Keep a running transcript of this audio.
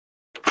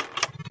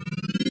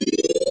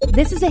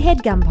This is a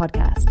HeadGum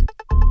podcast.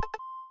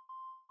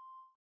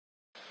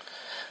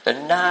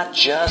 They're not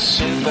just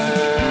super,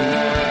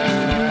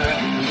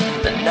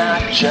 they're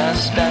not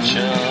just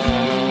special.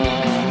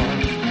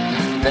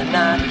 They're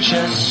not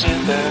just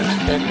super,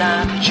 they're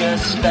not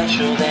just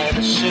special, they're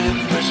the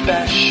super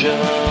specials.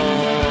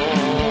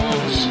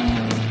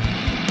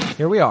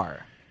 Here we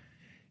are.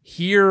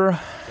 Here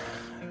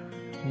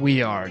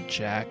we are,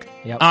 Jack.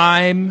 Yep.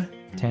 I'm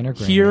Tanner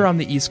Green. here on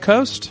the East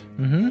Coast.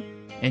 Mm-hmm.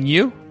 And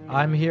you?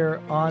 I'm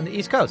here on the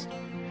East Coast.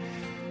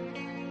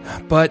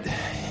 But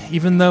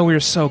even though we're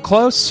so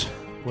close,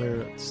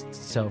 We're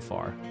so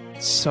far.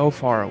 so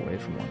far away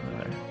from one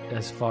another.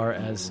 As far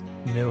as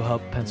New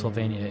Hope,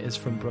 Pennsylvania is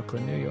from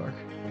Brooklyn, New York.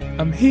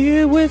 I'm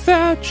here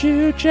without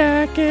you,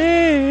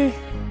 Jackie,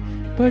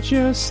 but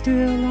you're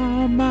still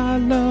on my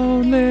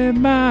lonely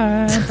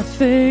mind. I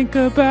think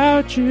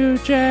about you,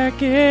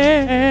 Jackie,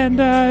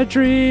 and I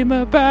dream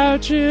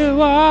about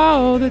you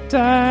all the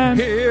time.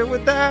 Here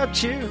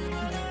without you.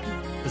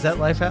 Is that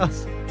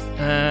Lifehouse?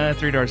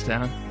 3 doors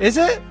down. Is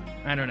it?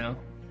 I don't know.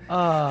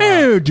 No.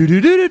 Tanner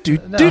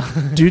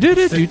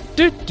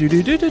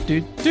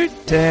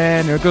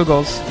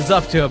Googles. It's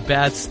off to a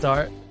bad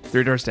start.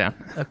 3 doors down.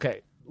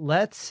 Okay.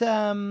 Let's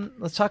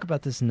talk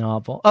about this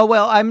novel. Oh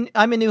well, I'm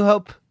in New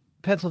Hope,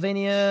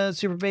 Pennsylvania,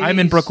 Super Babies. I'm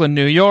in Brooklyn,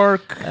 New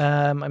York.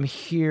 I'm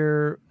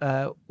here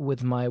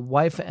with my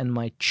wife and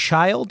my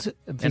child.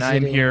 And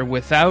I'm here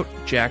without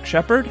Jack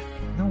Shepard.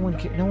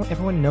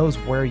 Everyone knows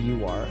where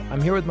you are.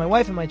 I'm here with my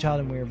wife and my child,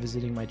 and we are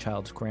visiting my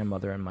child's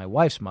grandmother and my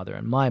wife's mother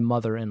and my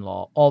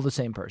mother-in-law, all the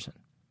same person.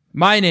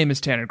 My name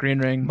is Tanner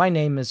Greenring. My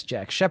name is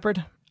Jack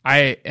Shepard.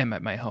 I am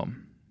at my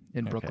home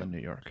in Brooklyn, New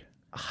York.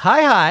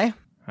 Hi,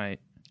 Hi.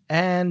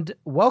 and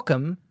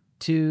welcome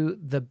to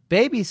the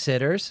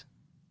Babysitters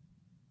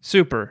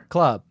Super.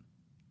 Club.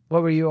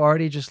 What, were you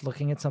already just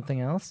looking at something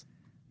else?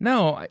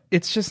 No,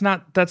 it's just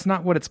not, that's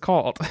not what it's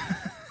called.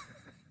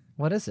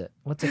 What is it?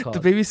 What's it called?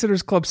 The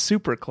Babysitters Club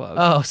Super Club.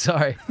 Oh,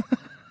 sorry.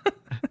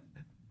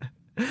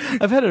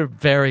 I've had a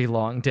very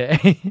long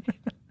day.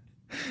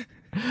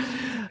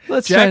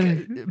 Let's Jack, try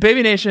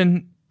Baby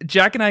Nation,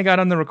 Jack and I got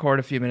on the record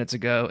a few minutes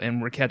ago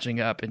and we're catching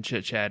up and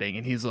chit-chatting,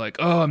 and he's like,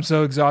 oh, I'm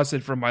so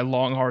exhausted from my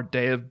long, hard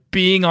day of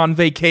being on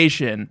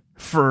vacation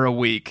for a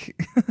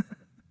week.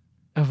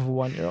 of a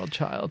 1-year-old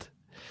child.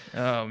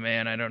 Oh,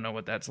 man, I don't know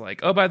what that's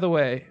like. Oh, by the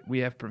way, we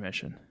have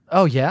permission.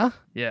 Oh, yeah?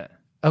 Yeah.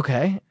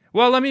 Okay.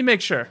 Well, let me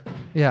make sure.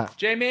 Yeah.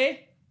 Jamie?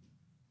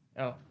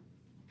 Oh.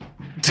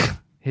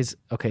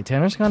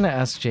 Tanner's going to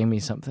ask Jamie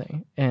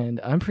something,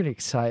 and I'm pretty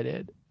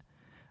excited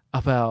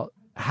about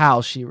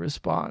how she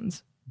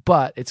responds,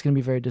 but it's going to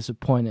be very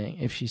disappointing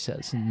if she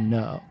says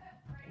no.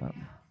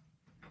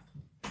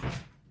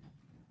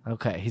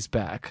 Okay, he's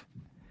back.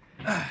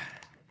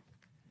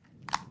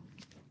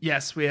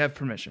 Yes, we have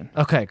permission.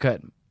 Okay,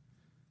 good.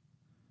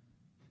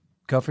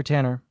 Go for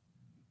Tanner.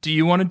 Do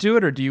you want to do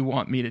it or do you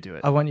want me to do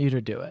it? I want you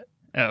to do it.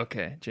 Oh,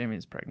 okay.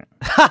 Jamie's pregnant.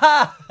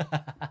 I'm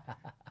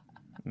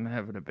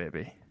having a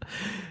baby.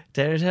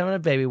 Tanner's having a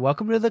baby.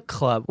 Welcome to the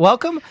club.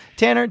 Welcome,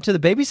 Tanner, to the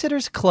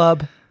Babysitters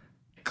Club.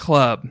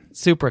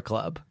 Super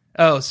Club.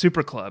 Oh,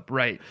 Super Club,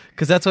 right.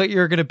 Because that's what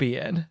you're going to be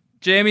in.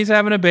 Jamie's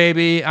having a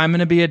baby. I'm going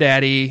to be a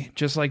daddy,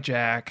 just like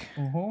Jack.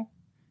 Mm-hmm.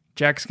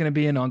 Jack's going to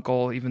be an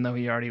uncle, even though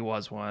he already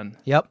was one.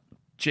 Yep.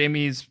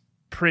 Jamie's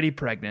pretty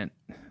pregnant.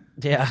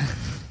 Yeah.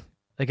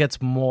 It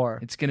gets more.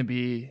 It's going to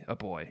be a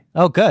boy.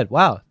 Oh, good.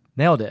 Wow.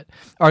 Nailed it.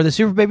 Are the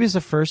Super Babies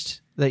the first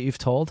that you've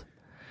told?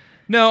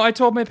 No, I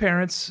told my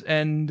parents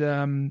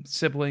and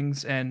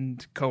siblings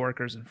and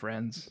coworkers and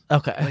friends.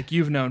 Okay. Like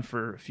you've known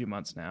for a few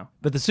months now.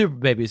 But the Super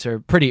Babies are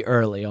pretty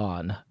early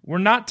on. We're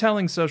not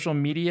telling social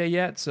media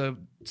yet, so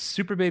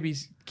Super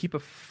Babies, keep a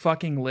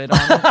fucking lid on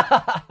it.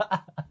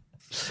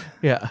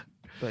 Yeah.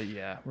 But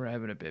yeah, we're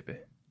having a baby.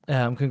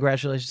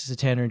 Congratulations to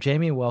Tanner and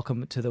Jamie.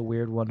 Welcome to the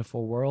weird,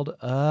 wonderful world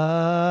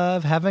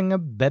of having a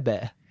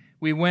baby.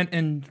 We went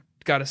and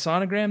got a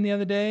sonogram the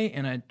other day,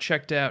 and I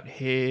checked out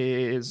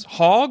his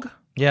hog.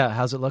 Yeah,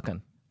 how's it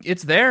looking?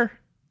 It's there.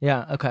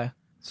 Yeah, okay.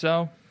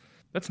 So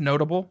that's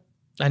notable.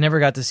 I never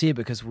got to see it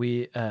because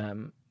we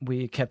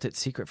kept it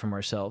secret from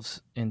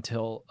ourselves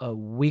until a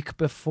week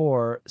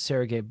before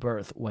Sarah gave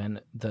birth, when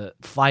the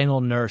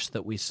final nurse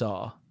that we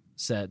saw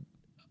said,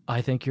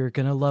 I think you're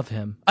going to love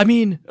him. fuck.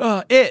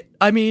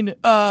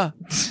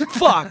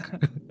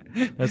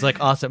 It's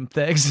like, awesome,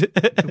 thanks.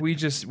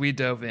 We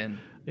dove in.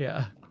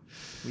 Yeah.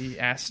 We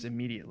asked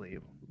immediately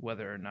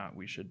whether or not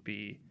we should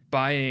be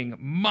buying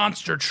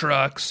monster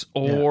trucks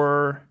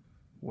or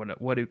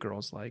what do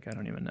girls like? I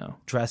don't even know.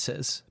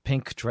 Dresses.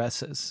 Pink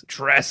dresses.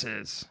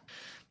 Dresses.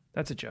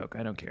 That's a joke.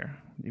 I don't care.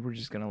 We're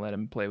just going to let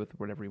him play with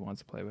whatever he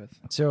wants to play with.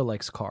 Sarah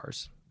likes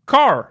cars.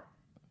 Car.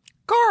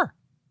 Car.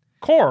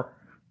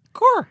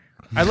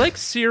 I like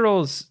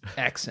Cyril's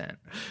accent.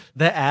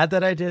 The ad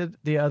that I did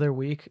the other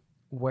week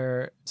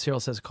where Cyril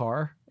says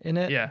car in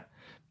it. Yeah.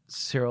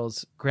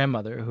 Cyril's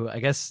grandmother, who I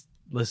guess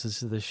listens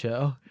to the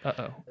show,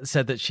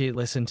 said that she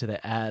listened to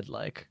the ad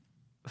like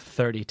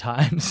 30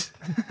 times.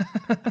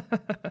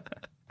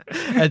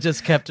 I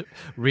just kept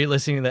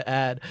re-listening to the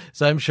ad.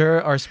 So I'm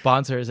sure our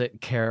sponsors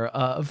at Care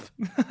of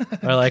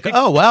are like,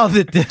 oh, wow,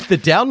 the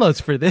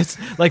downloads for this,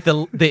 like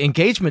the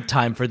engagement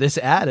time for this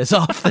ad is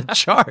off the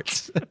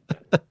charts.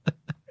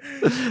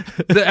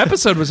 The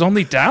episode was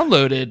only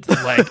downloaded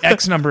like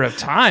X number of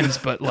times,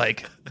 but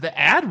like the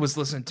ad was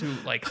listened to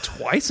like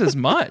twice as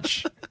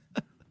much.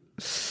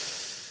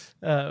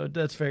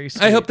 That's very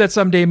sweet. I hope that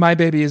someday my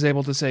baby is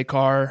able to say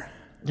car.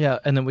 Yeah,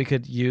 and then we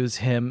could use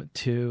him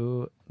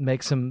to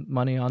make some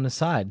money on the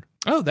side.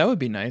 Oh, that would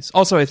be nice.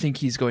 Also, I think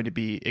he's going to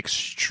be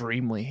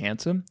extremely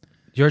handsome.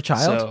 Your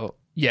child? So,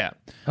 yeah.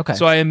 Okay.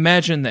 So I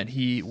imagine that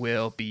he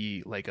will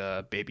be like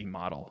a baby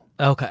model.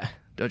 Okay.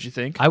 Don't you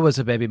think? I was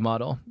a baby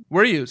model.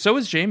 Were you? So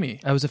was Jamie.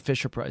 I was a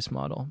Fisher-Price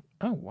model.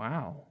 Oh,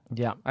 wow.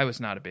 Yeah. I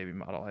was not a baby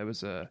model. I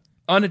was a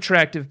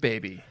unattractive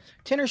baby.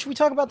 Tanner, should we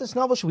talk about this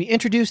novel? Should we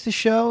introduce the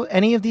show?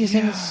 Any of these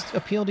things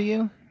appeal to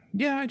you?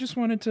 Yeah, I just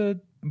wanted to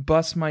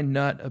bust my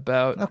nut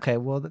about Okay,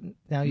 well,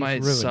 now you've my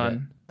ruined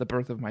son, the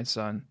birth of my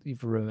son it.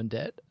 You've ruined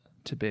it.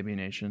 to Baby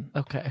Nation.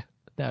 Okay,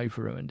 now you've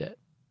ruined it.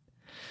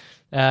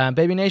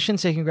 Baby Nation,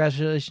 say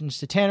congratulations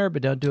to Tanner,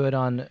 but don't do it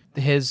on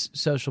his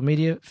social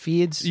media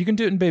feeds. You can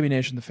do it in Baby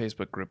Nation, the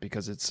Facebook group,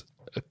 because it's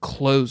a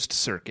closed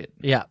circuit.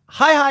 Yeah.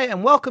 Hi,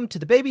 and welcome to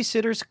the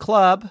Babysitters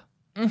Club.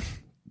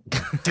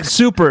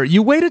 Super.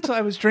 You waited till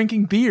I was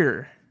drinking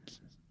beer.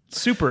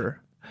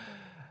 Super.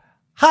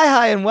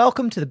 Hi, and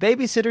welcome to the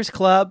Babysitters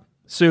Club.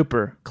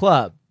 Super.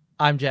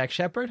 I'm Jack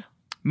Shepard.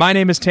 My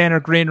name is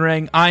Tanner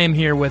Greenring. I am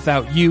here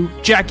without you,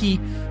 Jackie,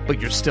 but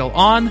you're still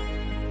on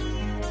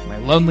my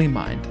lonely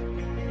mind.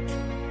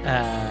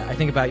 I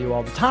think about you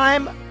all the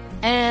time,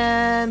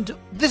 and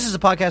this is a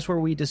podcast where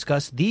we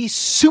discuss the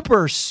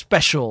super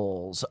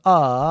specials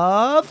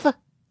of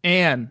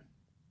Anne.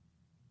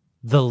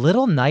 The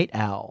Little Night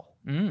Owl,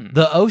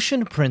 The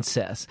Ocean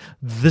Princess,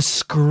 The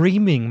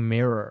Screaming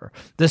Mirror,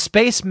 the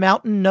space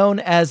mountain known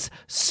as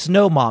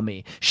Snow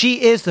Mommy.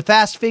 She is the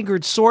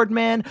fast-fingered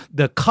swordman,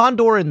 the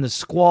condor in the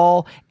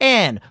squall,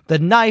 and the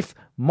knife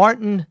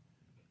Martin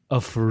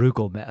of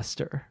Frugal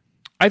Master.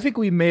 I think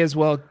we may as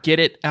well get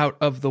it out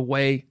of the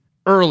way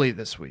early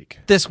this week.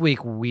 This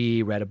week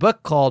we read a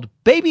book called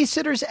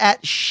Babysitters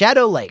at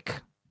Shadow Lake.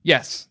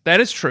 Yes, that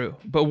is true.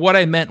 But what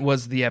I meant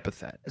was the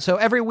epithet. So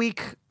every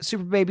week,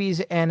 Super Babies,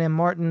 Anne M.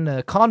 Martin,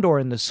 the condor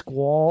in the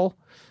squall,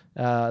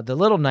 the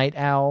little night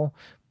owl,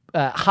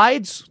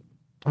 hides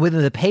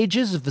within the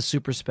pages of the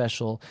super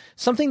special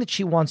something that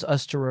she wants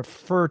us to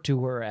refer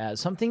to her as,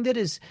 something that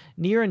is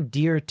near and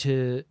dear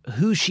to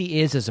who she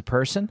is as a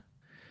person,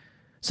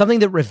 something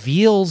that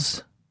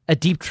reveals a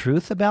deep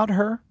truth about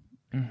her.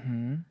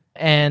 Mm-hmm.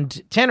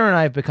 And Tanner and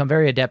I have become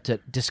very adept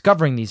at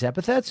discovering these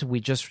epithets. We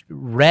just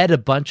read a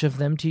bunch of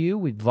them to you.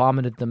 We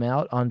vomited them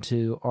out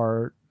onto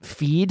our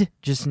feed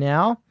just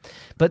now.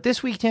 But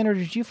this week, Tanner,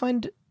 did you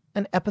find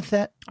an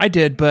epithet? I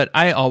did, but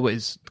I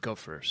always go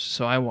first,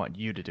 so I want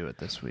you to do it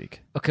this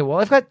week. Okay, well,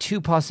 I've got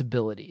two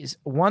possibilities.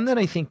 One that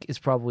I think is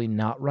probably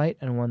not right,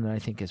 and one that I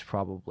think is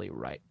probably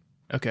right.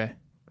 Okay.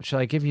 Shall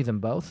I give you them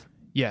both?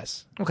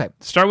 Yes. Okay.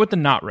 Start with the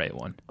not right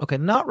one. Okay,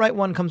 the not right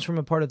one comes from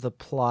a part of the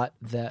plot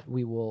that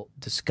we will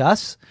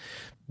discuss,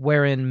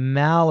 wherein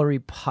Mallory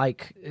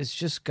Pike is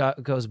just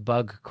goes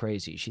bug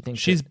crazy. She thinks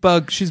She's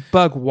bug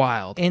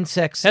wild.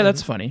 insects. Yeah,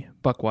 that's funny.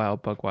 Bug wild.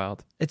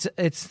 It's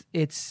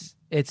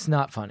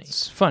not funny.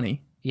 It's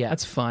funny. Yeah,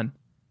 That's fun.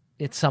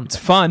 it's something. It's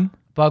fun.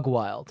 Bug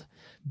wild.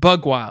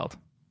 Bug wild.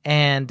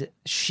 And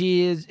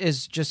she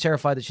is just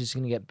terrified that she's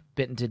going to get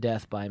bitten to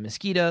death by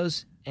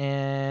mosquitoes.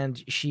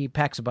 And she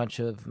packs a bunch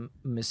of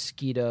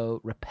mosquito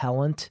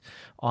repellent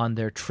on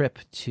their trip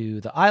to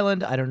the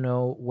island. I don't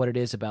know what it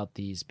is about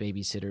these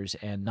babysitters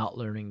and not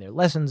learning their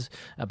lessons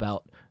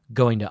about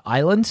going to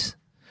islands.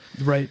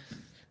 Right.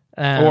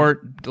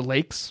 Or the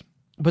lakes.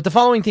 But the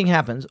following thing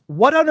happens.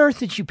 What on earth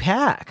did you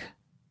pack?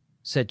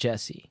 Said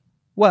Jessie.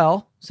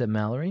 Well, said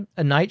Mallory,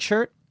 a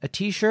nightshirt, a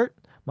t-shirt,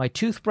 my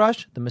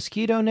toothbrush, the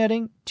mosquito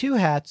netting, 2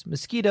 hats,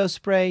 mosquito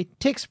spray,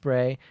 tick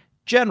spray,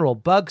 general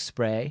bug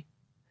spray.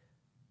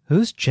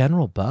 Who's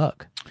General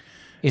Bug?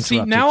 See,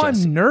 now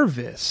Jessie. I'm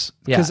nervous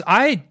because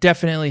I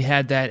definitely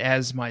had that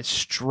as my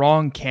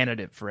strong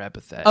candidate for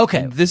epithet.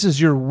 Okay. And this is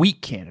your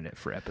weak candidate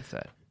for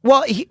epithet.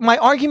 Well, my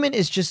argument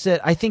is just that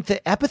I think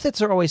that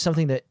epithets are always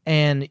something that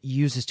Anne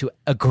uses to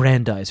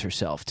aggrandize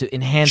herself, to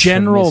enhance her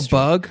General mystery.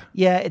 Bug?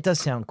 Yeah, it does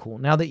sound cool.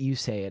 Now that you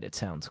say it, it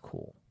sounds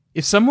cool.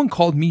 If someone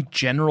called me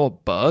General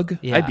Bug,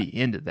 Yeah. I'd be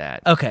into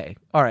that. Okay,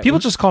 all right. People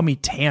just call me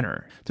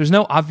Tanner. There's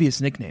no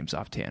obvious nicknames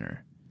off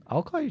Tanner.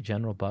 I'll call you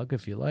General Bug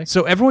if you like.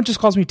 So everyone just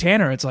calls me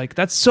Tanner. It's like,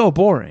 that's so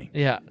boring.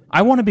 Yeah.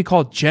 I want to be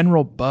called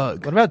General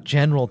Bug. What about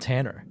General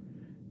Tanner?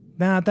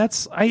 Nah,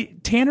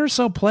 Tanner's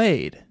so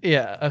played.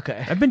 Yeah,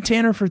 okay. I've been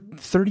Tanner for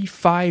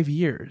 35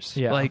 years.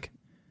 Yeah. Like,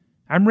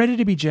 I'm ready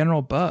to be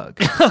General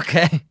Bug.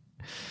 Okay.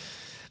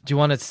 Do you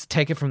want to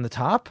take it from the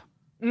top?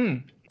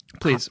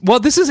 Please.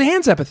 Well, this is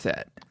Anne's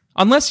epithet.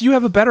 Unless you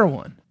have a better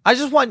one. I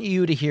just want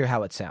you to hear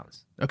how it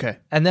sounds. Okay.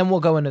 And then we'll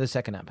go into the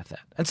second epithet.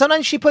 And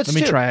sometimes she puts two.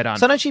 Let me try it on.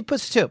 Sometimes she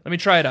puts two. Let me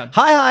try it on.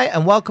 Hi,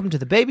 and welcome to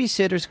the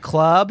Babysitters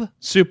Club.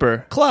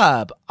 Super.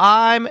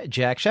 I'm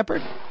Jack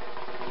Shepard.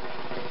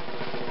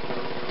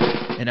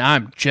 And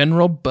I'm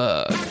General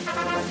Bug.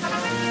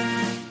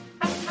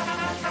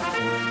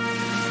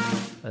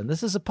 And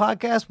this is a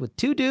podcast with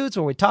two dudes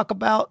where we talk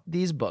about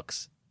these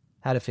books.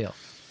 How'd it feel?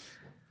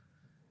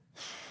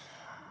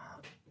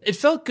 It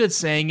felt good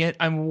saying it.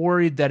 I'm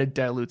worried that it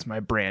dilutes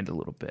my brand a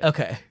little bit.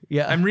 Okay.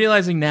 Yeah. I'm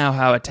realizing now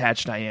how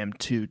attached I am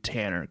to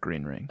Tanner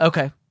Greenring.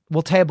 Okay.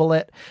 We'll table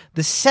it.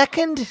 The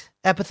second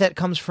epithet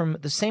comes from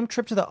the same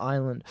trip to the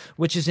island,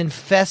 which is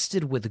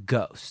infested with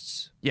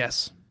ghosts.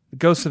 Yes. The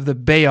ghosts of the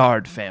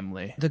Bayard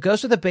family. The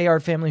ghosts of the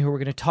Bayard family, who we're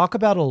going to talk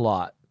about a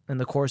lot in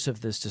the course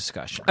of this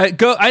discussion. I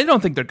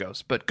don't think they're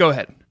ghosts, but go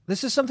ahead.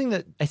 This is something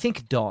that I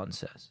think Dawn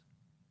says.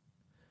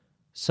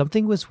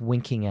 Something was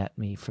winking at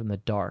me from the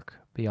dark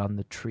beyond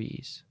the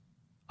trees.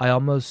 I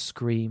almost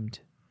screamed,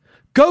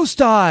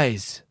 "Ghost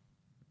eyes!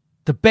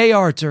 The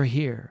Bayards are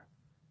here."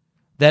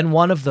 Then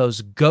one of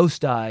those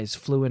ghost eyes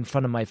flew in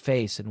front of my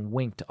face and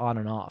winked on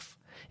and off.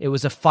 It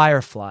was a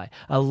firefly,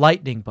 a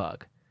lightning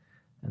bug,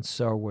 and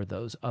so were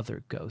those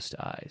other ghost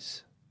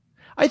eyes.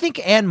 I think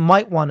Anne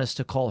might want us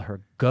to call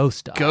her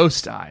Ghost Eyes.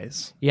 Ghost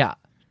eyes. Yeah.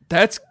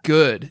 That's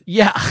good.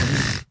 Yeah.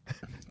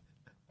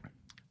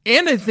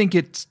 And I think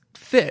it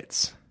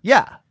fits.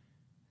 Yeah.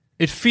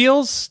 It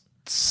feels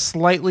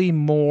slightly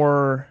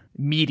more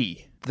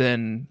meaty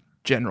than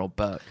General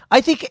Bug.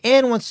 I think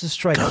Anne wants to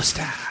strike Ghost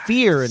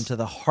fear into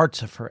the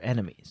hearts of her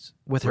enemies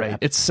with her. Right.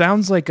 It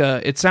sounds like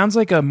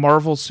a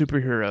Marvel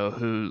superhero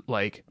who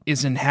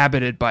is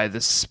inhabited by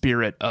the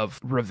spirit of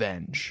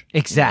revenge.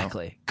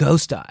 Exactly. You know?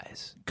 Ghost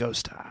eyes.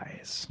 Ghost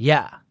eyes.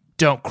 Yeah.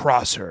 Don't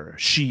cross her.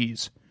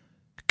 She's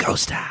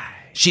ghost eyes.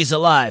 She's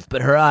alive,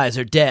 but her eyes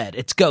are dead.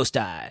 It's ghost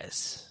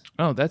eyes.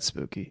 Oh, that's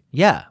spooky.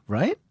 Yeah,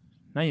 right?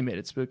 Now you made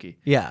it spooky.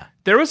 Yeah.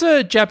 There was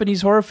a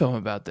Japanese horror film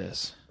about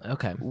this.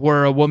 Okay.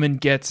 Where a woman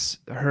gets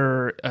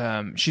her,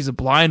 she's a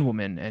blind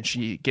woman and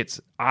she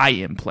gets eye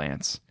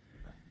implants.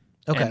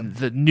 Okay. And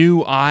the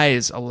new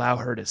eyes allow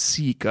her to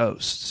see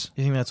ghosts.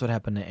 You think that's what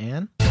happened to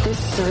Anne? This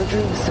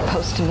surgery was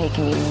supposed to make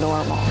me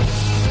normal.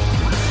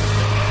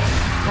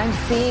 I'm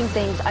seeing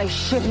things I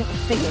shouldn't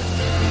see. You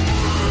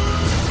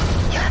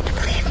have to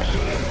believe me.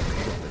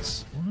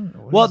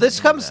 Well,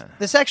 this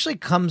actually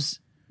comes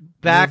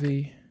back.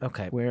 Movie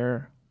Okay.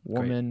 where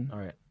woman. Great.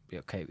 All right.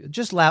 Okay.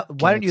 Just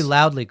loud. Why don't you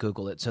loudly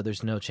Google it so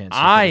there's no chance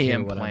you Eye can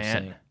hear what I'm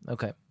implant. saying?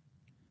 Okay.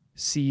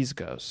 Sees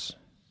ghosts.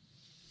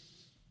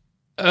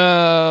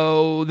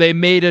 Oh, they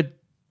made a.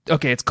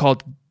 Okay, it's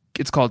called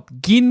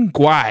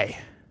Gingwai,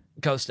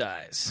 Ghost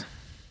eyes.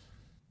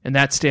 and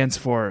that stands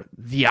for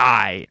the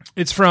eye.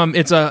 It's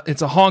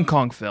a Hong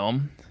Kong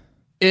film.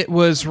 It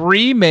was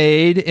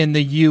remade in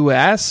the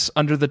U.S.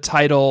 under the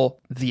title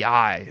The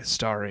Eye,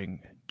 starring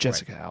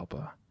Jessica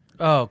Alba.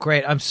 Oh,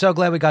 great. I'm so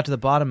glad we got to the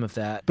bottom of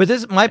that. But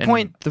this my And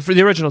point.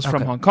 The original's from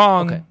Okay. Hong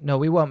Kong, Okay. No,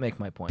 we won't make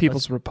my point.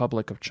 People's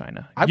Republic of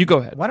China. Let's- You go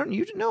ahead. Why don't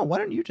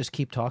you just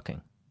keep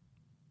talking?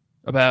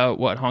 About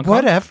what, Hong Kong?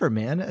 Whatever,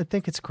 man. I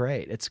think it's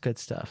great. It's good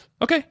stuff.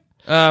 Okay.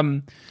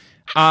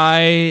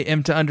 I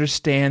am to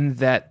understand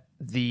that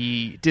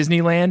the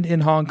Disneyland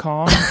in Hong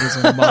Kong is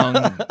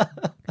among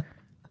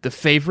the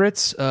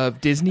favorites of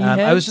Disney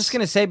heads. I was just going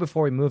to say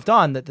before we moved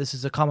on that this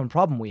is a common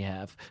problem we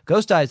have.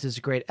 Ghost eyes is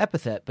a great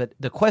epithet, but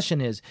the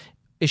question is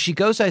she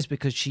ghost eyes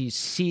because she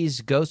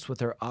sees ghosts with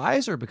her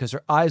eyes or because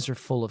her eyes are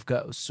full of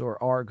ghosts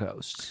or are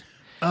ghosts?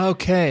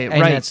 Okay,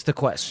 And right. that's the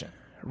question.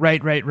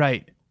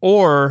 Right.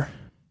 Or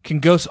can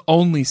ghosts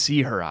only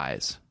see her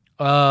eyes?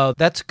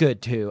 That's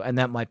good too, and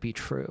that might be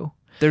true.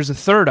 There's a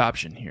third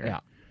option here. Yeah.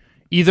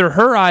 Either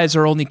her eyes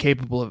are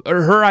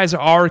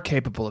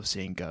capable of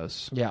seeing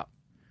ghosts. Yeah.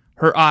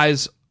 Her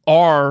eyes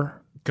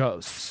are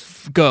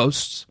Ghosts.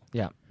 ghosts.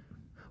 Yeah.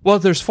 Well,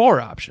 there's four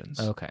options.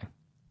 Okay.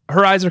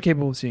 Her eyes are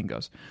capable of seeing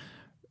ghosts.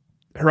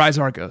 Her eyes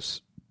are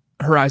ghosts.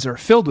 Her eyes are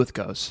filled with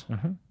ghosts.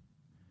 Mm-hmm.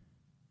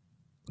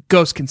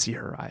 Ghosts can see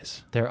her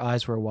eyes. Their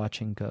eyes were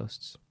watching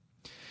ghosts.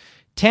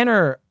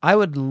 Tanner, I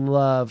would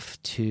love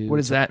to... What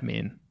does that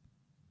mean?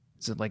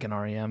 Is it like an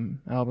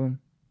REM album?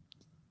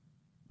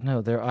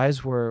 No, their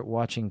eyes were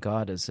watching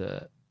God as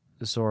a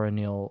Zora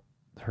Neale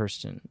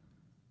Hurston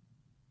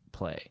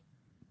play.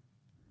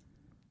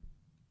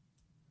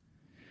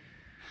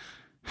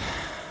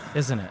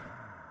 Isn't it?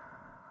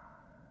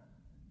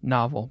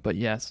 Novel, but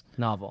yes.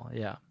 Novel,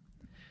 yeah.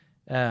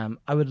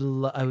 I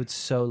would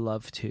so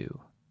love to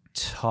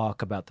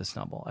talk about this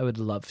novel. I would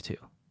love to.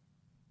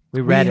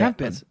 We read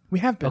it. We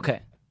have been.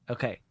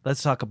 Okay.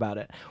 Let's talk about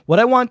it. What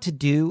I want to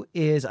do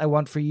is I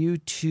want for you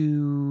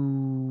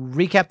to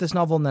recap this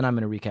novel, and then I'm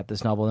going to recap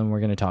this novel, and we're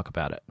going to talk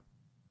about it.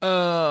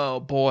 Oh,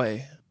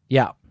 boy.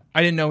 Yeah.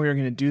 I didn't know we were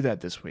going to do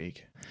that this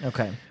week.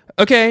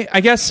 Okay,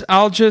 I guess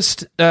I'll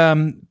just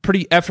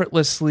pretty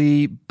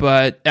effortlessly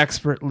but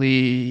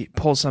expertly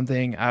pull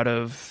something out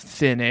of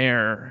thin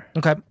air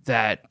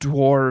that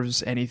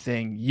dwarves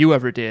anything you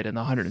ever did in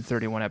the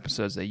 131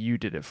 episodes that you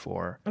did it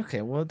for.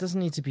 Okay, well, it doesn't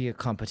need to be a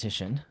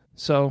competition.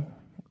 So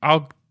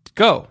I'll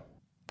go.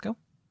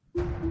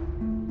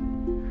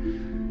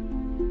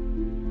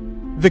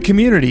 The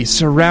community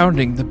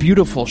surrounding the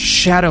beautiful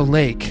Shadow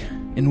Lake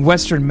in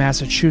western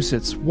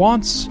Massachusetts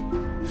wants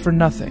for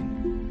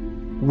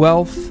nothing.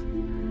 Wealth,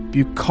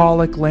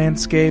 bucolic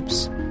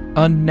landscapes,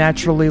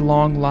 unnaturally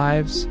long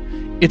lives.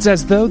 It's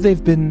as though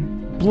they've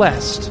been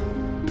blessed,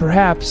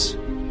 perhaps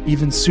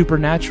even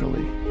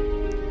supernaturally.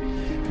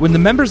 When the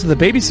members of the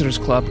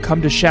Babysitters Club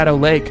come to Shadow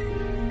Lake,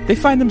 they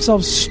find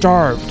themselves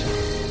starved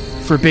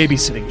for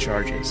babysitting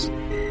charges.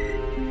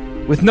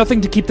 With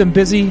nothing to keep them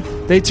busy,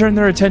 they turn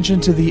their attention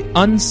to the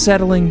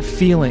unsettling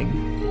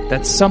feeling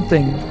that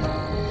something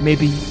may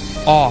be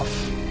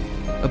off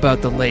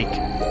about the lake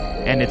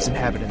and its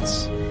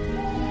inhabitants.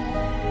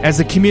 As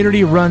the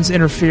community runs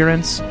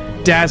interference,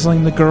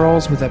 dazzling the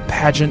girls with a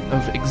pageant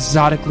of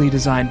exotically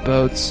designed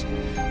boats,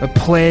 a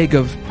plague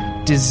of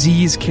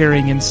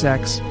disease-carrying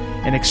insects,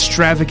 and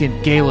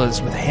extravagant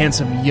galas with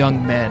handsome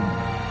young men,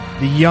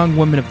 the young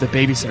women of the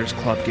Babysitters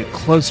Club get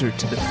closer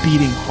to the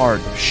beating heart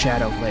of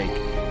Shadow Lake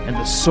and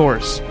the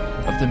source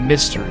of the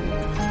mystery,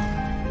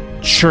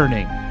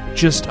 churning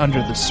just under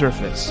the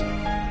surface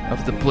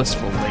of the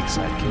blissful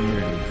lakeside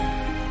community.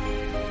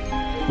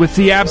 With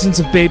the absence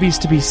of babies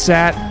to be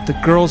sat, the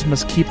girls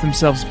must keep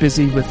themselves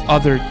busy with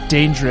other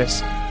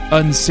dangerous,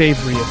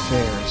 unsavory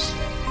affairs.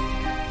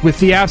 With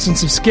the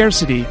absence of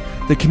scarcity,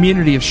 the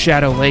community of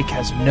Shadow Lake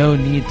has no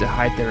need to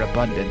hide their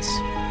abundance.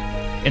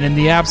 And in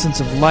the absence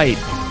of light,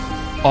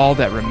 all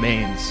that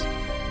remains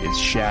is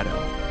shadow.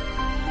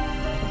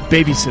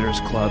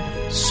 Babysitters Club,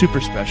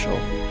 Super Special,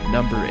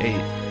 number 8.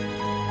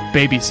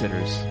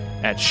 Babysitters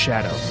at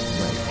Shadow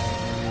Lake.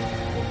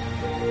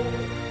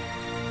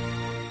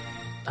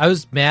 I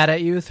was mad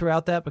at you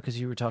throughout that because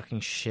you were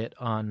talking shit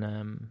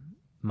on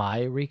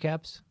my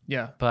recaps.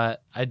 Yeah.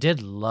 But I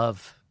did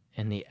love,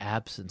 in the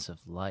absence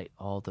of light,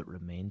 all that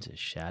remains is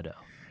shadow.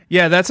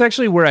 Yeah, that's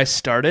actually where I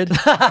started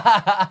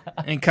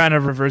and kind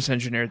of reverse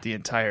engineered the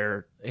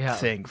entire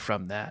thing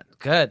from that.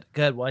 Good.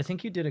 Well, I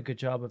think you did a good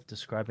job of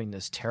describing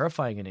this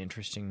terrifying and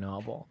interesting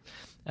novel.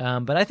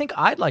 But I think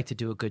I'd like to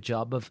do a good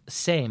job of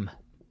same.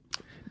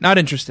 Not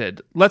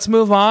interested. Let's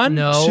move on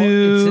No,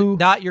 to... it's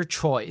not your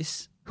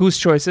choice. Whose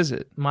choice is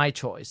it? My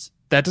choice.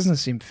 That doesn't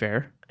seem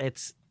fair.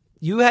 It's...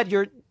 You had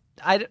your...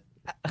 I don't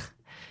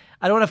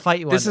want to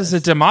fight you on this. This is a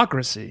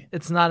democracy.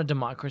 It's not a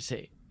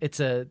democracy. It's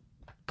a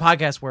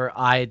podcast where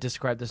I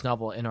describe this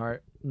novel in my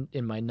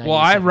 90 Well,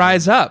 I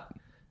rise up.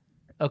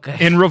 Okay.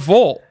 In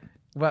revolt.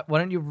 Why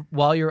don't you,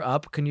 while you're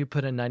up, can you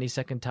put a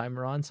 90-second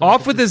timer on? So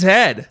Off with his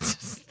head.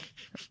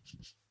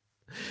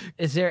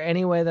 Is there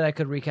any way that I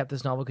could recap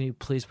this novel? Can you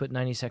please put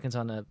 90 seconds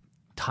on a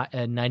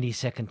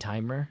 90-second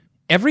timer?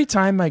 Every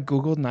time I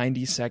Google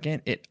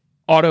 90-second, it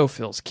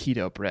autofills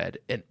keto bread.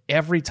 And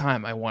every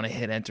time I want to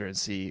hit enter and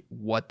see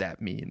what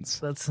that means.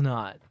 That's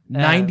not.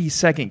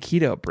 90-second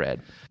keto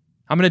bread.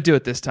 I'm going to do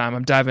it this time.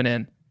 I'm diving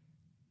in.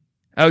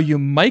 Oh, you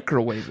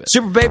microwave it.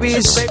 Super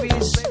babies,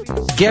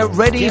 get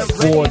ready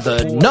for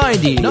the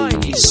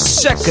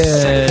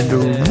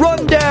 90-second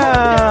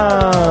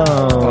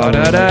rundown.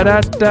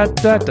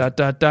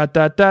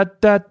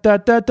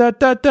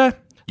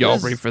 Y'all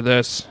ready for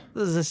this?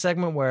 This is a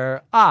segment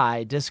where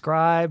I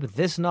describe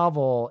this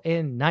novel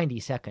in 90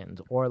 seconds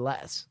or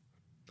less.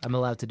 I'm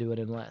allowed to do it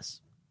in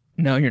less.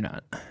 No, you're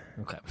not.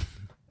 Okay.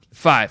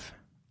 5.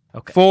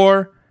 Okay.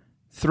 4,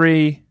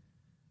 3,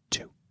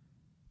 2.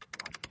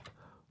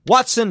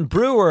 Watson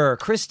Brewer,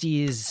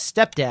 Christie's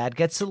stepdad,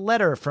 gets a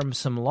letter from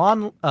some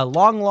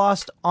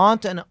long-lost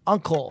aunt and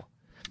uncle.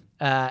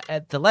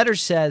 The letter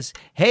says,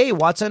 "Hey,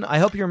 Watson, I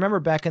hope you remember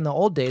back in the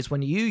old days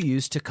when you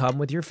used to come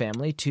with your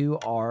family to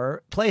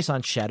our place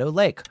on Shadow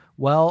Lake.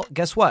 Well,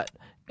 guess what?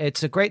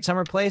 It's a great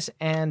summer place,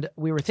 and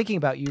we were thinking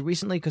about you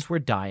recently because we're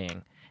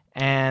dying,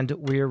 and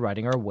we're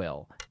writing our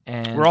will.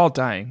 And we're all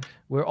dying.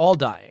 We're all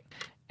dying.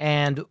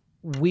 And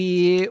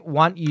we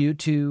want you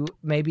to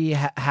maybe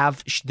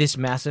have this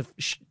massive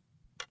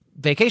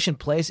vacation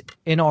place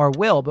in our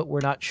will, but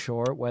we're not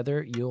sure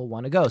whether you'll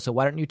want to go. So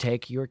why don't you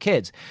take your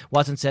kids?"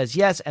 Watson says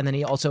yes, and then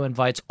he also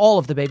invites all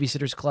of the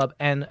Babysitters Club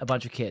and a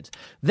bunch of kids.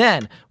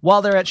 Then,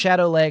 while they're at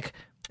Shadow Lake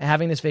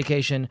having this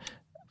vacation,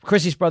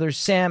 Christie's brother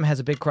Sam has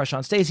a big crush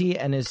on Stacy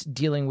and is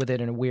dealing with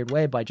it in a weird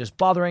way by just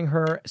bothering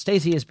her.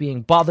 Stacy is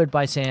being bothered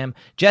by Sam.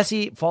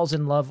 Jesse falls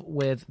in love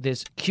with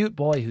this cute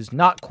boy who's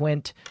not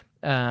Quint.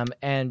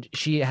 And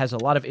she has a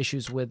lot of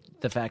issues with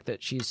the fact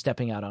that she's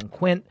stepping out on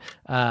Quint.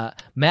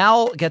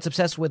 Mal gets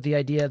obsessed with the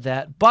idea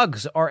that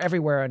bugs are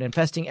everywhere and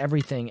infesting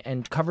everything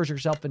and covers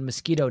herself in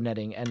mosquito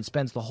netting and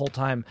spends the whole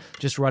time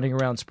just running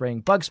around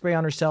spraying bug spray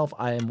on herself.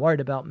 I am worried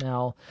about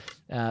Mal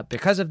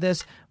because of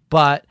this.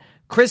 But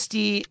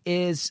Christie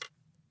is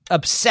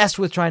obsessed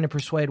with trying to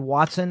persuade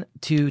Watson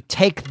to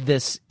take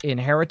this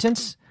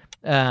inheritance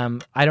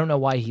I don't know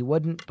why he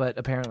wouldn't, but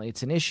apparently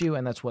it's an issue,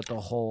 and that's what the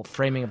whole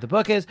framing of the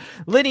book is.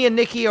 Linny and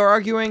Nikki are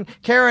arguing.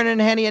 Karen and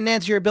Henny and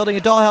Nancy are building a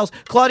dollhouse.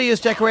 Claudia is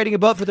decorating a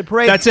boat for the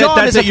parade. That's it. Dawn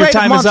That's is it. Your afraid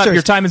of time is up. monsters.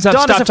 Your time is up.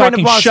 Dawn Stop is afraid of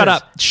talking. monsters. Shut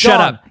up. Shut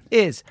Dawn up.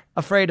 is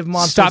afraid of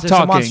monsters. Stop There's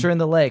talking. a monster in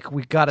the lake.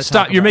 We got to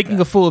Stop. You're making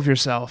that. a fool of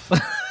yourself.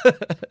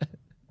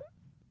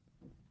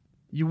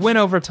 You win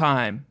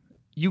overtime.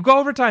 You go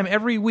overtime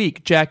every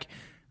week, Jack.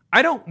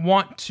 I don't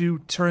want to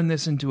turn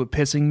this into a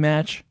pissing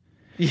match,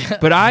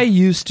 but I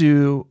used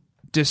to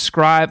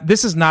describe...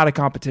 This is not a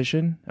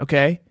competition,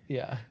 okay?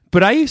 Yeah.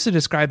 But I used to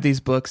describe these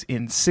books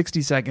in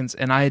 60 seconds,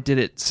 and I did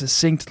it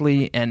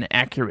succinctly and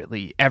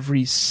accurately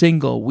every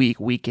single week,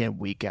 week in,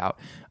 week out.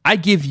 I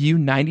give you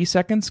 90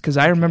 seconds because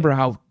I remember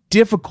how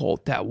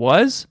difficult that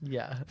was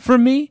for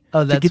me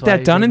to that's get why that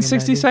you done gave in me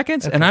 60 90?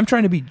 seconds, and I'm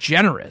trying to be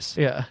generous.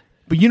 Yeah.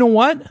 But you know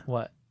what?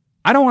 What?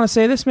 I don't want to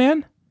say this,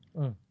 man,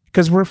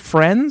 because we're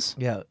friends.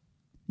 Yeah.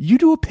 You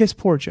do a piss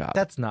poor job.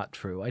 That's not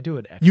true. I do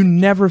it You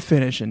never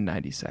finish in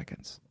 90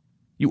 seconds.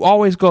 You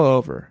always go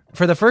over.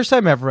 For the first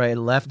time ever, I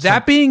left...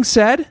 That being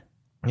said,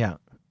 Yeah.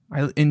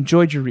 I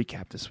enjoyed your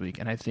recap this week,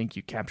 and I think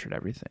you captured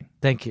everything.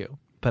 Thank you.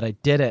 But I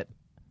did it.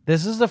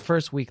 This is the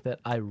first week that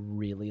I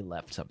really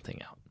left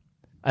something out.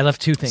 I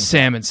left two things.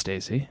 Sam and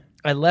Stacy.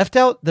 I left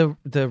out the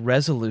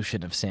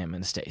resolution of Sam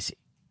and Stacy,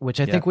 which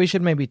I think we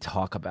should maybe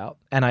talk about.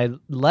 And I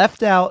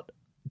left out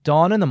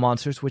Dawn and the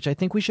Monsters, which I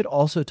think we should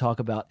also talk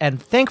about.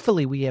 And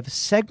thankfully, we have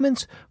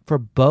segments for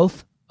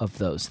both of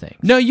those things.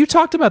 No, you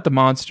talked about the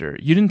monster.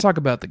 You didn't talk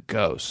about the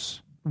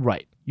ghosts.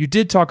 Right. You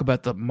did talk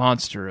about the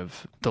monster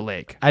of the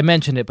lake. I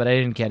mentioned it, but I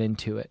didn't get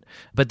into it.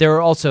 But there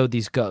are also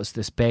these ghosts,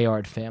 this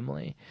Bayard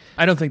family.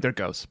 I don't think they're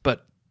ghosts,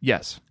 but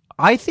yes.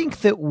 I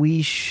think that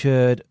we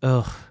should...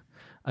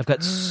 I've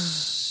got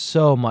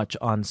so much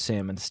on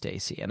Sam and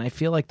Stacy, and I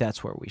feel like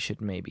that's where we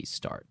should maybe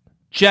start.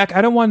 Jack,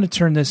 I don't want to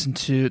turn this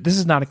into... This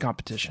is not a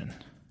competition,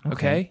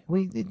 okay?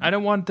 I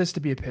don't want this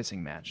to be a pissing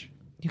match.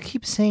 You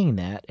keep saying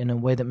that in a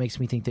way that makes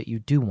me think that you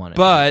do want it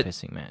But- to be a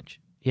pissing match.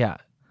 Yeah.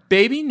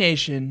 Baby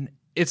Nation,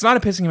 it's not a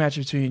pissing match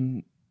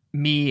between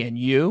me and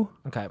you.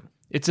 Okay.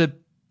 It's a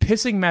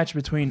pissing match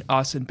between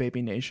us and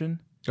Baby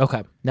Nation.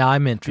 Okay. Now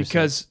I'm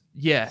interested.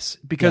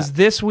 Because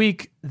this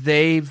week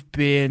they've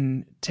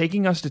been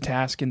taking us to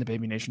task in the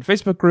Baby Nation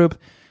Facebook group,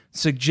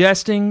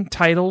 suggesting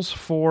titles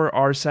for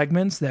our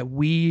segments that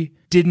we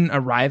didn't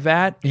arrive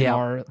at in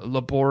our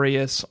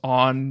laborious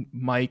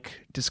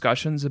on-mic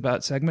discussions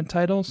about segment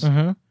titles.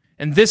 Mm-hmm.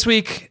 And this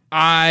week,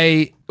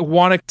 I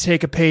want to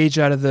take a page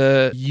out of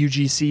the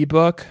UGC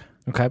book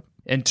Okay.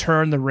 and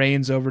turn the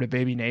reins over to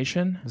Baby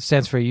Nation. It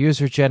stands for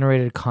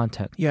user-generated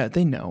content. Yeah,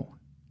 they know.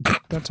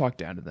 Don't talk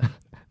down to them.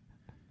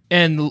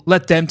 And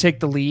let them take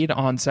the lead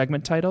on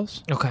segment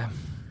titles. Okay.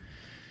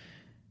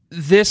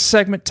 This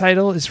segment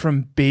title is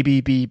from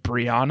Baby B.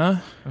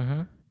 Brianna.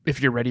 Mm-hmm.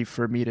 If you're ready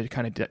for me to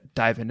kind of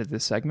dive into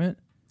this segment.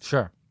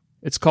 Sure.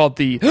 It's called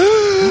the...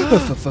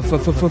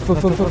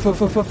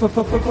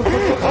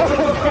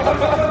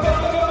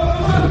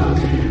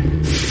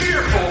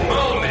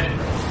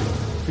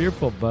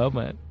 Fearful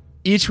moment.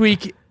 Each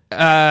week,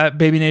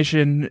 Baby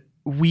Nation,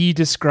 we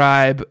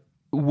describe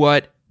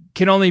what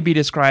can only be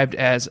described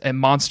as a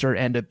monster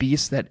and a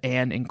beast that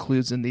Anne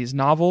includes in these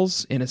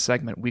novels in a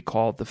segment we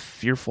call the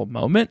Fearful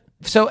Moment.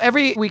 So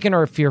every week in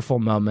our fearful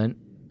moment,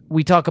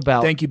 we talk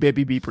about... Thank you,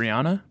 Baby B.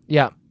 Brianna.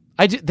 Yeah.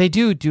 They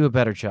do a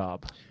better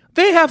job.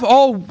 They have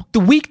all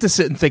the week to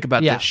sit and think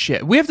about this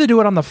shit. We have to do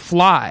it on the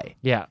fly.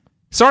 Yeah.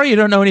 Sorry you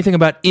don't know anything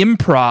about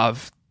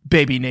improv,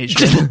 Baby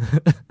Nation.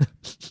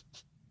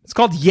 It's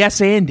called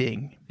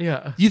yes-anding.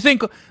 Yeah. You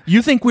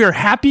think we're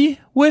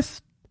happy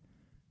with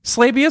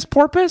Slabius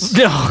Porpoise?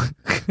 No.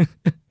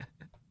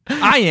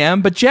 I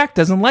am, but Jack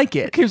doesn't like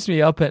it. Keeps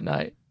me up at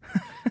night.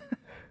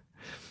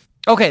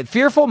 Okay,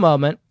 fearful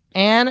moment.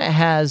 Anne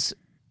has,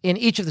 in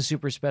each of the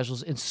super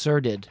specials,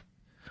 inserted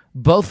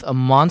both a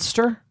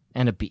monster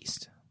and a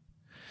beast.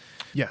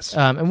 Yes.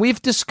 And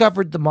we've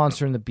discovered the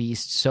monster and the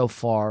beast so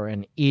far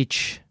in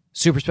each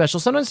super special.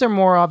 Sometimes they're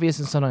more obvious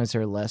and sometimes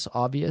they're less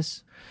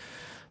obvious.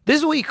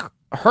 This week,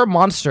 her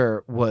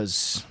monster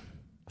was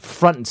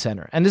front and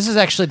center. And this is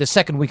actually the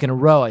second week in a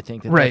row, I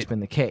think, that's been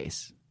the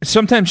case.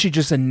 Sometimes she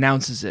just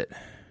announces it.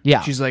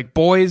 Yeah. She's like,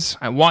 boys,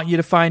 I want you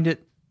to find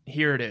it.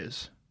 Here it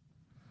is.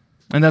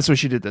 And that's what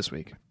she did this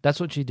week. That's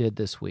what she did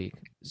this week.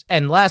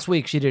 And last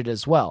week she did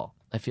as well,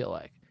 I feel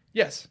like.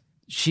 Yes.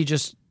 She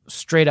just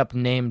straight up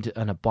named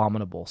an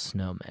abominable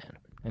snowman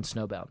and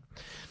snowbound.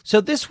 So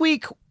this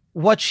week,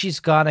 what she's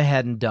gone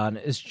ahead and done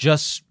is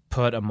just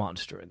put a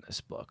monster in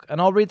this book.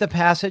 And I'll read the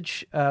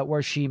passage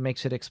where she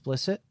makes it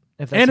explicit.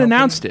 If that's And helpful.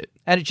 announced it.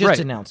 And it just Right.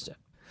 announced it.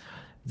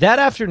 That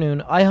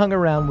afternoon, I hung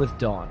around with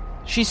Dawn.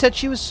 She said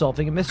she was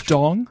solving a mystery.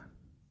 Dong?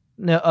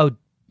 No,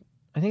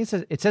 I think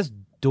it says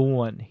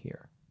Dawn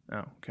here.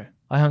 Oh, okay.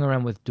 I hung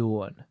around with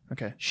Dawn.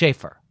 Okay.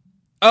 Schaefer.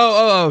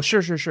 Oh,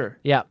 sure.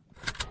 Yeah.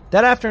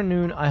 That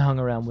afternoon, I hung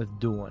around with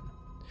Dawn.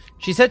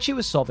 She said she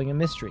was solving a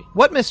mystery.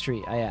 What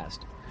mystery? I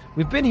asked.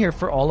 We've been here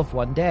for all of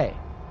one day.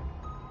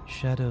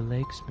 Shadow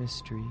Lake's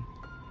mystery,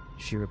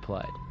 she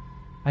replied.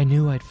 I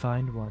knew I'd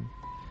find one.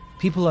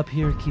 People up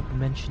here keep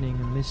mentioning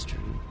a mystery,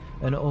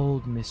 an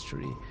old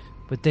mystery,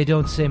 but they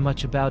don't say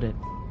much about it.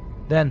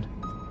 Then,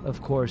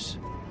 of course,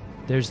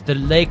 there's the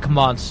lake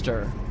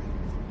monster.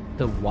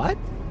 The what?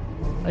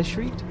 I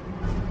shrieked.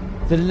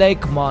 The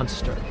lake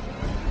monster.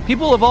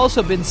 People have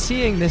also been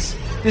seeing this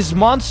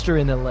monster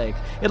in the lake.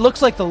 It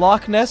looks like the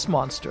Loch Ness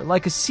monster,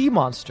 like a sea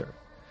monster.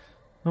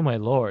 Oh my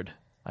lord,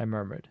 I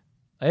murmured.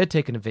 I had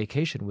taken a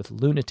vacation with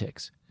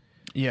lunatics.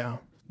 Yeah.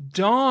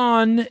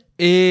 Dawn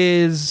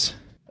is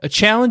a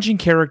challenging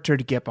character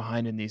to get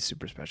behind in these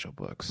super special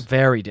books.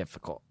 Very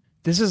difficult.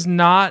 This is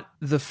not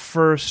the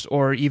first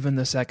or even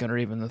the second or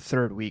even the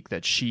third week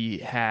that she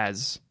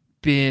has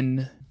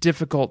been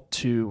difficult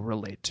to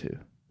relate to.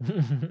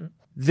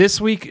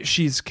 This week,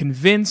 she's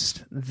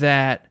convinced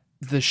that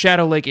the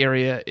Shadow Lake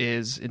area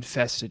is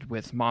infested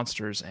with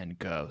monsters and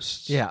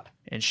ghosts. Yeah.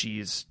 And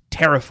she's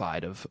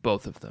terrified of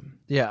both of them.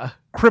 Yeah.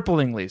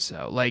 Cripplingly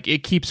so. Like,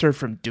 it keeps her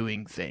from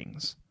doing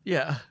things.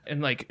 Yeah.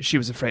 And, like, she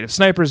was afraid of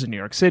snipers in New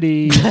York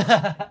City.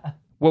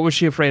 What was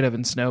she afraid of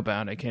in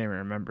Snowbound? I can't even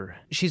remember.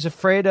 She's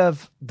afraid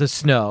of the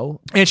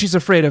snow. And she's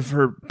afraid of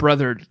her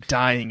brother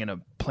dying in a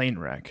plane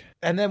wreck.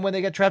 And then when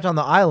they get trapped on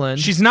the island...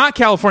 She's not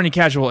California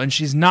Casual, and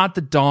she's not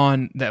the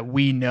Dawn that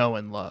we know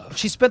and love.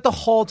 She spent the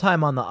whole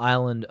time on the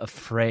island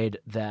afraid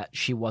that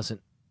she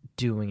wasn't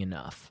doing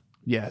enough.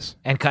 Yes.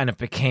 And kind of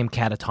became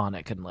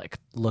catatonic and, like,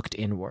 looked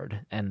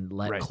inward and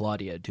let Right.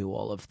 Claudia do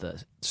all of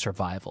the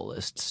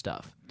survivalist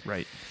stuff.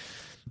 Right.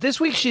 This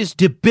week, she's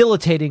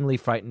debilitatingly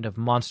frightened of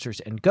monsters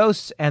and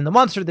ghosts. And the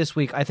monster this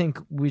week, I think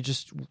we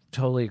just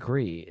totally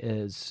agree,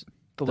 is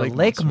the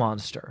lake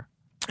monster.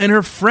 And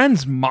her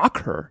friends mock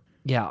her.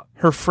 Yeah.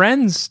 Her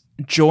friends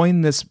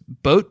join this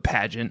boat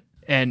pageant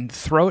and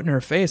throw it in her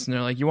face. And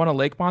they're like, you want a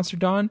lake monster,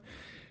 Dawn?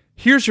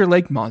 Here's your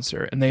lake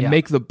monster. And they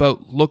make the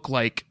boat look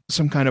like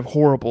some kind of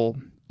horrible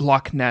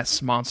Loch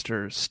Ness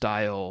monster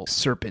style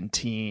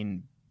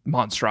serpentine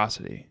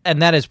monstrosity.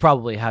 And that is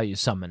probably how you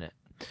summon it.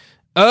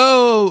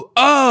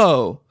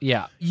 Oh.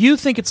 Yeah. You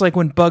think it's like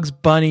when Bugs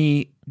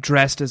Bunny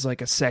dressed as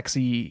like a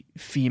sexy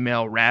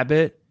female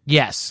rabbit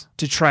Yes.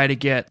 to try to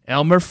get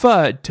Elmer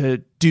Fudd to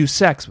do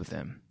sex with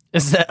him.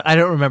 Is that? I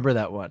don't remember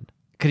that one.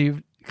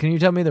 Can you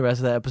tell me the rest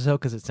of that episode?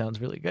 Because it sounds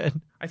really good.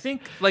 I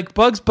think like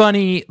Bugs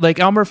Bunny, like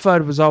Elmer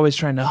Fudd was always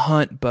trying to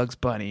hunt Bugs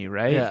Bunny,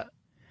 right? Yeah.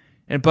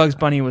 And Bugs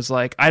Bunny was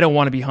like, I don't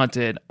want to be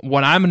hunted.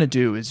 What I'm going to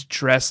do is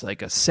dress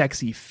like a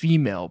sexy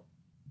female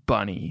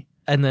bunny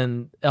And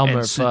then Elmer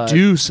and Fudd.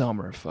 seduce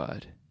Elmer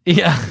Fudd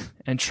Yeah.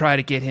 and try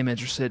to get him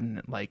interested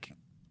in like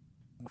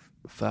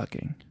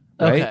fucking.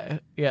 Right? Okay.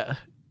 Yeah.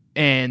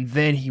 And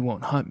then he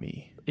won't hunt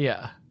me.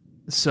 Yeah.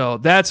 So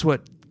that's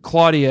what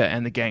Claudia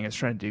and the gang is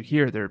trying to do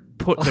here. They're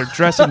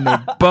dressing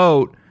their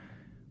boat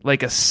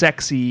like a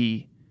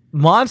sexy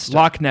Monster.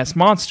 Loch Ness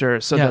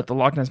monster so Yeah. that the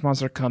Loch Ness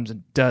monster comes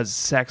and does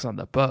sex on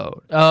the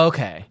boat, Oh,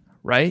 okay.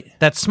 right?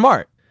 That's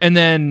smart. And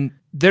then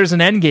there's an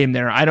end game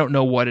there. I don't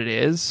know what it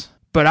is,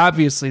 but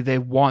obviously they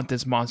want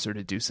this monster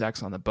to do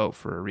sex on the boat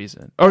for a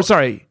reason. Or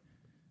sorry,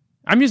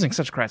 I'm using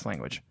such crass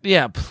language.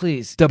 Yeah,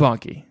 please.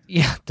 Debonky.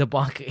 Yeah,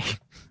 debonky.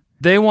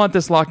 They want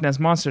this Loch Ness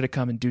monster to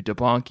come and do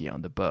debonky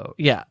on the boat.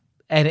 Yeah.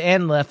 And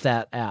Anne left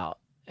that out.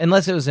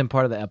 Unless it was in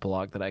part of the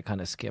epilogue that I kind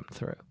of skimmed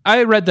through.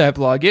 I read the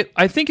epilogue.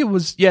 I think it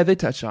was, yeah, they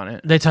touched on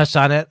it. They touched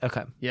on it?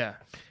 Okay. Yeah.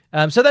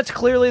 So that's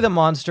clearly the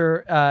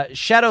monster.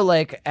 Shadow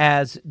Lake,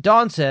 as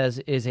Dawn says,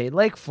 is a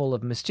lake full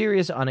of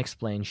mysterious,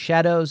 unexplained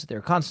shadows.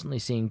 They're constantly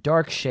seeing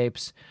dark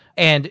shapes.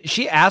 And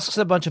she asks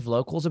a bunch of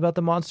locals about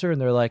the monster,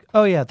 and they're like,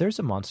 oh yeah, there's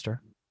a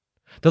monster.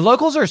 The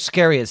locals are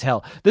scary as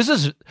hell. This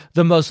is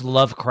the most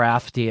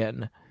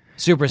Lovecraftian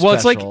super special. Well,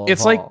 it's like all.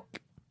 it's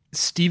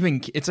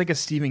like a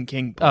Stephen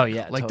King book. Oh,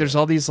 yeah, Like totally. there's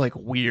all these like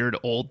weird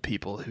old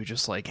people who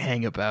just like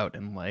hang about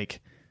and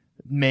like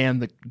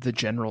man the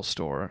general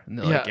store. And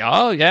they're like,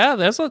 oh yeah,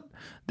 there's a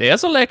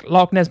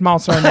Loch Ness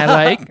monster in that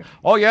lake.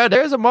 Oh yeah,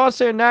 there's a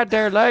monster in that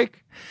there lake.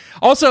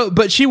 Also,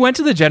 but she went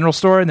to the general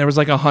store and there was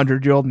like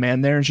 100-year-old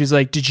man there and she's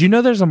like, did you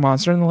know there's a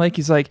monster in the lake?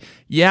 He's like,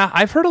 yeah,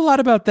 I've heard a lot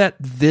about that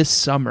this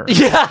summer.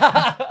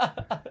 Yeah.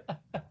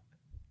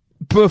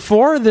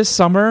 Before this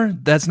summer,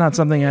 that's not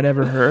something I'd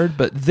ever heard,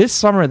 but this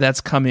summer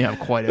that's coming up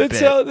quite a bit.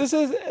 So this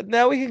is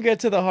now we can get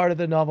to the heart of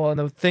the novel and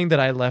the thing that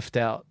I left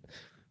out,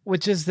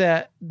 which is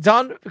that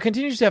Dawn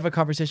continues to have a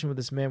conversation with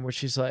this man where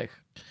she's like,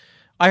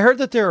 I heard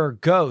that there are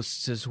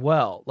ghosts as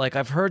well. Like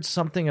I've heard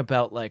something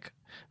about like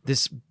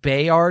this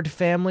Bayard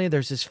family.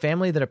 There's this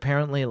family that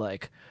apparently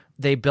like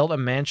they built a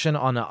mansion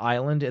on an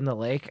island in the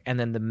lake, and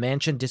then the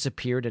mansion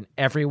disappeared, and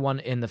everyone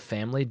in the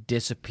family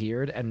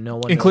disappeared, and no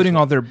one, including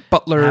knows all their happened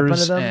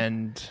butlers to them.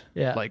 and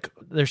like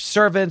their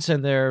servants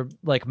and their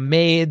like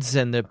maids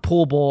and the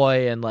pool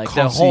boy and like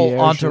the whole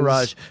Concierges.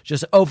 entourage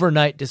just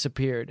overnight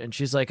disappeared. And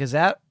she's like,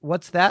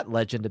 what's that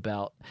legend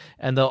about?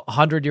 And the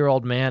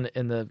 100-year-old man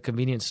in the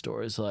convenience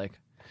store is like,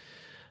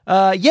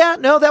 yeah,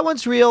 no, that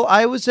one's real.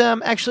 I was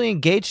actually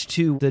engaged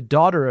to the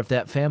daughter of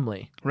that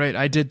family, right.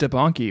 I did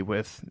debonky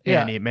with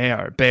Yeah. Annie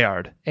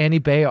Bayard. Annie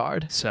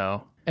Bayard,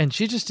 So and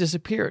she just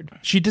disappeared.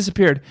 she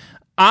disappeared.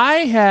 I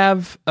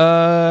have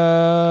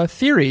a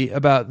theory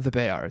about the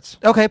Bayards.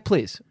 Okay,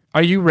 please.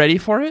 Are you ready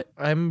for it?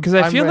 Because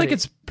I I'm feel like ready.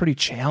 it's pretty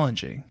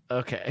challenging.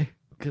 Okay,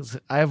 because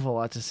I have a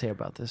lot to say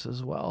about this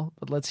as well.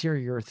 But let's hear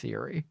your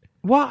theory.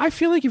 Well, I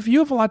feel like if you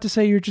have a lot to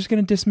say, you're just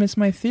going to dismiss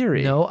my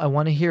theory. No, I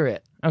want to hear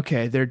it.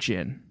 Okay, they're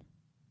Jinn.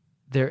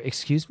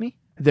 Excuse me?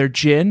 They're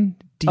Jinn.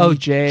 Oh,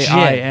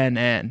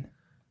 Djinn.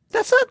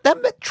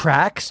 That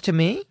tracks to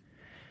me.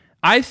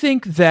 I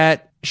think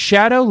that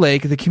Shadow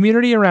Lake, the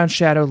community around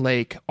Shadow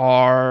Lake,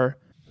 are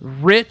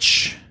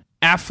rich,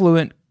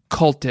 affluent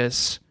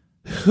cultists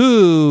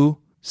who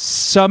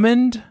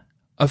summoned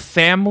a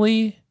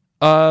family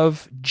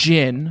of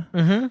Jinn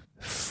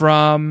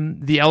from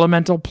the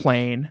elemental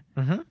plane,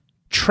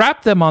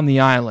 trapped them on the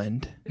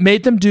island,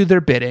 made them do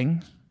their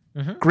bidding,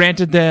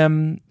 granted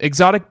them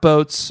exotic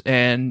boats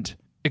and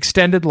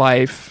extended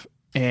life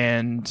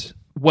and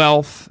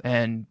wealth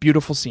and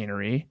beautiful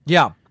scenery.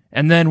 Yeah.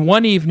 And then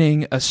one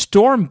evening, a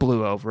storm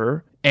blew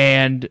over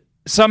and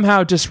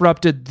somehow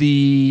disrupted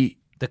the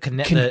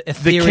The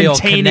ethereal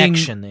containing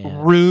connection they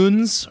had.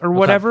 runes or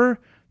whatever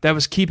that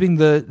was keeping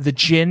the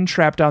Jinn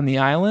trapped on the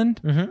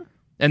island,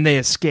 and they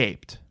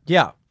escaped.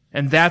 Yeah.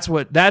 And that's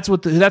who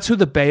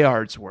the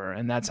Bayards were,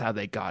 and that's how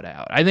they got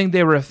out. I think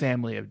they were a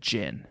family of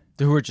Jinn.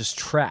 Who were just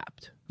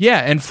trapped. Yeah,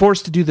 and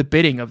forced to do the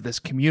bidding of this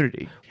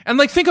community. And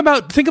like think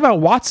about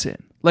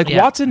Watson. Like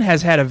Yeah. Watson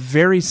has had a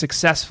very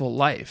successful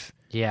life.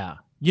 Yeah.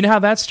 You know how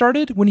that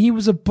started? When he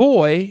was a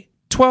boy,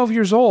 12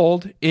 years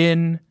old,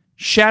 in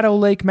Shadow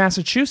Lake,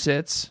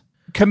 Massachusetts,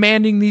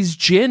 commanding these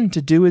Jinn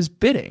to do his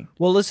bidding.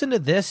 Well, listen to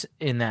this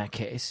in that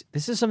case.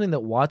 This is something that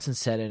Watson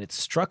said, and it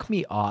struck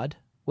me odd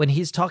when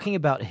he's talking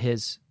about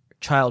his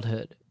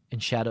childhood in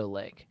Shadow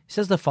Lake. He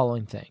says the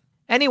following thing.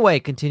 Anyway,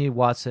 continued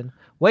Watson,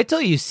 wait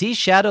till you see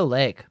Shadow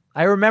Lake.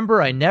 I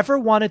remember I never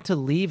wanted to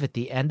leave at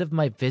the end of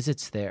my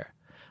visits there.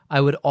 I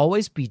would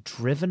always be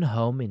driven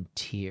home in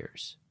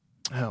tears.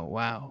 Oh,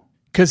 wow.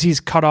 Because he's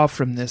cut off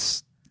from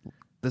this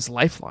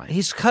lifeline.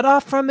 He's cut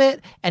off from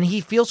it, and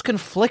he feels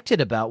conflicted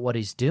about what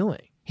he's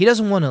doing. He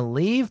doesn't want to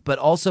leave, but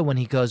also when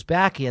he goes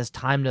back, he has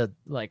time to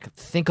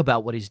think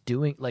about what he's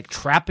doing, like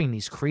trapping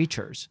these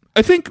creatures.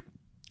 I think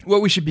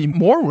what we should be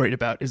more worried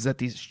about is that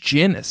these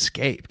Jinn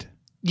escaped.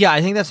 Yeah,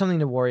 I think that's something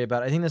to worry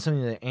about. I think that's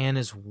something that Anne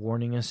is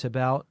warning us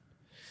about.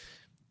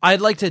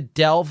 I'd like to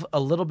delve a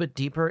little bit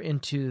deeper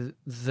into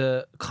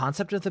the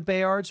concept of the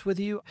Bayards with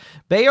you.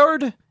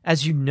 Bayard,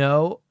 as you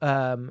know,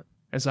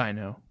 As I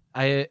know.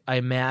 I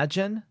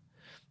imagine,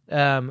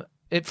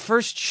 it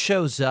first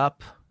shows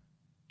up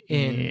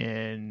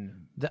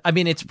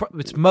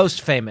it's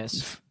most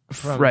famous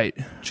from right.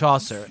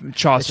 Chaucer.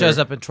 Chaucer. It shows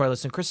up in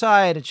Troilus and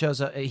Cresside. It shows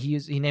up. He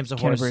names a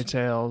horse. Canterbury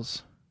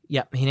Tales.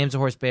 Yeah, he names a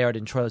horse Bayard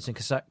in Troilus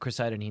and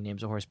Cresside, and he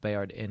names a horse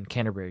Bayard in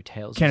Canterbury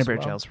Tales. Canterbury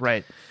as well. Tales,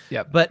 right.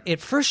 Yep. But it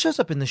first shows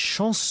up in the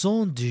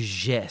Chanson de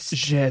Geste,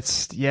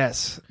 Geste,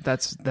 yes.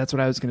 That's what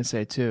I was going to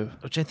say too.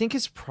 which I think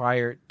is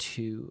prior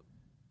to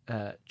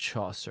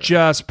Chaucer.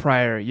 Just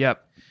prior,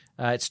 yep.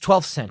 It's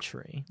 12th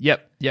century.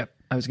 Yep.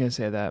 I was going to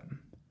say that.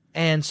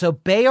 And so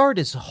Bayard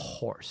is a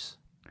horse.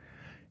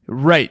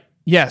 Right,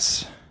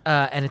 yes.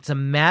 And it's a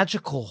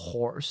magical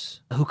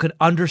horse who can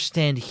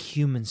understand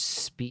human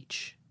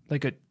speech.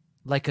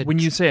 When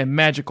you say a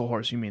magical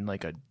horse, you mean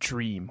like a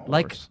dream horse.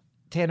 Like,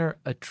 Tanner,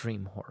 a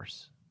dream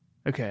horse.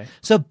 Okay.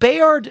 So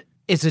Bayard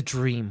is a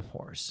dream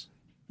horse.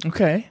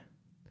 Okay.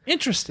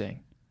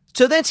 Interesting.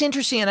 So that's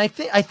interesting, and I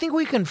think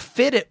we can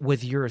fit it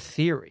with your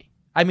theory.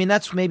 I mean,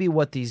 that's maybe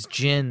what these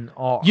Jinn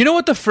are. You know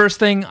what the first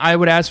thing I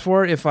would ask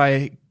for if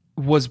I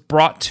was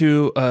brought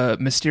to a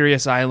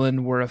mysterious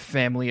island where a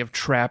family of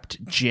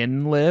trapped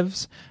Jinn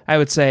lives? I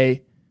would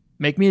say,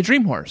 make me a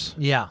dream horse.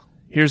 Yeah.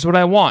 Here's what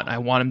I want. I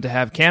want him to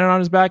have cannon on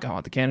his back. I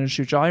want the cannon to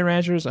shoot Jolly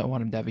Ranchers. I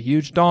want him to have a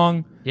huge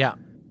dong. Yeah.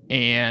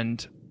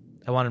 And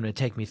I want him to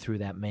take me through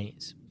that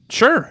maze.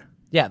 sure.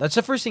 Yeah, that's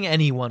the first thing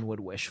anyone would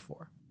wish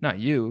for. Not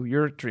you.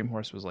 Your dream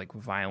horse was like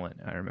violent,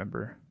 I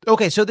remember.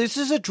 Okay, so this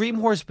is a dream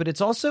horse, but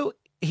it's also...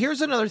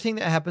 Here's another thing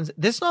that happens.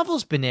 This novel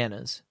is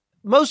bananas.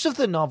 Most of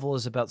the novel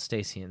is about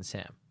Stacy and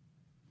Sam.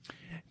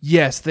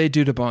 Yes, they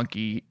do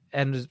debunky.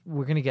 And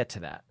we're going to get to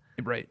that.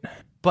 Right.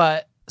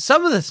 But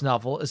some of this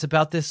novel is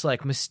about this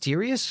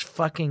mysterious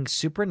fucking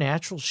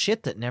supernatural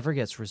shit that never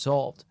gets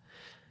resolved.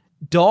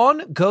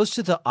 Dawn goes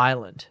to the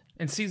island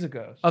And sees a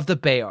ghost. of the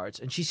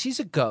Bayards, and she sees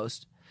a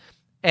ghost,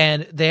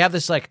 and they have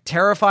this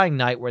terrifying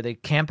night where they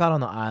camp out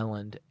on the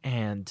island,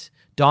 and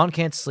Dawn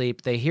can't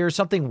sleep. They hear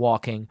something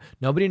walking.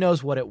 Nobody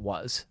knows what it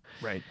was.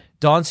 Right.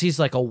 Dawn sees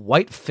a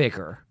white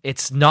figure.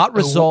 It's not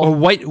resolved. A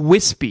white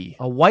wispy.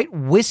 A white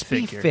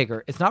wispy Figure.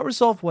 figure. It's not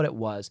resolved what it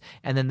was.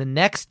 And then the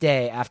next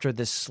day, after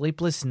this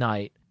sleepless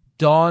night,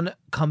 Dawn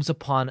comes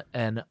upon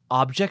an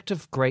object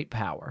of great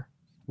power.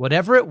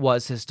 Whatever it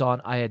was, says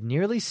Dawn, I had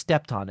nearly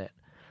stepped on it.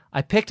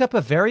 I picked up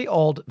a very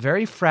old,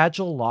 very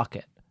fragile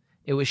locket.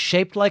 It was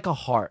shaped like a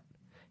heart.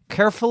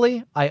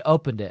 Carefully, I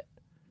opened it.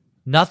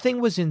 Nothing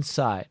was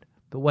inside,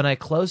 but when I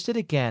closed it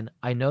again,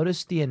 I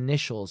noticed the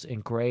initials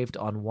engraved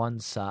on one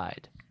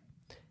side.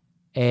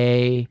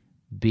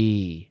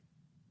 A.B.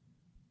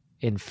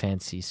 in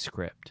fancy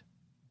script.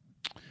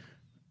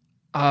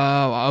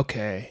 Oh,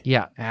 okay.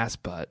 Yeah. Ass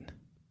butt.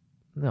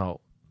 No.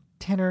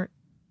 Tanner,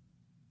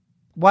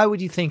 why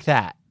would you think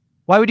that?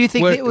 Why would you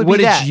think it would what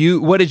be did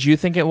that? What did you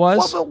think it was?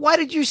 Well, but why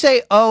did you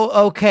say,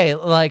 "Oh, okay"?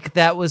 Like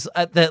that was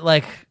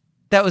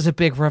that was a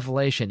big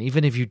revelation,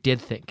 even if you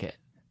did think it.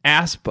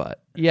 Ass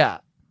butt. Yeah,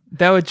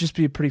 That would just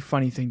be a pretty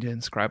funny thing to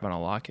inscribe on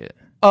a locket.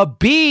 a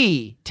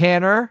bee,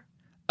 Tanner.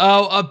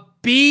 Oh, a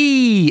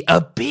bee.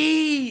 A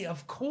bee,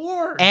 of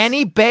course.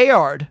 Annie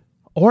Bayard.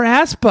 Or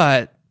ass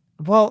butt.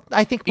 Well,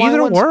 I think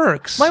Either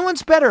works. My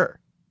one's better.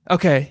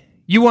 Okay.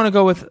 You want to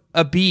go with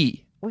a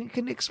bee. We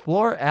can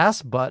explore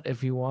ass butt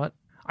if you want.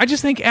 I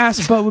just think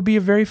ass butt would be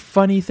a very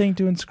funny thing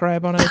to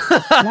inscribe on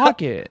a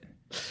locket.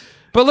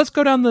 But let's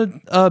go down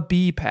the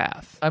bee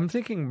path. I'm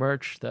thinking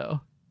merch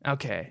though.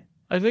 Okay.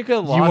 I think a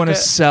locket. You want to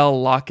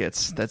sell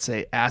lockets that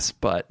say ass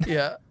butt.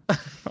 Yeah.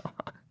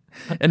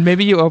 And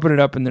maybe you open it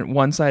up and then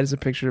one side is a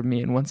picture of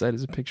me and one side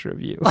is a picture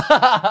of you.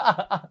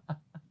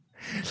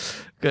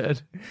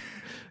 Good.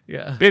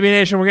 Yeah. Baby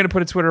Nation, we're going to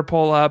put a Twitter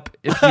poll up.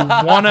 If you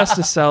want us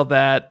to sell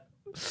that,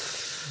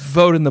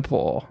 vote in the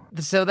poll.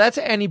 So that's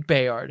Annie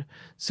Bayard.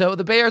 So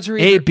the Bayards are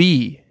either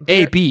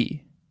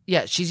A-B.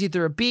 Yeah, she's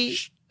either a bee,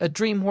 a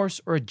dream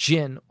horse, or a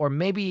djinn, or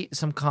maybe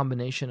some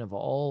combination of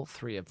all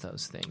three of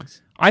those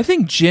things. I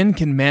think Jin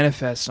can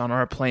manifest on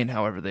our plane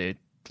however they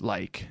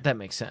like. That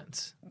makes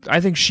sense. I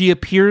think she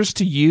appears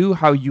to you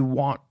how you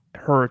want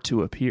her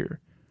to appear.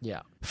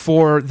 Yeah.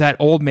 For that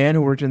old man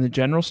who worked in the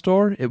general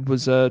store, it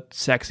was a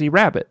sexy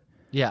rabbit.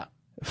 Yeah.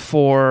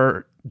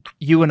 For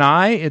you and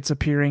I, it's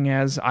appearing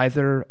as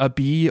either a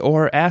bee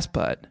or ass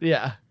butt.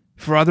 Yeah.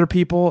 For other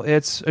people,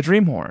 it's a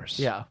dream horse.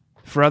 Yeah.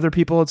 For other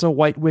people, it's a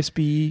white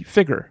wispy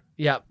figure.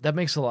 Yeah, that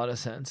makes a lot of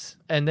sense.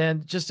 And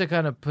then just to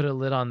kind of put a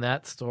lid on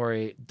that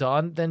story,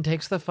 Dawn then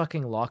takes the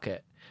fucking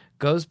locket,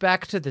 goes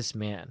back to this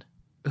man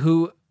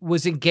who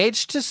was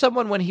engaged to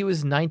someone when he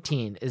was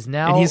 19, is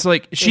now And he's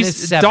like, in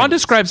his 70s. Dawn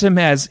describes him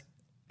as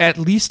at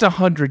least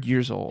 100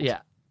 years old.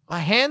 Yeah.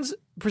 Hands,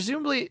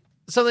 presumably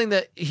something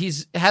that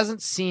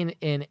hasn't seen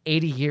in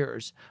 80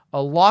 years,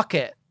 a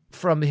locket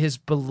from his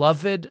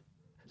beloved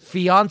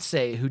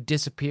fiance who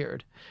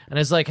disappeared. And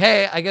is like,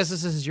 hey, I guess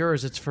this is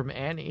yours. It's from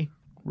Annie.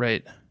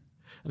 Right.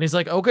 And he's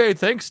like, okay,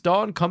 thanks,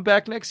 Dawn. Come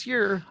back next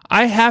year.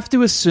 I have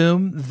to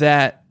assume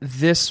that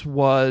this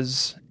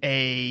was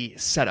a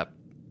setup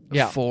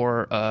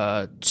for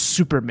a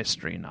super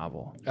mystery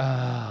novel.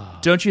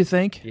 Don't you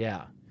think?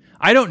 Yeah.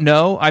 I don't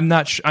know. I'm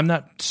not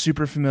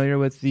super familiar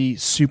with the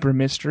super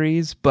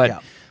mysteries,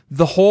 but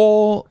the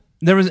whole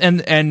there was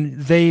and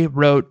they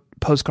wrote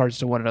postcards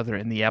to one another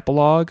in the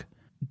epilogue.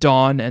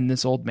 Dawn and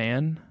this old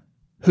man,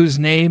 whose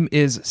name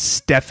is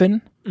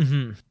Stefan.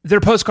 Mm-hmm. Their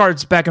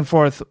postcards back and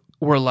forth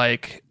were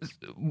like,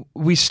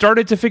 we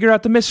started to figure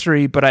out the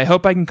mystery, but I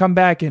hope I can come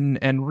back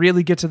and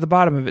really get to the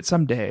bottom of it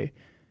someday.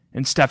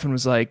 And Stefan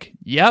was like,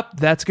 yep,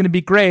 that's going to be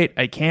great.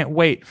 I can't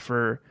wait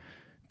for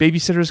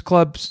Babysitter's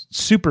Club's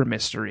Super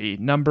Mystery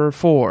number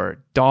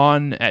 4,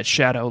 Dawn at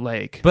Shadow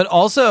Lake. But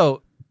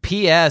also,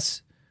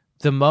 P.S.,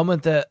 the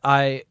moment that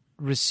I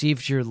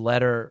received your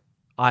letter,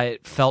 I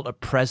felt a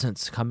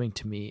presence coming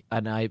to me,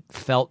 and I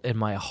felt in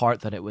my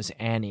heart that it was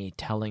Annie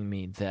telling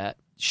me that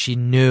she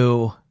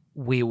knew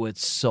we would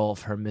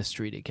solve her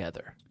mystery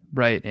together.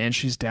 Right, and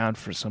she's down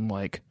for some,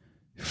 like,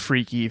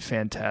 freaky,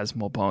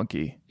 phantasmal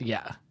bonky.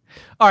 Yeah.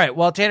 All right,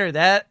 well, Tanner,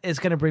 that is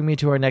going to bring me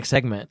to our next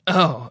segment.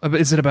 Oh,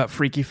 is it about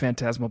freaky,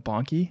 phantasmal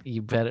bonky?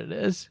 You bet it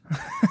is.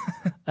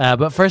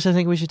 But first, I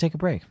think we should take a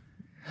break.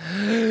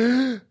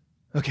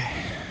 Okay.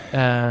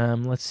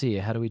 Let's see.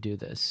 How do we do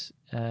this?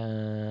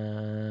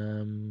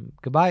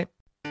 Goodbye.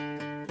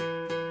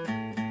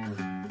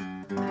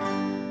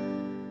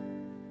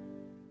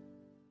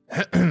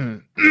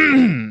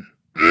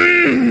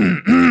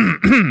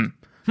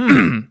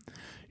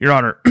 Your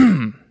Honor.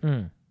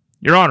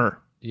 Your Honor.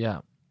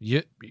 Yeah.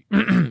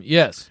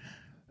 Yes.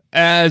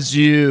 As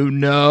you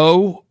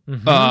know,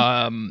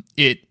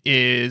 it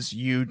is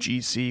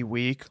UGC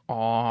week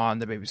on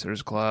the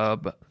Babysitters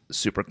Club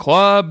Super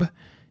Club,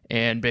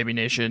 and Baby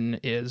Nation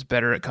is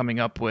better at coming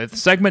up with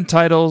segment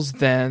titles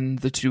than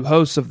the two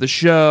hosts of the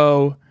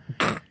show.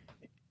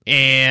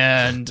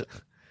 And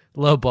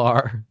Low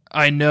bar.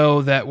 I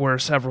know that we're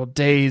several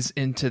days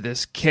into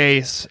this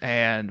case,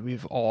 and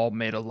we've all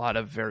made a lot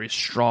of very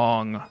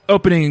strong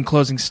opening and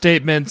closing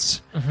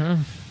statements.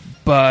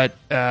 But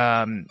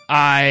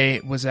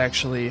I was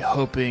actually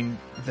hoping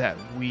that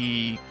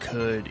we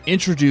could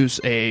introduce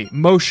a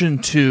motion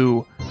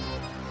to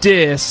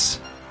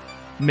dismiss.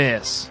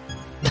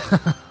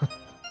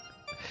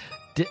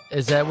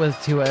 Is that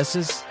with two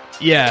S's?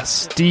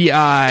 Yes,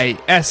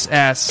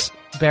 DISS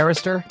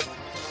Barrister?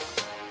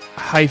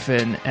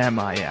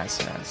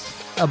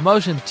 -MISS. A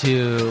motion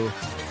to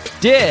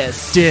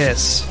dis.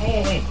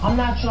 Hey, I'm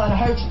not trying to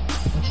hurt you.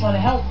 I'm trying to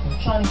help you. I'm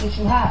trying to get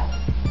you high.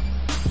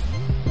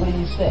 What do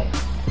you say?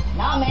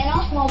 Nah, man, I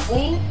don't smoke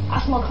weed. I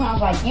smoke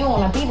clowns like you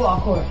on a b-ball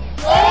court.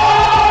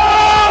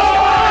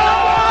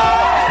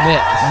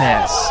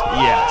 Miss.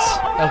 Yes.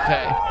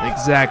 Okay.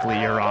 Exactly,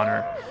 Your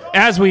Honor.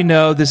 As we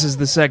know, this is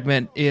the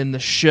segment in the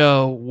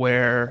show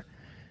where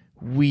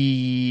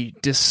we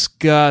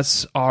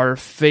discuss our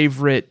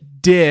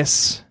favorite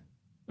diss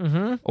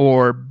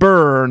or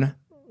burn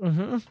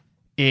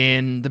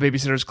in the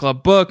Babysitter's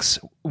Club books.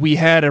 We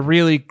had a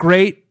really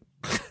great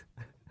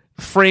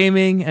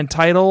framing and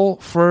title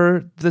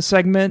for the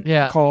segment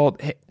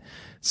called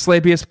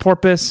Slabius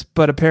Porpoise,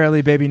 but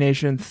apparently Baby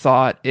Nation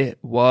thought it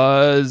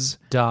was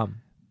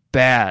Dumb.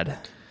 bad.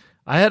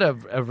 I had a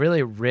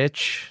really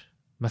rich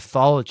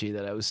mythology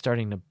that I was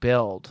starting to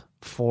build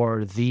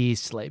for the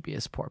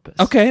Slabius Porpoise.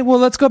 Okay, well,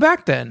 let's go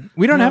back then.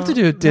 We don't have to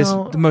do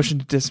the motion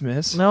to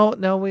dismiss. No,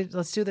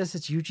 let's do this.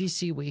 It's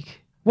UGC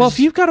week. Well, if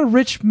you've got a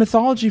rich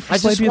mythology for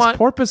Slabius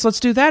Porpoise, let's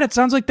do that. It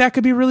sounds like that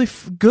could be really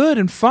good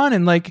and fun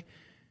and like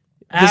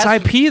this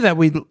IP that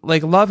we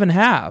like love and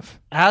have.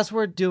 As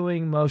we're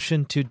doing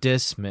motion to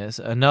dismiss,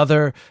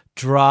 another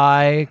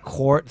dry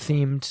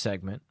court-themed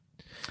segment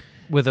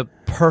with a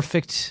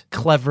perfect,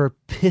 clever,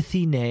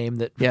 pithy name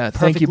that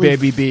thank you,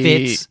 Baby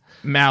fits, B.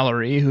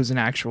 Mallory, who's an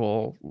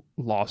actual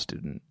law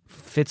student.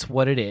 Fits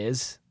what it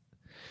is.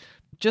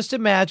 Just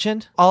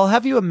imagine, I'll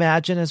have you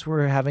imagine as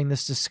we're having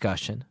this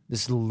discussion,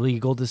 this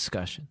legal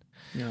discussion,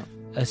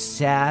 a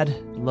sad,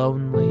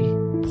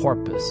 lonely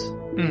porpoise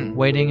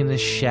waiting in the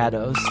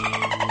shadows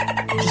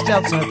just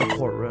outside the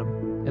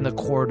courtroom, in the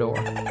corridor.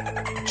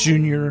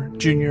 Junior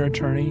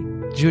attorney.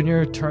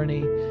 Junior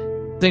attorney.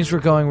 Things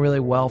were going really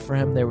well for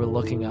him. They were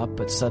looking up,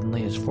 but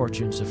suddenly his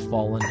fortunes have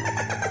fallen.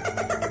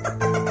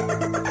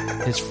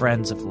 His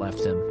friends have left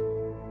him,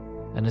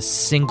 and a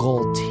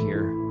single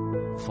tear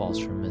falls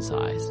from his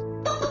eyes.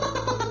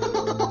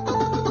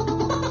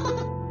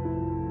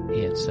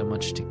 He had so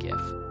much to give.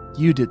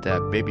 You did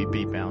that, Baby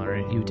B.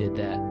 Mallory. You did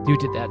that. You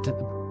did that to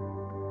the...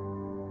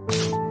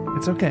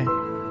 It's okay.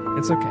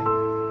 It's okay.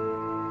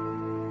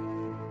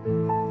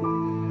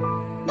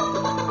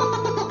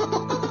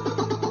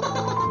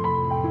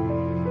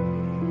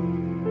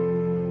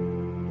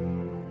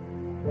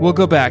 We'll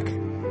go back.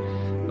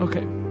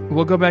 Okay.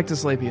 We'll go back to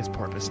Slabius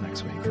Porpoise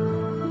next week.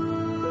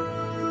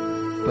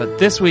 But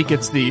this week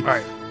it's the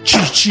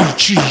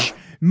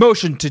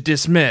motion to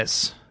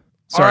dismiss.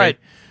 Sorry. All right.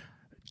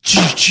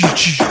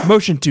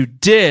 Motion to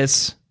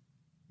dismiss.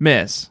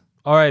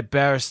 All right,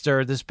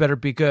 barrister, this better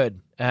be good.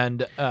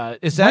 And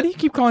is that... Why do you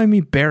keep calling me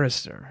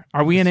barrister?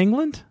 Are we in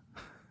England?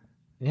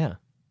 Yeah.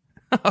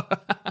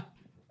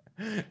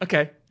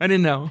 Okay, I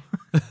didn't know.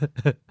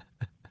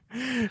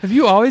 Have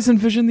you always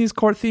envisioned these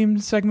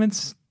court-themed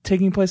segments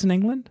taking place in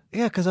England?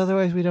 Yeah, because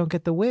otherwise we don't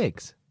get the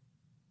wigs.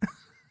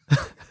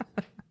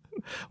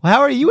 Well,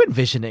 how are you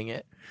envisioning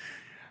it?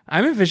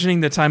 I'm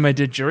envisioning the time I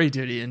did jury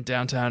duty in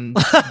downtown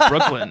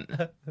Brooklyn.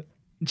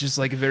 Just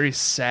like a very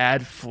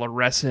sad,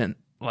 fluorescent,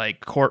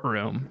 like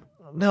courtroom.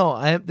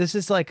 No, this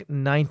is like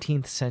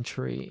 19th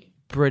century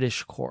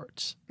British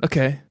courts.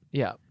 Okay.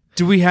 Yeah.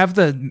 Do we have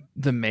the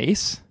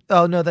mace?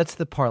 Oh, no, that's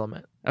the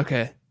parliament.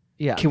 Okay.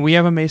 Yeah. Can we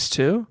have a mace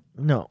too?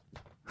 No.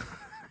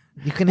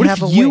 You can What have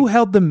if a you wig.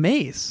 held the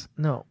mace?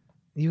 No.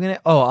 You can.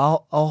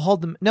 Oh, I'll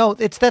hold them. No,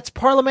 that's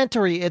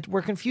parliamentary.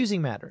 We're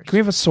confusing matters. Can we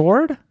have a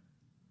sword?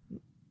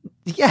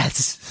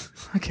 Yes.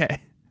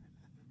 Okay.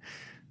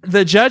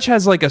 The judge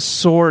has like a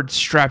sword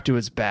strapped to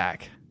his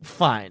back.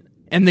 Fine.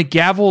 And the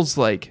gavel's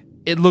like,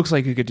 it looks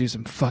like it could do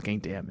some fucking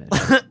damage.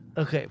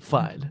 Okay,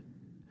 fine.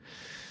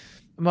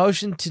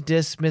 Motion to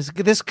dismiss.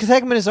 This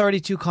segment is already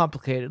too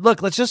complicated.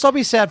 Look, let's just all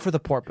be sad for the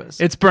porpoise.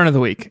 It's burn of the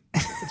week.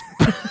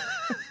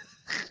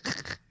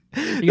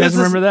 You guys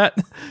remember that?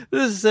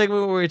 This is a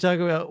segment where we talk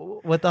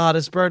about what the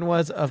hottest burn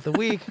was of the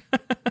week.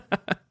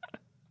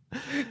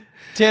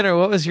 Tanner,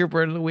 what was your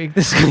burn of the week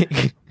this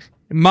week?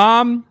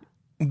 Mom,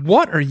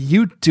 what are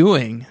you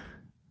doing?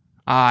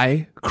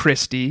 I,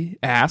 Christy,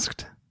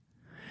 asked.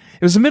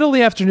 It was the middle of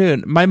the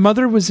afternoon. My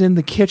mother was in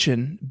the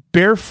kitchen,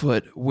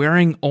 barefoot,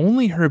 wearing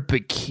only her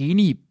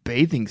bikini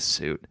bathing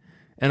suit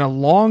and a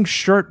long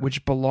shirt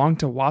which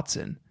belonged to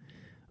Watson.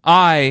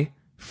 I,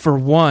 for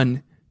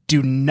one,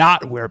 do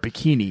not wear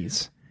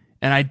bikinis,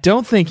 and I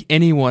don't think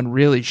anyone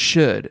really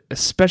should,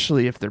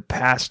 especially if they're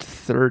past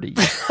 30.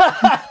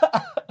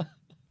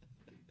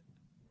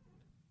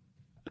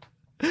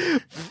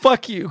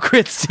 Fuck you,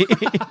 Christy.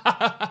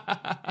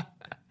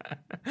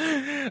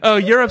 Oh,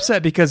 you're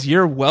upset because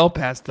you're well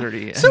past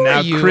 30. And So now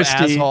are you,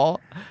 Christy,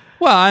 asshole.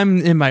 well, I'm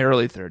in my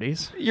early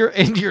 30s. You're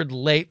in your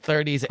late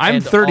 30s. I'm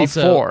and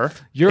 34. Also,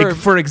 you're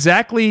for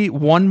exactly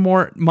one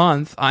more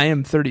month, I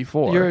am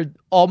 34. You're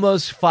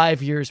almost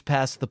 5 years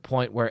past the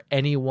point where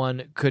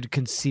anyone could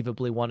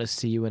conceivably want to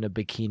see you in a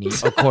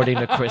bikini, according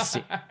to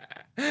Christy.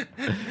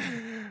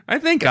 I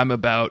think I'm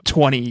about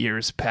 20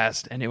 years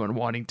past anyone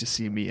wanting to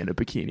see me in a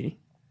bikini.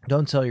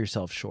 Don't sell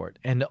yourself short.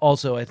 And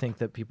also, I think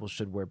that people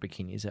should wear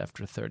bikinis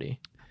after 30.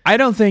 I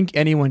don't think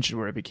anyone should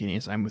wear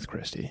bikinis. I'm with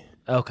Christy.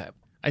 Okay.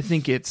 I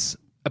think it's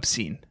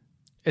obscene.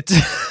 It's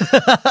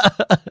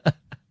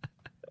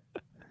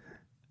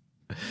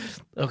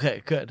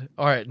okay, good.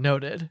 All right,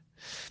 noted.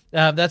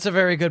 That's a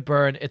very good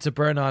burn. It's a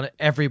burn on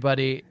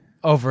everybody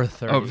over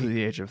 30. over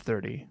the age of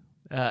 30.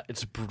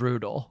 It's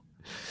brutal.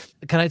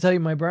 Can I tell you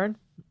my burn?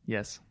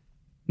 Yes.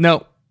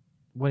 No.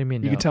 What do you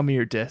mean? You no? can tell me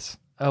your diss.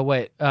 Oh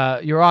wait,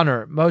 Your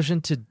Honor,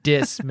 motion to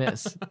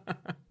dismiss.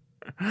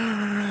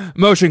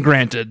 Motion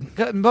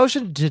granted.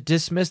 Motion to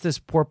dismiss this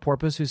poor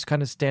porpoise who's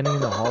kind of standing in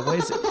the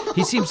hallways.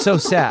 He seems so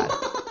sad.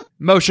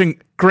 Motion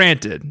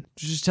granted.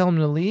 Did you just tell him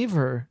to leave,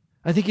 or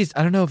I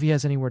don't know if he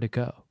has anywhere to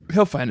go.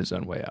 He'll find his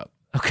own way out.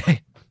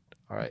 Okay.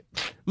 All right.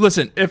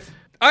 Listen, if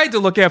I had to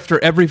look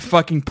after every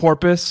fucking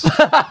porpoise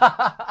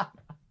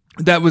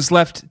that was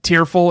left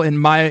tearful in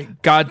my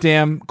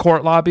goddamn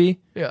court lobby,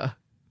 Yeah.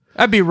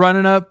 I'd be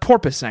running a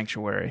porpoise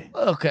sanctuary.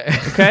 Okay.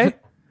 Okay?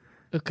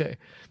 Okay.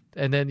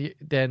 And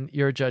then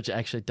your judge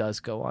actually does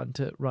go on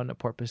to run a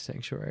porpoise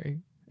sanctuary.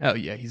 Oh,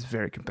 yeah, he's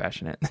very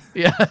compassionate.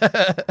 Yeah.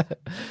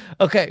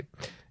 Okay.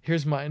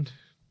 Here's mine.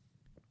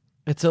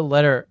 It's a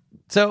letter.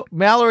 So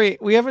Mallory,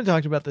 we haven't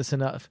talked about this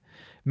enough.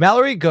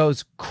 Mallory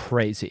goes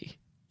crazy.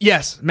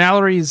 Yes,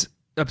 Mallory's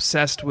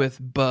obsessed with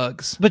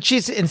bugs. But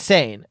she's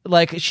insane.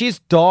 Like, she's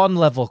Dawn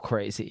level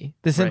crazy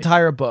this Right.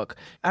 entire book.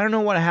 I don't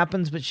know what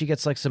happens, but she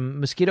gets like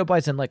some mosquito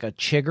bites and like a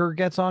chigger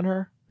gets on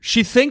her.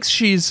 She thinks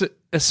she's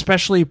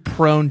especially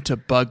prone to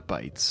bug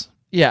bites.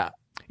 Yeah.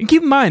 And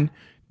keep in mind,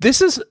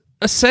 this is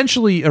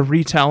essentially a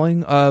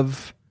retelling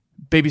of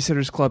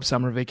Babysitter's Club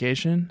Summer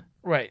Vacation.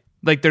 Right.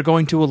 Like, they're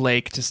going to a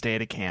lake to stay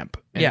at a camp.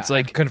 And it's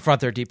like,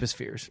 confront their deepest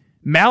fears.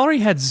 Mallory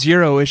had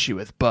zero issue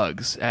with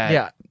bugs at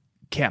Yeah.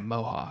 Camp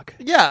Mohawk.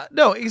 Yeah,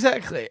 no,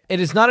 exactly. It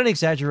is not an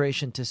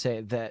exaggeration to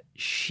say that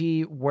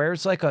she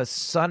wears like a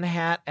sun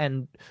hat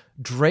and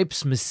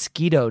drapes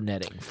mosquito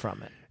netting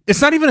from it.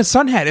 It's not even a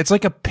sun hat. It's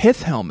like a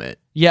pith helmet.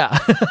 Yeah.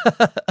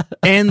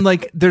 And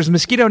like there's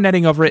mosquito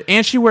netting over it.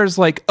 And she wears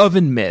like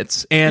oven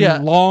mitts and Yeah.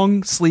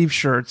 long sleeve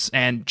shirts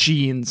and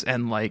jeans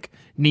and like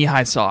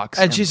knee-high socks.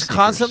 And she's sneakers.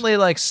 constantly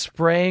like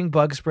spraying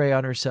bug spray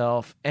on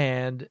herself,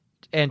 and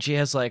she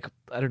has like,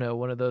 I don't know,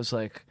 one of those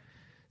like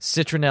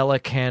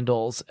citronella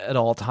candles at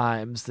all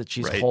times that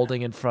she's Right.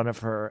 holding in front of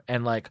her,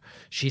 and like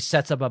she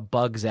sets up a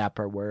bug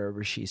zapper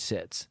wherever she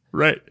sits.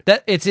 Right.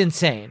 That it's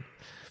insane.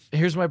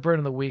 Here's my burn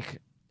of the week.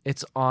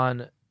 It's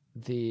on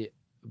the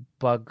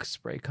bug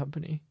spray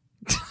company.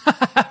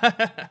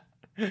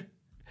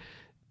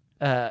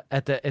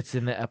 It's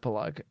in the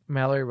epilogue.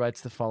 Mallory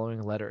writes the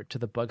following letter to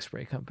the bug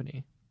spray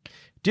company.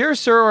 Dear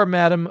Sir or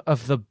Madam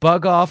of the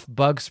Bug Off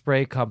Bug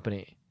Spray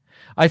Company,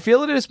 I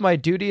feel it is my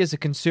duty as a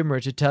consumer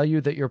to tell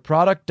you that your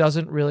product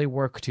doesn't really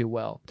work too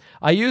well.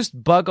 I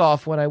used Bug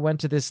Off when I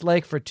went to this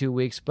lake for 2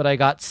 weeks, but I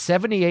got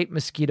 78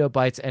 mosquito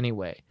bites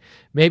anyway.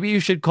 Maybe you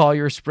should call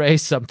your spray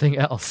something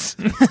else.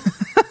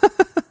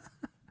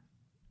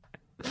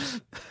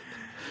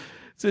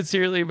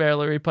 Sincerely,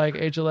 Mallory Pike,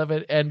 age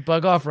 11. And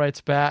Bug Off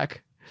writes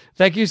back,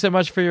 thank you so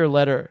much for your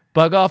letter.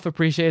 Bug Off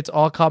appreciates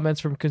all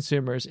comments from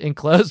consumers.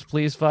 Enclosed,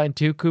 please find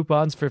 2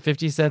 coupons for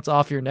 50 cents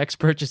off your next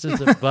purchases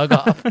of Bug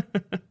Off.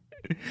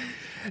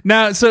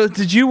 Now, so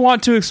did you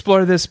want to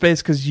explore this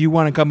space because you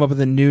want to come up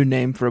with a new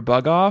name for a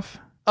Bug Off?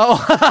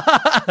 Oh,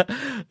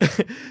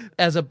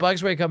 as a bug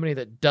spray company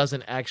that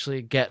doesn't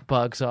actually get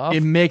bugs off.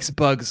 It makes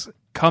bugs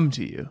come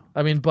to you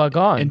I mean, Bug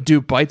On. and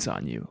do bites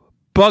on you.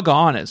 Bug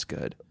On is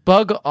good.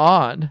 Bug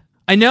On.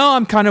 I know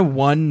I'm kind of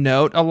one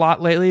note a lot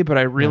lately, but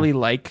I really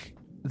like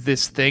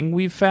this thing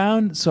we've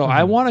found, so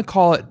I want to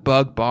call it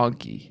Bug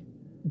Bonky.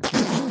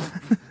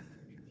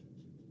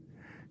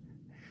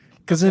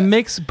 Because it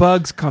makes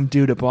bugs come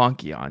due to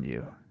bonky on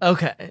you.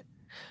 Okay.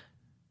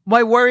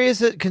 My worry is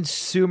that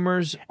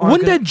consumers aren't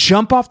Wouldn't gonna- that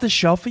jump off the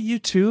shelf at you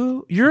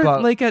too? You're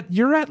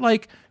at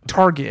like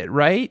Target,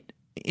 right?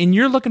 And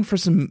you're looking for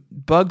some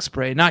bug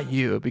spray. Not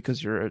you,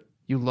 because you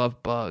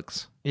love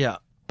bugs. Yeah.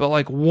 But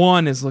like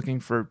one is looking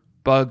for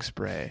bug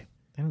spray.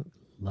 I don't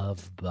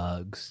love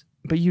bugs.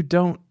 But you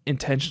don't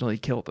intentionally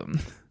kill them.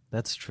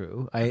 That's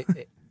true. I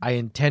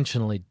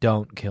intentionally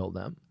don't kill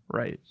them.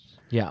 Right.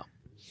 Yeah.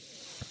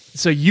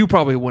 So you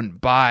probably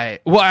wouldn't buy.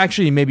 Well,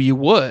 actually, maybe you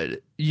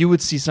would. You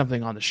would see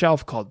something on the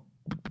shelf called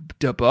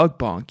the Bug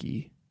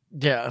Bonky,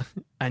 Yeah.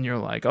 and you're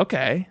like,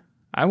 okay,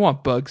 I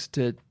want bugs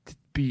to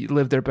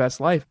live their best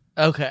life.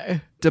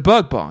 Okay. The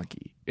Bug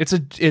Bonky.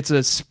 It's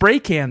a spray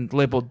can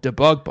labeled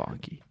Debug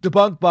Bonky.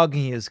 Debug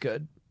Bonky is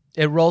good.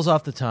 It rolls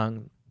off the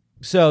tongue.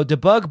 So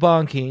Debug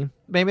Bonky,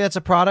 maybe that's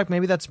a product,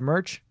 maybe that's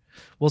merch.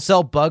 We'll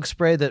sell bug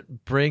spray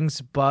that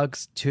brings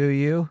bugs to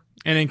you.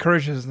 And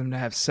encourages them to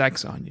have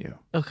sex on you.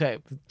 Okay,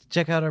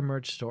 check out our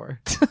merch store.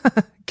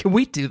 Can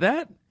we do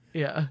that?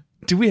 Yeah.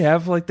 Do we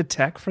have like the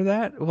tech for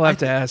that? We'll have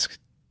to ask.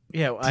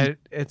 Yeah,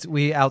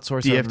 we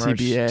outsource our merch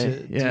DFTBA,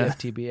 to yeah.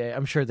 DFTBA.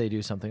 I'm sure they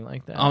do something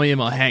like that. I'll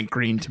email Hank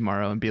Green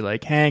tomorrow and be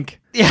like, Hank,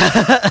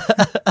 Yeah.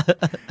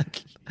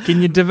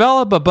 can you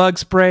develop a bug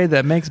spray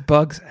that makes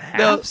bugs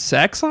have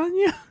sex on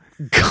you?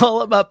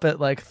 Call him up at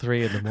like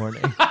 3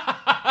 a.m.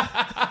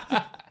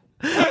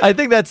 I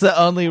think that's the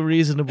only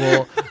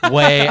reasonable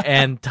way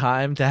and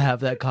time to have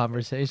that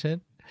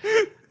conversation.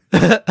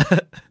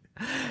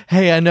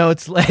 Hey, I know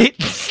it's late.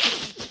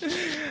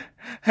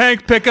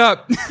 Hank, pick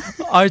up.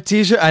 Our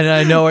t-shirt,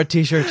 I know our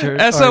t-shirts are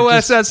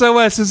SOS,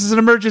 SOS, this is an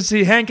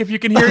emergency. Hank, if you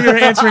can hear your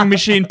answering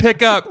machine,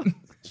 pick up.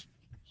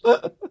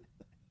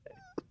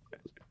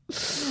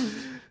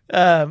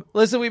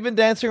 Listen, we've been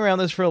dancing around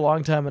this for a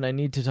long time, and I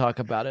need to talk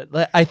about it.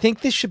 I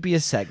think this should be a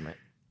segment.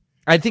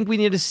 I think we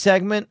need a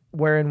segment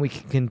wherein we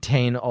can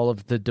contain all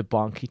of the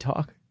debonky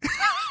talk.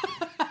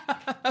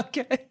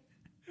 Okay.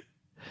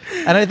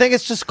 And I think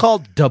it's just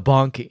called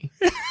debonky.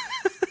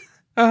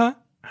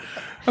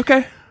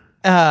 Okay.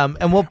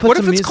 And we'll put What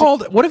some if it's music-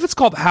 called? What if it's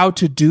called How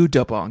to Do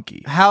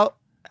Debonky? How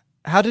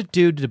to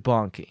do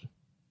debonky.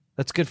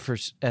 That's good for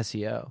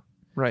SEO.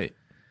 Right.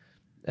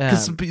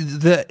 Because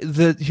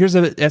here's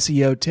a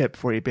SEO tip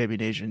for you, Baby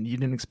Nation. You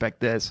didn't expect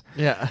this,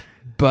 Yeah.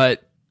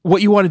 but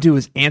what you want to do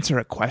is answer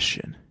a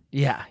question.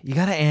 Yeah, you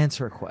got to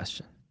answer a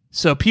question.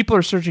 So people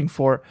are searching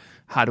for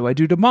how do I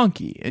do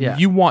debonky, and Yeah.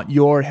 you want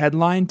your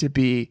headline to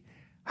be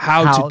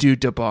how to do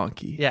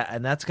debonky. Yeah,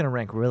 and that's going to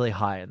rank really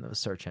high in the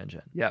search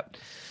engine. Yep.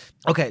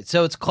 Okay,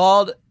 so it's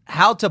called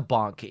How to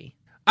Bonky.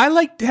 I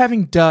like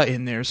having "duh"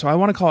 in there, so I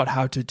want to call it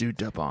how to do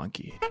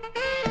debonky.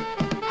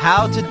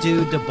 How to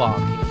do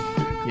debonky.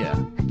 Yeah.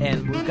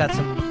 And we've got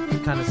some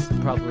kind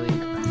of probably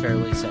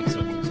fairly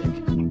sexy music.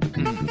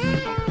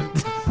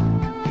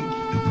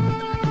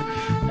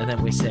 And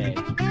then we say,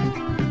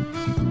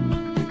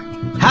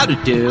 how to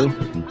do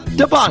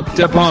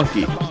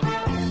Debonky.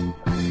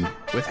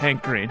 With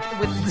Hank Green.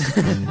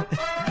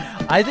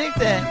 I think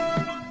that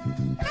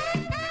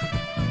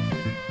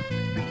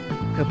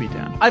He'll be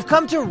down. I've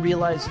come to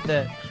realize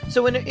that.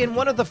 So in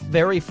one of the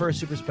very first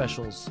super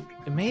specials,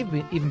 it may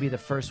even be the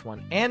first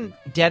one, Anne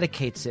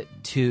dedicates it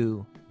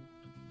to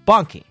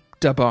Bonky.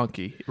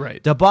 Debonky.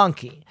 Right.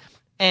 Debonky.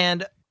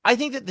 And I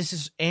think that this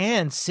is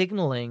Anne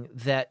signaling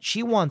that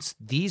she wants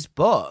these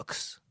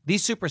books,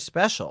 these super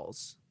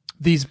specials,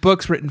 These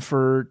books written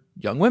for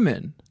young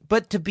women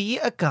but to be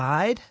a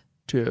guide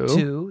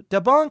to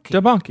debonky.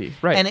 debonky.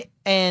 Right.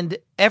 And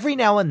every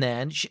now and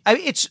then,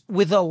 it's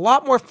with a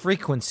lot more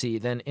frequency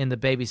than in the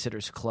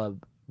Babysitter's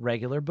Club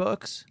regular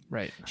books.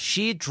 Right.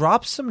 She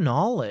drops some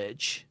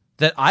knowledge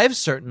that I've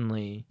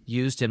certainly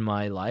used in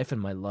my life and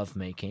my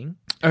lovemaking.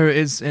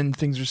 And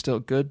things are still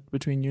good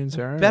between you and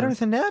Sarah? Better or?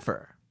 than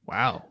ever.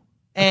 Wow.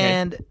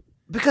 And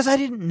because I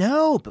didn't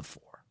know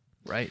before.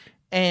 Right.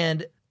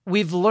 And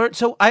we've learned.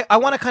 So I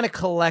want to kind of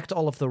collect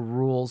all of the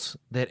rules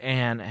that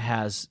Anne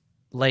has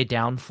laid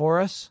down for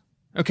us.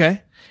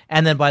 Okay.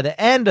 And then by the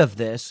end of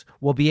this,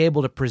 we'll be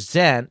able to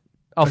present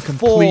a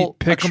complete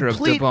picture of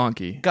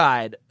debonky.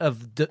 Guide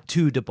of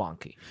to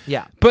debonky.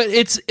 Yeah. But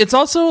it's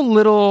also a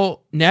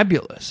little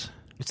nebulous,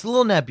 It's a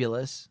little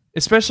nebulous.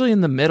 especially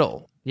in the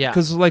middle. Yeah.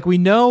 Because we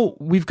know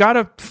we've got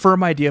a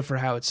firm idea for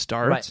how it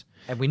starts. Right.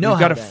 And we know we've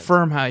how got it a ends.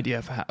 firm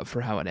idea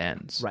for how it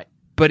ends. Right.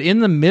 But in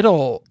the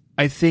middle,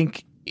 I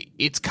think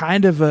it's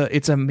kind of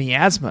it's a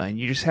miasma, and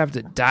you just have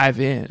to dive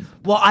in.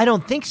 Well, I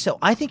don't think so.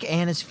 I think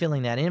Anne is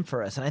filling that in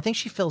for us, and I think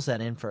she fills that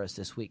in for us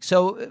this week.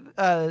 So,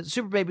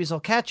 Super Babies, I'll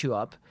catch you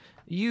up.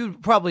 You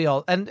probably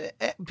all, and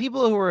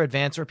people who are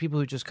advanced or people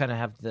who just kind of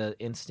have the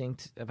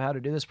instinct of how to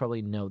do this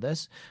probably know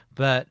this.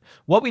 But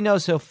what we know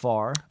so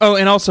far. Oh,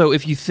 and also,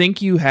 if you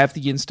think you have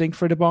the instinct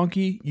for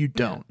debonky, you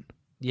don't.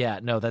 Yeah,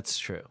 no, that's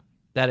true.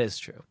 That is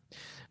true.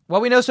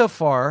 What we know so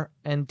far,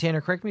 and Tanner,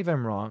 correct me if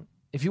I'm wrong,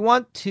 if you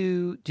want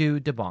to do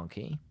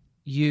debonky,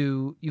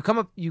 you come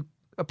up, you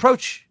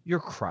approach your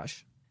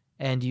crush,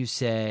 and you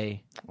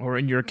say, Or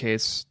in your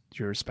case,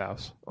 your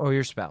spouse. or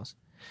your spouse,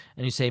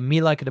 and you say,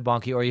 "Me like a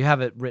debonky," or you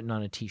have it written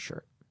on a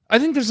T-shirt. I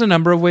think there's a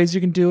number of ways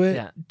you can do it.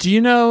 Yeah. Do you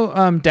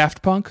know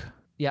Daft Punk?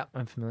 Yeah,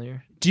 I'm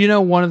familiar. Do you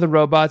know one of the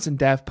robots in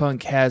Daft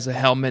Punk has a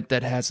helmet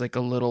that has like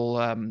a little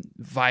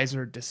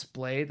visor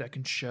display that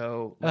can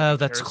show Oh, a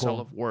that's carousel cool.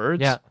 of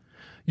words? Yeah.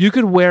 You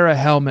could wear a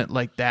helmet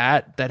like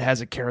that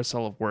has a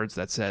carousel of words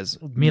that says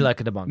Me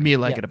like a debonky. "Me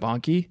like yeah. a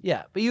debonky."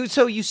 Yeah, but you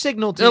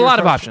signal to A your lot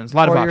of crush options, a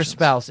lot of or your options.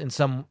 spouse in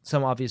some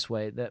obvious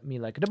way that me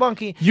like a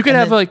debonky. You could and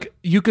have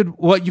then-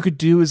 what you could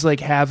do is like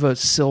have a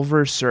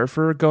Silver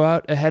Surfer go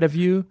out ahead of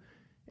you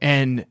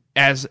and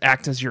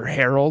act as your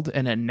herald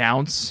and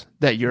announce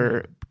that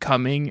you're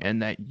coming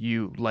and that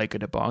you like a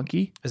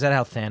debonky. Is that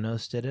how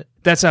Thanos did it?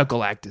 That's how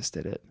Galactus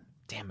did it.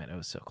 Damn it, it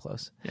was so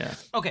close. Yeah.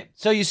 Okay,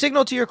 so you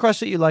signal to your crush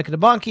that you like a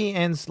debonky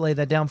and lay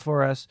that down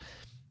for us.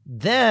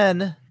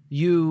 Then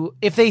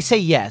if they say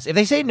yes, if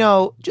they say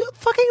no, just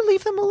fucking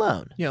leave them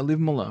alone. Yeah, leave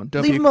them alone.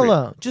 Don't Leave be a them creep.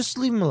 alone. Just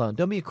leave them alone.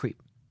 Don't be a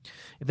creep.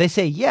 If they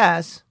say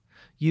yes,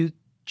 you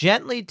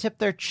gently tip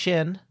their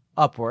chin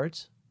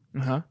upwards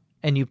Uh-huh.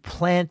 and you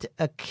plant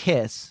a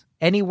kiss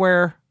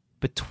anywhere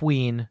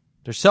between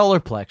their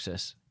solar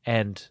plexus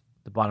and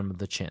the bottom of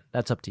the chin.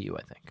 That's up to you,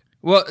 I think.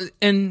 Well,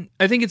 and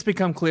I think it's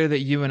become clear that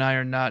you and I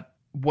are not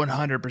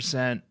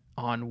 100%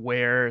 on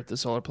where the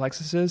solar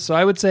plexus is. So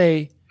I would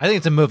say,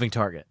 it's a moving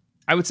target.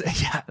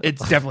 yeah,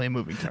 it's definitely a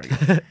moving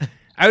target.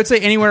 I would say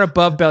anywhere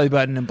above belly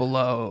button and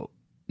below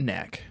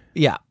neck.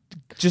 Yeah.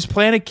 Just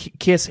plant a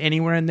kiss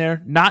anywhere in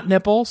there, not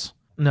nipples.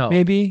 No.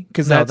 Maybe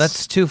because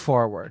that's too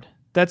forward.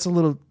 that's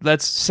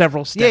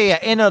several steps. Yeah,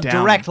 in a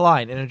down. direct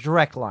line.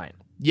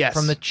 Yes.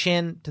 From the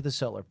chin to the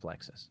solar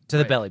plexus, to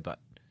the belly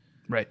button.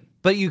 Right.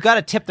 But you got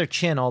to tip their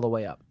chin all the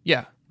way up.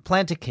 Yeah.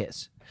 Plant a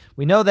kiss.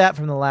 We know that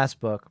from the last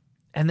book.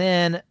 And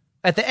then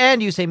at the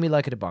end, you say, me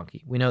like a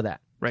debunky. We know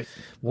that. Right.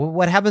 Well,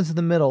 what happens in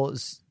the middle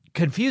is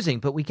confusing,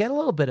 but we get a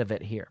little bit of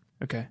it here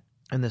Okay.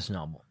 in this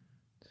novel.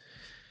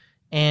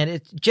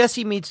 And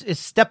Jesse is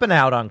stepping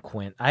out on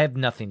Quint. I have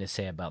nothing to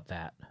say about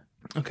that.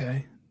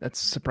 Okay. That's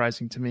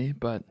surprising to me,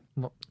 but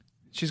Well,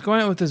 she's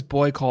going out with this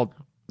boy called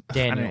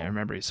Daniel. I don't even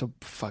remember. He's so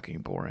fucking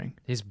boring.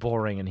 He's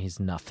boring and he's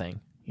nothing.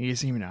 He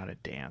doesn't even know how to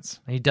dance.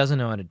 He doesn't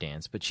know how to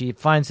dance, but she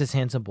finds this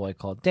handsome boy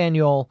called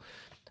Daniel.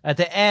 At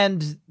the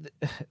end,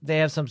 they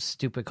have some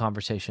stupid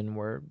conversation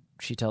where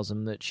she tells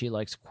him that she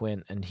likes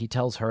Quint, and he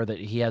tells her that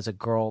he has a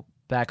girl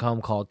back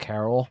home called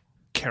Carol.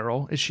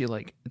 Carol? Is she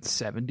like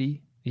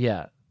 70?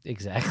 Yeah,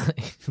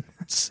 exactly.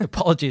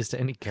 Apologies to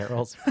any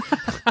Carols.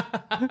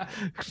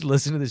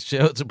 Listen to this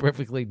show. It's a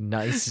perfectly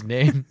nice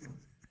name.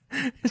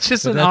 It's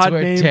just But an that's odd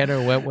where name.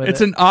 Tanner went with It's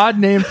it. an odd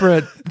name for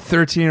a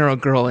 13-year-old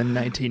girl in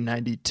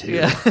 1992.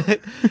 Yeah,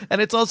 and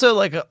it's also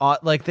like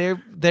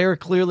they're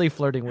clearly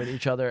flirting with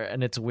each other,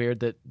 and it's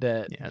weird that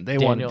Yeah, they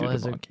want to Daniel do the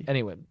has monkey.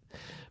 anyway.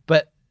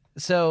 But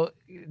so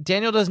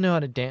Daniel doesn't know how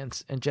to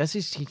dance, and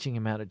Jesse's teaching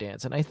him how to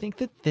dance, and I think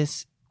that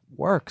this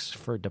works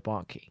for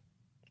Debonki.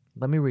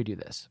 Let me read you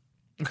this.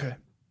 Okay.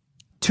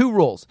 2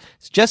 rules.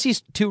 It's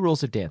Jesse's 2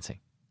 rules of dancing.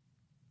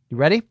 You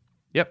ready?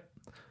 Yep.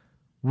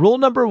 Rule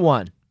number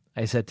 1.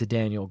 I said to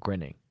Daniel,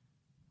 grinning.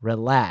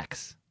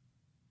 Relax.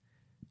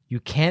 You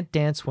can't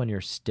dance when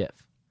you're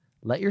stiff.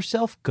 Let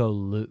yourself go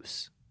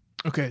loose.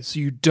 Okay, so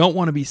you don't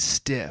want to be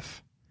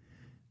stiff.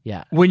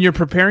 Yeah. When you're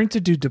preparing to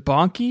do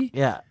debonki,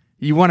 Yeah.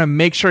 you want to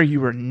make sure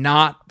you are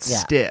not Yeah.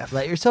 stiff.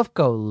 Let yourself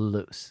go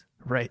loose.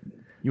 Right.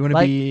 You want to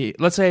Like- be,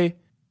 let's say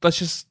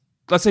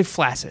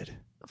flaccid.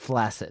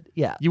 Flaccid.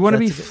 Yeah. You want to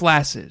be That's a good-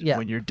 flaccid yeah.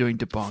 when you're doing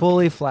debonki.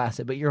 fully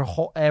flaccid, but your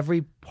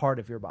every part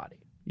of your body.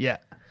 Yeah.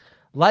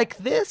 Like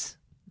this?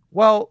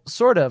 Well,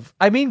 sort of.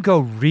 I mean, go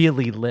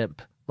really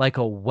limp, like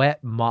a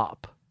wet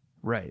mop.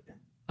 Right.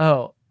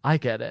 Oh, I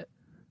get it.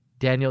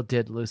 Daniel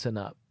did loosen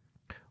up.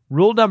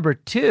 Rule number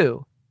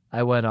 2,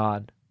 I went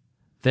on.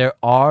 There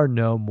are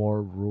no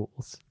more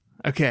rules.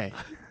 Okay.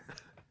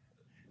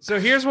 So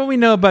here's what we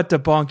know about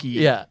debonki.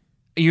 Yeah.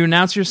 You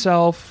announce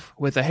yourself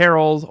with a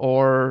herald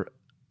or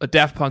a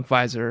Daft Punk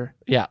visor.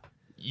 Yeah.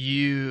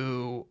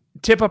 You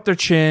tip up their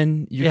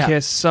chin. You Yeah.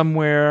 kiss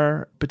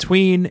somewhere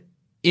between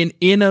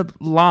in a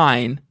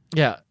line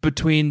Yeah.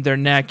 between their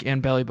neck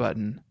and belly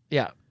button.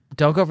 Yeah.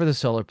 Don't go for the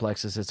solar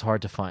plexus. It's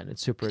hard to find.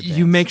 It's super advanced.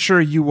 You make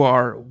sure you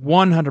are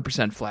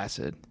 100%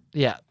 flaccid.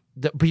 Yeah.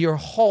 But your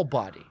whole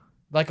body,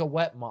 like a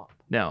wet mop.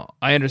 No,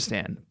 I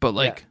understand, but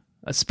like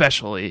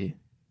especially,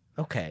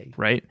 Okay.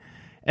 right?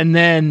 And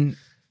then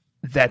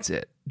that's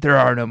it. There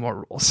are no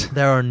more rules.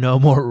 There are no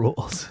more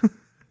rules.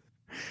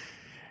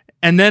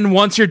 And then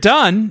once you're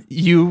done,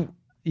 you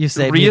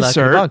say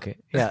reassert. Me like a donkey.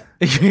 Yeah.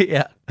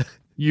 Yeah.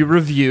 You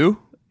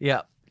review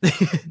Yeah.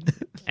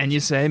 and you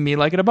say me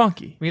like a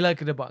debonki. Me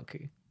like a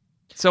debunky.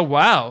 So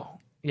wow.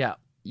 Yeah.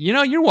 You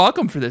know, you're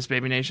welcome for this,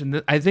 Baby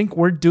Nation. I think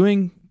we're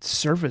doing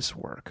service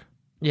work.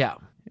 Yeah.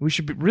 We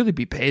should really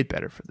be paid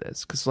better for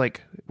this because,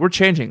 like, we're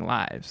changing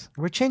lives,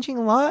 We're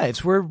changing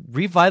lives. We're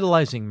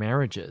revitalizing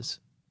marriages.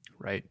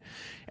 right?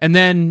 And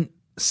then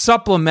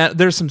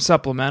there's some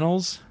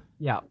supplementals.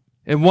 Yeah.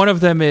 And one of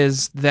them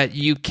is that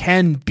you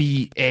can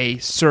be a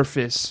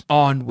surface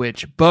on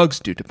which bugs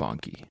do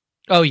debonki.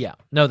 Oh, yeah.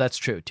 No, that's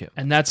true, too.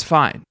 And that's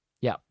fine.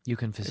 Yeah. You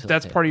can If facilitate.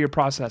 that's part of your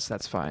process,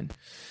 that's fine.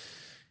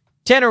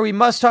 Tanner, we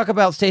must talk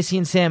about Stacy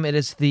and Sam. It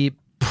is the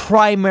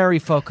primary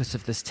focus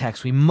of this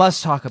text. We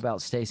must talk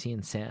about Stacy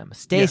and Sam.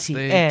 Stacy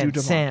they and do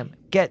Sam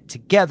get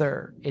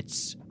together.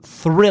 It's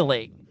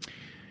thrilling.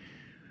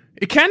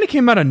 It kind of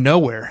came out of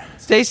nowhere.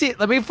 Stacy,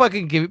 let me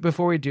fucking give you,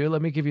 before we do,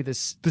 let me give you the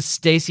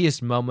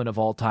Staciest moment of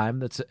all time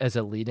that's as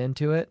a lead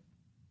into it.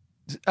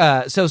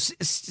 So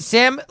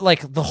Sam,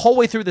 like the whole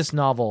way through this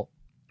novel,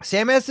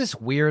 Sam has this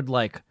weird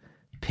like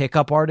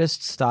pickup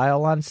artist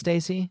style on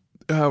Stacy.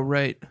 Oh,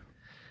 right.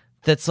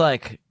 That's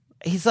like,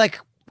 he's like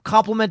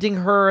complimenting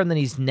her and then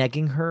he's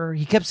negging her.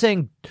 He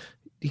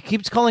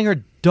keeps calling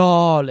her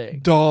darling.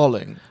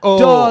 Darling.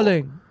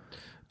 Darling.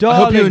 I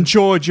hope you Darling.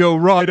 enjoyed your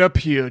ride up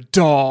here,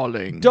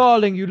 darling.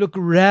 Darling, you look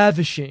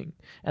ravishing.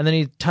 And then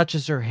he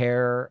touches her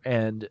hair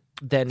and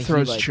then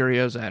Throws he like,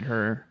 Cheerios at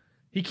her.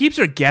 He keeps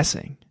her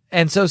guessing.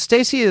 and so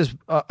Stacy is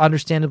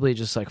understandably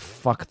just like,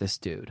 fuck this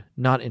dude.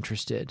 Not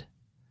interested.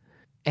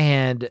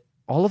 And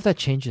all of that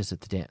changes at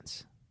the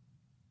dance.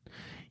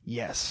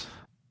 Yes.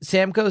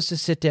 Sam goes to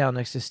sit down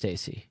next to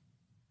Stacy.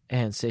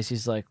 And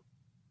Stacy's like,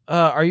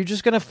 are you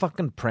just going to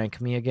fucking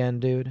prank me again,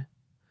 dude?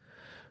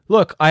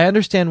 Look, I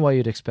understand why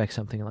you'd expect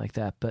something like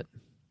that, but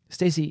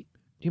Stacy,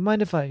 do you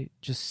mind if I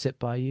just sit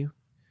by you?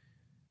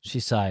 She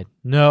sighed.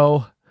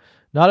 No,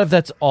 not if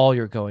that's all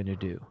you're going to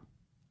do.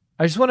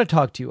 I just want to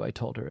talk to you, I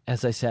told her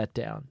as I sat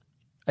down.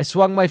 I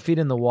swung my feet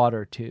in the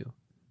water, too.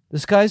 The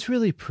sky's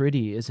really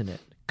pretty, isn't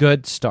it?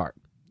 Good start.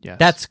 Yes.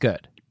 That's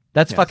good.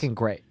 That's Yes. fucking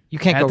great. You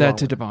can't go Add wrong that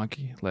to with it.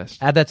 Debonky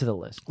list. Add that to the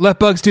list. Let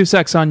bugs do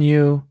sex on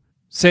you.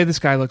 Say the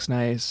sky looks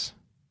nice.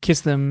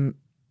 Kiss them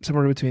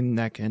somewhere between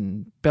neck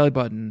and belly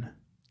button.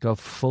 Go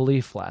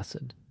fully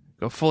flaccid.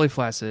 Go fully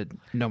flaccid.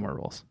 No more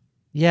rules.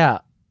 Yeah.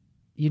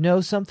 You know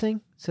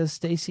something? Says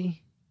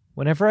Stacy.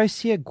 Whenever I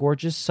see a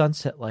gorgeous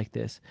sunset like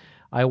this,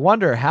 I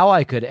wonder how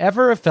I could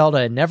ever have felt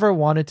I never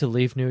wanted to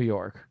leave New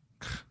York.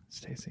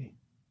 Stacy.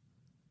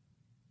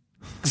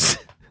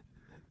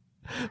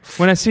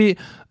 When I see,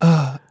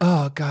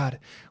 oh God,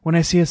 when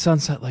I see a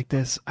sunset like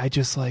this, I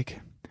just like,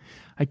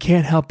 I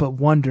can't help but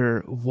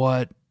wonder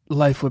what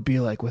life would be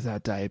like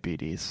without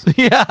diabetes.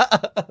 Yeah.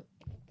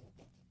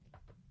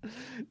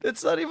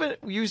 That's not even,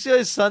 you see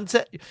a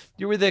sunset,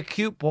 you were the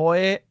cute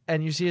boy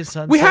and you see a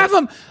sunset. We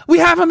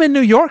have them in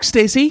New York,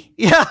 Stacy.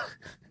 Yeah.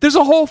 There's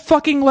a whole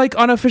fucking like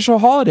unofficial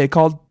holiday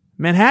called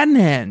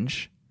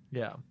Manhattanhenge,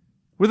 Yeah.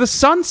 where the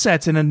sun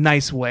sets in a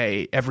nice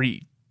way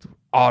every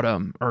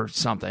autumn or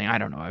something. I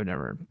don't know. I've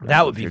never.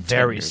 That would be lived here 10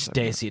 very years.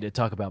 Stacy to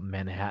talk about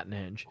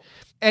Manhattanhenge.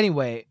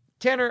 Anyway,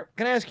 Tanner,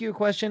 can I ask you a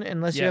question?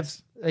 Unless you have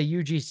Yes. a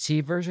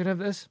UGC version of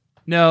this.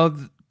 No,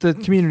 the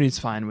community's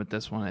fine with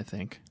this one, I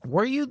think.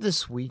 Were you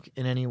this week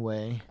in any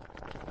way?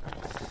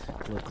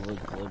 Look.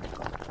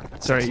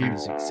 Sorry, Sexy you.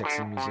 music,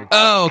 sexy music.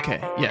 Oh, okay.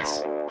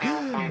 Yes.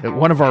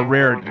 One of our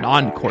rare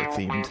non-court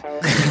themed.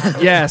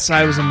 Yes,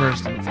 I was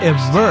immersed in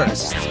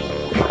thirst.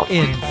 Immersed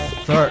in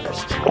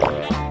thirst.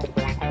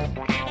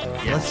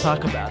 Let's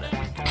talk about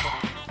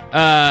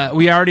it.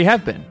 We already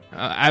have been.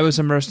 I was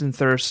immersed in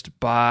thirst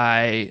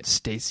by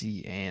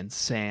Stacy and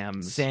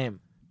Sam's Same.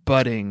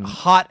 budding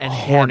Hot and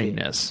heavy.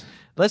 horniness.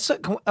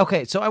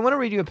 Okay, so I want to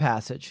read you a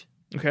passage.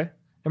 Okay.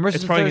 Immersed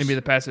It's in probably going thirst. to be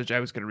the passage I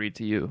was going to read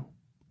to you.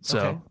 So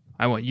Okay.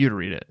 I want you to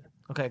read it.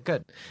 Okay,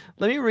 good.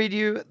 Let me read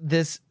you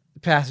this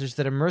passage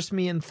that immersed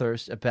me in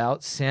thirst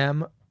about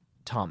Sam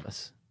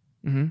Thomas.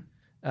 Mm-hmm.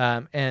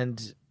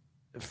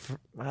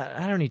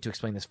 I don't need to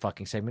explain this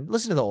fucking segment.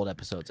 Listen to the old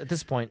episodes. At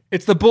this point,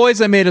 It's the boys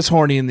that made us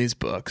horny in these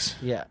books.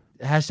 yeah.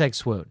 Hashtag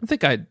swoon. I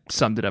think I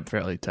summed it up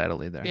fairly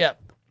tidily there. Yeah.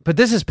 But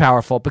this is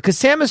powerful because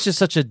Sam is just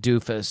such a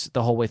doofus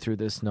the whole way through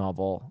this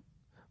novel.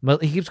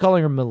 He keeps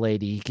calling her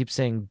milady. He keeps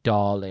saying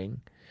darling.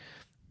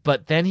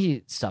 But then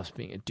he stops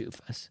being a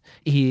doofus.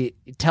 He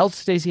tells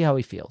Stacy how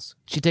he feels.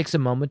 She takes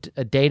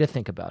a day to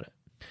think about it.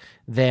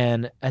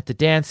 Then at the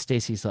dance,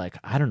 Stacy's like,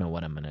 I don't know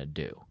what I'm going to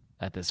do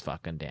at this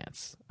fucking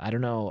dance. I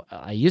don't know.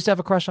 I used to have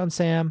a crush on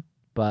Sam,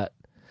 but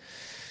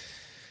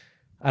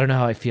I don't know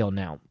how I feel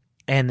now.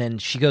 And then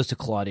she goes to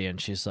Claudia and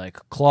she's like,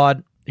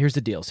 Claude, here's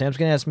the deal. Sam's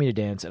going to ask me to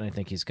dance and I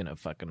think he's going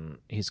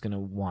to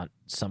want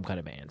some kind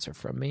of answer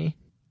from me.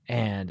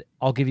 And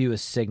I'll give you a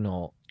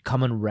signal.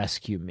 Come and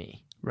rescue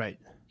me. Right.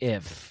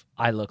 If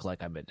I look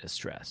like I'm in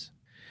distress.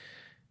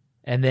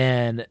 And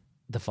then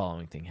the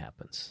following thing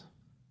happens.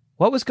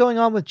 What was going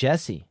on with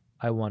Jessie?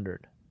 I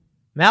wondered.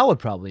 Mal would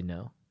probably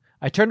know.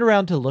 I turned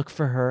around to look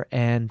for her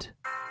and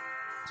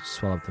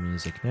swell up the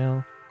music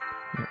now.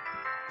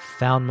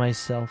 Found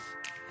myself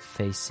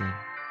facing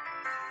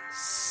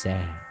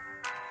Sam.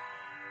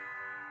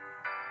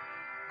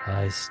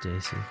 Hi,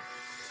 Stacy.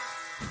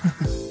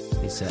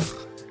 He said,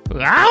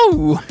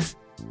 Ow!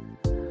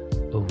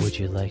 would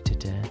you like to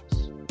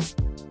dance?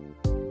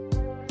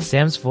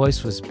 Sam's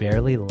voice was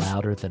barely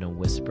louder than a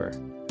whisper.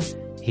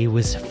 He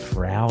was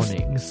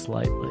frowning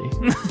slightly.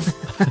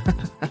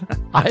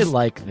 I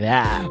like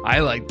that I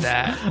like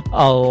that.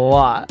 a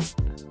lot.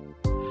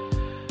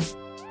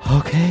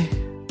 Okay,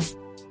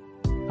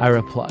 I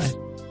replied.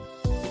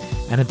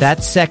 And at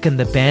that second,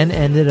 the band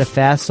ended a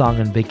fast song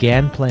and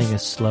began playing a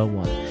slow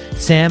one.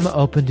 Sam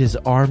opened his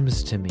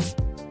arms to me.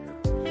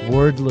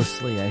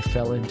 Wordlessly, I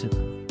fell into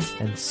them,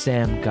 and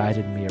Sam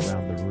guided me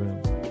around the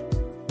room.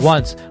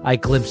 Once, I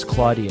glimpsed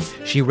Claudia.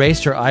 She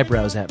raised her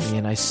eyebrows at me,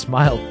 and I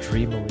smiled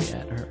dreamily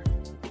at her.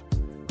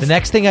 The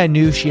next thing I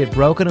knew, she had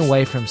broken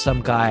away from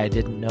some guy I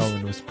didn't know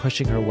and was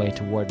pushing her way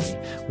toward me.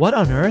 What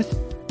on earth?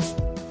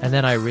 And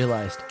then I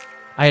realized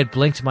I had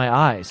blinked my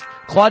eyes.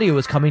 Claudia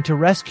was coming to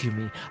rescue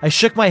me. I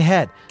shook my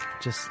head,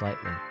 just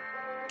slightly.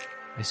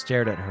 I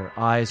stared at her,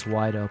 eyes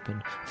wide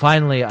open.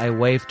 Finally, I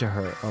waved to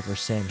her over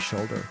Sam's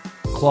shoulder.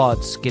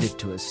 Claude skidded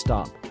to a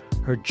stop.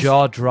 Her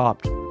jaw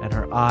dropped, and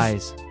her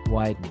eyes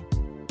widened.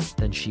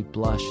 Then she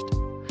blushed.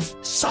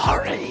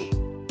 Sorry,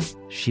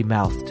 she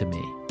mouthed to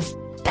me.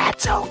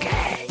 That's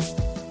okay,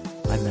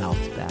 I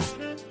mouthed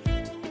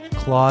back.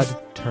 Claude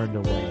turned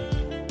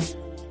away.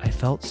 I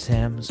felt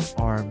Sam's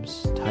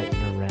arms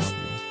tighten around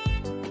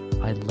me.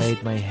 I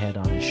laid my head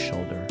on his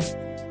shoulder.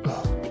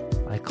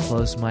 I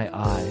closed my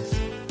eyes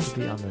to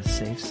be on the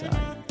safe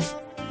side,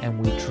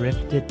 and we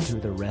drifted through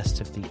the rest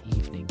of the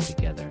evening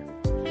together.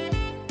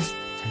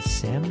 Has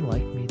Sam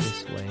liked me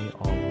this way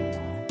all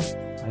along?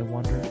 I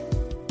wondered.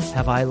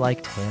 Have I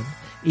liked him?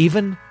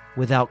 Even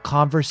without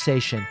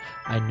conversation,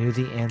 I knew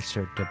the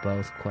answer to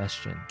both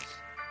questions.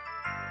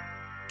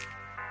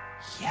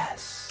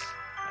 Yes.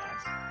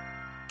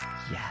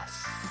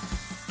 Yes.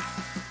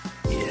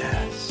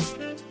 Yes.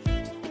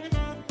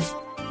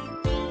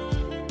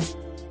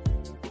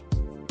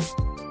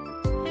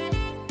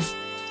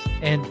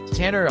 And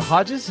Tanner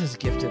Hodges has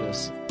gifted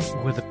us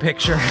with a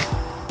picture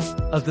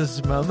of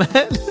this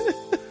moment.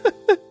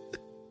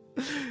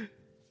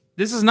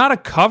 This is not a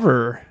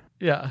cover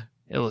Yeah.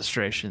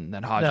 illustration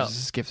that Hodges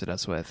has gifted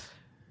us with.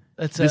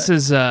 This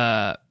is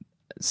a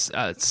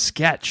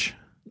sketch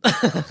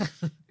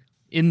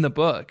in the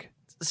book.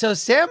 So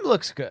Sam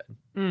looks good.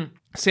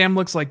 Sam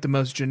looks like the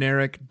most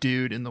generic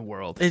dude in the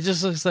world. It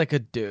just looks like a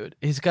dude.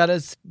 He's got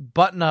his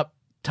button up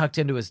tucked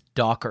into his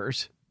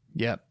Dockers.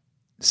 Yep.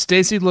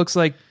 Stacy looks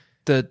like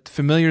the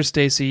familiar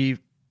Stacy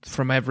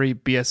from every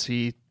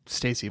BSC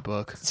Stacy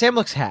book. Sam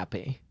looks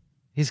happy.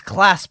 He's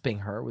clasping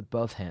her with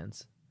both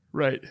hands.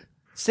 Right.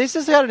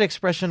 Stacy's got an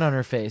expression on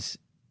her face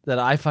that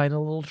I find a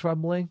little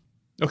troubling.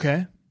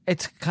 Okay.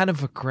 It's kind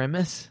of a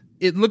grimace.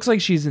 It looks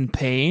like she's in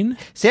pain.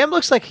 Sam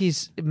looks like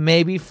he's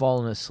maybe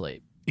fallen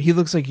asleep. He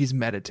looks like he's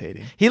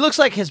meditating. He looks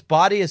like his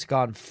body has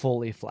gone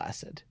fully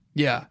flaccid.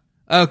 Yeah.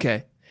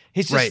 Okay.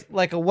 He's just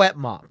like a wet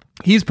mop.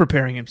 He's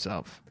preparing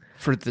himself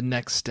for the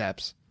next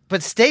steps.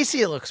 But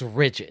Stacy looks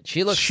rigid.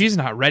 She's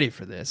not ready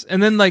for this.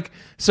 And then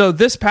so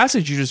this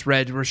passage you just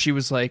read where she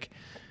was like,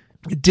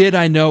 did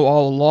I know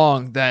all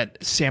along that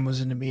Sam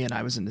was into me and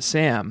I was into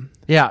Sam?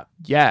 Yeah.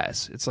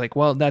 Yes. It's like,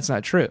 well, that's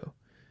not true.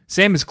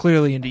 Sam is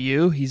clearly into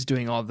you. He's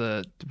doing all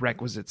the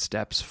requisite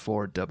steps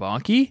for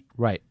Dabonki.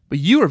 Right. But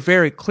you are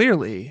very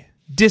clearly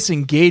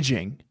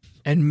disengaging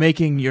and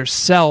making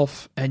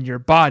yourself and your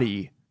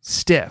body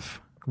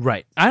stiff.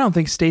 Right. I don't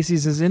think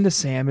Stacy's as into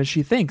Sam as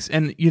she thinks.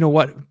 And you know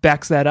what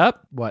backs that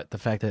up? What? The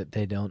fact that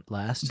they don't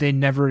last? They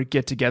never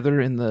get together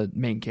in the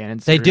main canon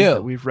They series do.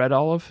 that we've read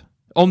all of.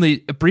 Only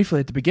briefly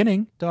at the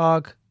beginning.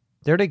 Dog.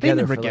 They're They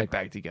together never for get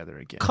back together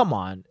again. Come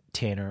on,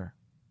 Tanner.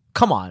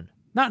 Come on.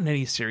 Not in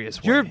any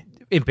serious way. You're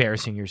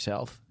embarrassing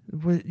yourself.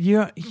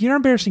 You're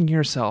embarrassing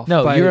yourself.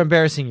 No, by you're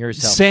embarrassing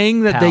yourself.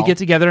 saying that they pal. get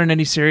together in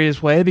any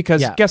serious way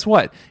because Yeah. guess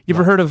what? You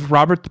ever heard of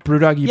Robert the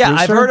Brewdoggy Yeah,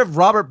 Brewster? I've heard of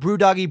Robert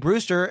Brewdoggy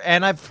Brewster,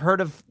 and I've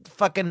heard of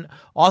fucking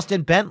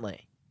Austin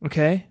Bentley.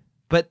 Okay.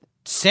 But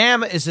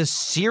Sam is a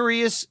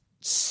serious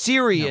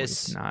No,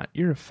 it's not.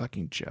 You're a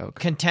fucking joke.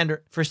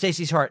 contender for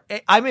Stacy's heart.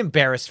 I'm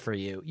embarrassed for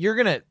you.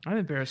 I'm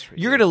embarrassed for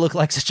you. You're gonna look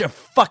like such a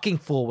fucking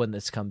fool when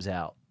this comes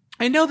out.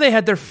 I know they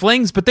had their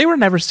flings, but they were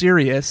never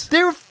serious.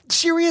 They were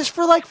serious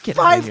for like Get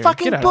out of 5 here.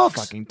 fucking Get out books.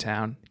 Of fucking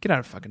town. Get out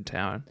of fucking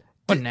town.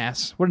 What an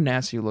ass. What an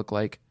ass you look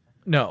like.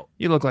 No,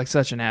 You look like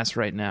such an ass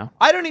right now.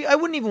 I don't. I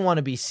wouldn't even want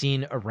to be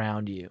seen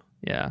around you.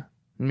 Yeah.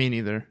 Me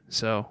neither.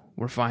 So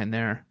we're fine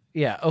there.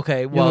 Yeah.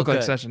 Okay. You Well, look like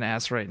good. such an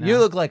ass right now. You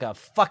look like a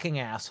fucking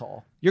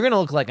asshole. You're gonna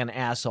look like an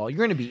asshole.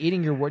 You're gonna be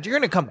eating your words. You're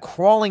gonna come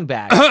crawling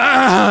back.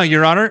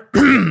 Your Honor.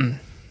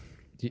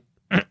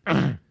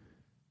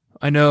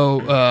 I know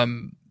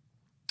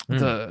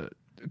the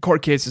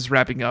court case is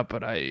wrapping up,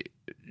 but I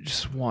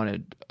just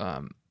wanted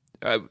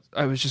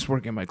I was just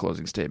working on my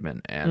closing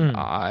statement and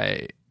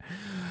I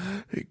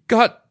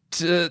got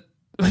to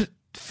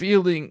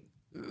feeling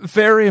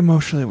very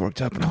emotionally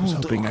worked up and I was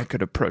hoping I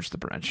could approach the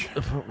bench.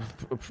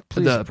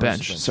 Please The approach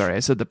bench. Sorry, I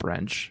said the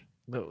bench.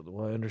 No,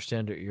 well, I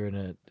understand that you're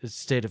in a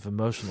state of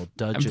emotional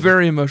dudgeon. I'm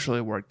very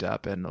emotionally worked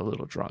up and a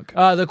little drunk.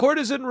 The court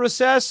is in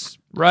recess.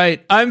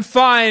 Right. I'm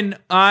fine.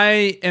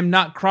 I am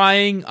not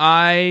crying.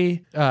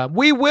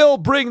 We will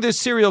bring this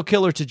serial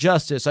killer to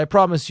justice. I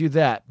promise you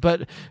that.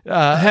 But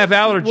have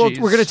allergies.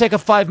 we're going to take a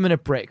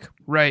 5-minute break.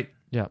 Right.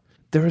 Yeah.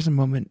 There was a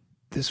moment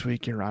this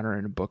week, Your Honor,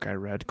 in a book I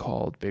read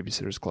called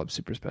Babysitter's Club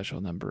Super Special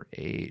number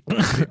 8,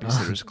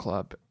 Babysitter's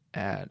Club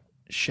at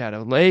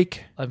Shadow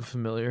Lake, I'm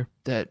familiar.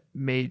 that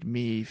made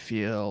me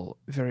feel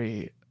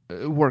very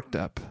worked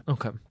up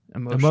Okay.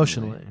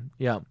 emotionally.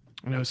 Yeah.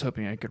 And I was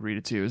hoping I could read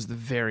it to you. It was the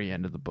very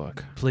end of the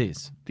book.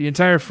 Please. The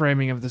entire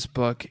framing of this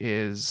book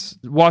is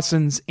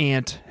Watson's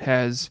aunt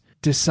has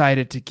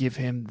decided to give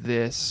him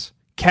this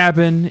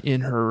cabin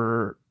in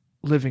her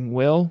living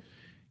will.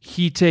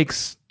 He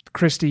takes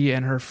Christy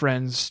and her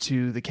friends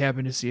to the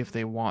cabin to see if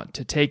they want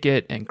to take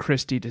it, and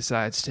Christy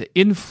decides to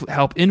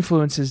help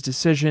influence his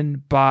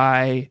decision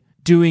by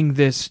doing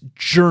this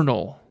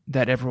journal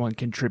that everyone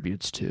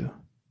contributes to.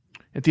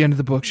 At the end of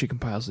the book, she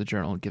compiles the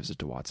journal and gives it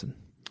to Watson.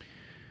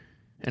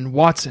 And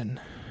Watson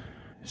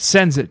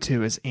sends it to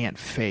his Aunt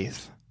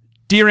Faith.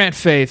 Dear Aunt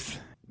Faith,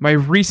 my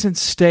recent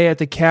stay at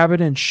the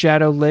cabin in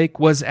Shadow Lake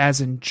was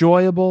as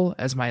enjoyable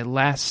as my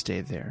last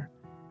stay there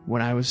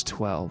when I was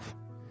 12.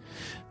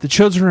 The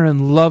children are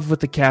in love with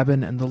the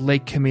cabin and the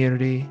lake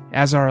community,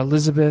 as are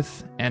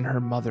Elizabeth and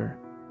her mother.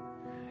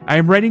 I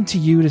am writing to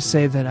you to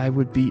say that I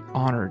would be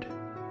honored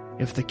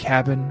if the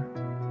cabin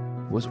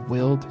was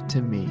willed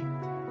to me.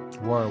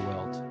 Were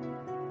willed.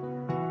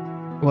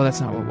 Well, that's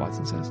not what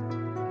Watson says.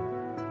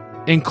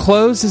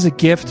 Enclosed is a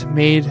gift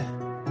made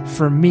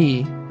for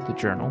me, the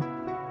journal,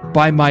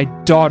 by my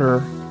daughter,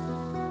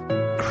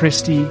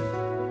 Christy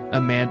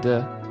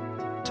Amanda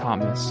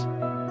Thomas.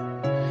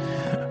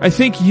 I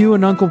think you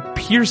and Uncle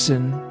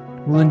Pearson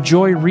will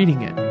enjoy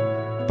reading it,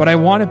 but I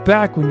want it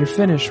back when you're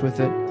finished with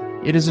it.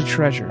 It is a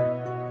treasure.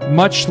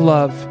 Much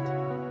love,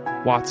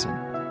 Watson.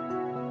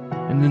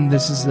 And then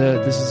this is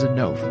a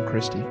note from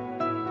Christy.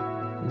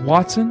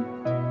 Watson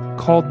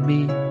called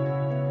me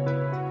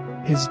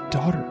his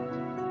daughter.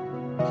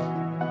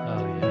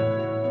 Oh,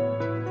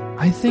 yeah.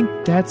 I think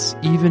that's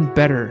even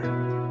better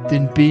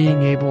than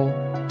being able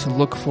to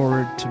look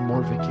forward to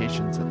more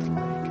vacations at the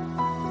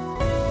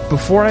lake.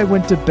 Before I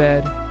went to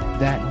bed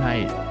that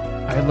night,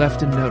 I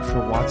left a note for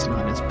Watson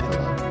on his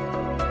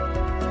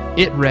pillow.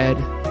 It read,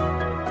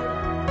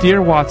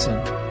 "Dear Watson,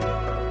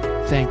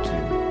 thank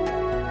you.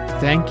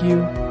 Thank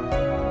you,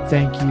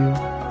 thank you,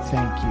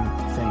 thank you,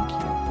 thank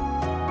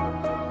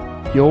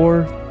you.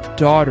 Your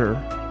daughter,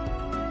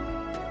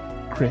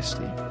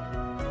 Christy."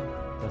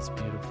 That's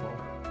beautiful.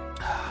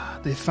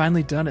 They've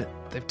finally done it.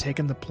 They've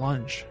taken the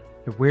plunge.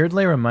 It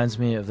weirdly reminds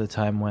me of the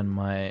time when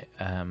my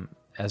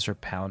Ezra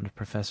Pound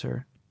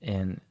professor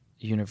in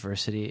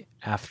university,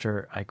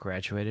 after I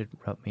graduated,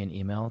 wrote me an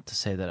email to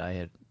say that I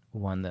had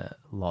won the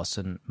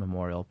Lawson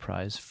Memorial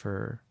Prize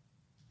for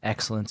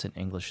Excellence in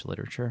English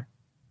Literature.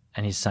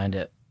 And he signed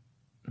it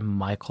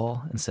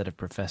Michael instead of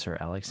Professor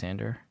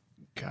Alexander.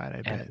 God,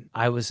 I bet. And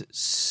I was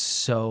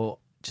so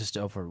just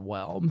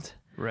overwhelmed.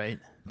 Right.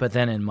 But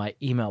then in my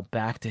email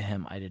back to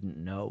him, I didn't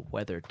know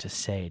whether to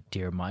say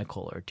Dear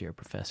Michael or Dear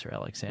Professor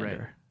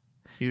Alexander.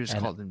 You just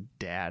And called him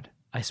Dad.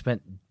 I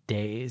spent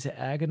days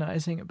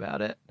agonizing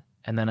about it.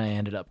 And then I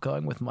ended up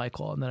going with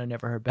Michael, and then I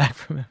never heard back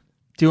from him.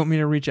 Do you want me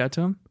to reach out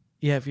to him?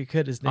 Yeah, if you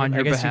could, his name. On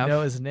your I guess behalf? you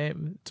know his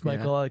name. It's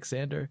Michael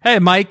Alexander. Hey,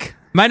 Mike.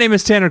 My name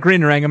is Tanner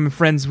Greenerang. I'm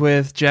friends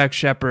with Jack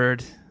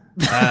Shepard.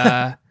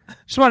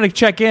 Just wanted to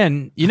check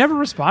in. You never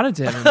responded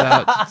to him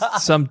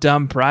about some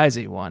dumb prize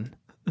he won.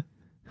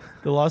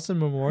 The Lawson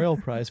Memorial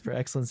Prize for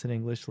Excellence in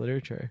English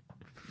Literature.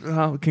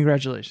 Oh,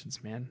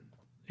 congratulations, man.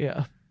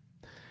 Yeah.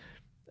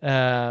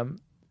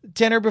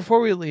 Tanner, before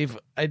we leave,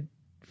 I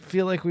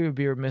feel like we would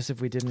be remiss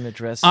if we didn't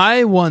address...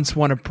 I once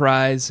won a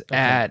prize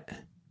at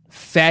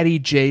Fatty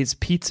J's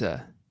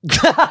Pizza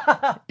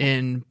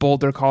in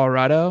Boulder,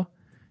 Colorado.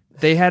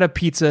 They had a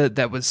pizza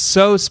that was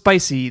so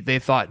spicy they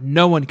thought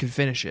no one could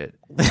finish it.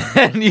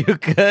 And you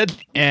could?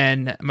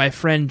 And my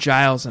friend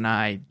Giles and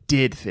I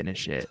did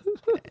finish it.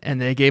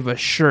 And they gave us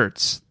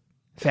shirts,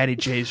 Fatty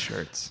J's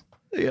shirts.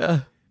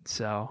 Yeah.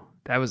 So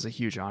that was a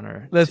huge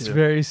honor. That's too.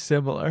 very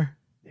similar.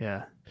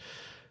 Yeah.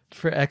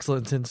 For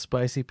excellence in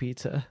spicy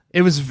pizza.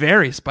 It was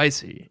very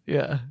spicy.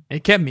 Yeah.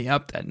 It kept me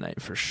up that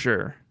night for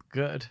sure.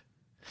 Good.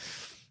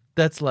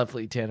 That's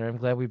lovely, Tanner. I'm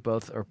glad we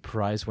both are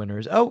prize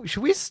winners. Oh,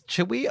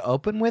 should we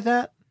open with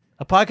that?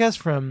 A podcast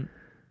from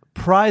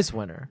prize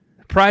winner.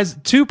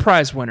 Two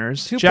prize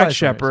winners. Two Jack prize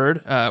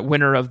Shepard,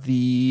 winner of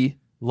the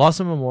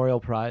Lawson Memorial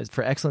Prize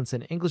for Excellence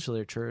in English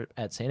Literature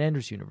at St.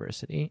 Andrews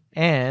University,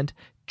 and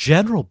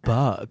General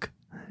Bug,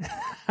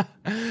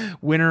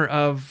 winner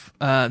of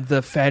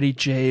the Fatty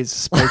J's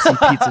Spicy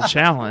Pizza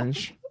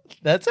Challenge.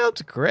 That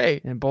sounds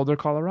great. In Boulder,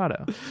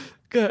 Colorado.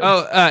 Good.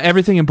 Oh,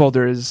 everything in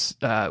Boulder is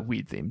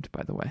weed themed,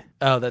 by the way.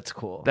 Oh, that's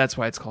cool. That's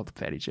why it's called the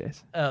Fatty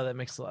J's. Oh, that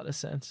makes a lot of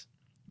sense.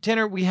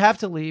 Tanner, we have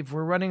to leave.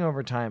 We're running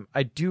over time.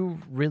 I do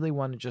really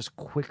want to just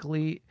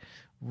quickly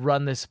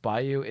run this by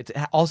you. It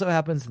also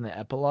happens in the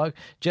epilogue.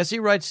 Jesse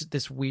writes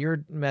this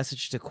weird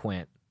message to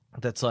Quint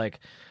that's like,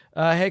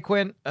 hey,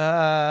 Quint,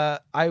 I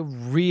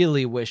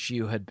really wish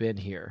you had been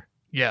here.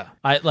 Yeah.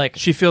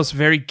 She feels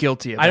very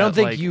guilty about it. I don't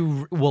think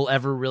you will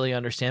ever really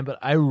understand, but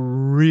I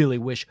really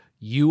wish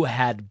you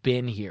had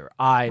been here.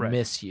 I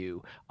miss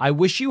you. I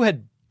wish you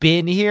had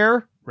been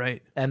here.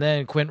 Right. And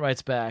then Quint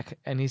writes back,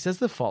 and he says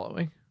the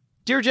following.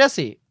 Dear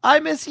Jesse, I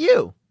miss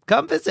you.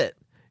 Come visit.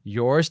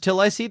 Yours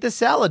till I see the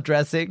salad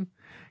dressing.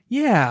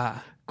 Yeah.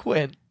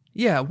 Quint.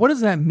 Yeah, what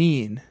does that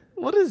mean?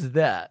 What is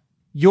that?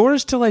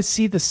 Yours till I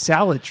see the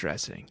salad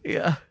dressing.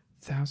 Yeah.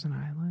 Thousand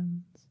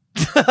Islands?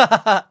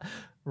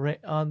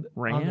 On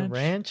the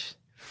ranch?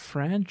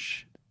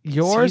 French?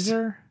 Yours?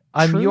 Caesar?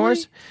 I'm Truly?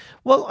 yours?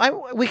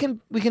 Well, we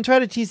can try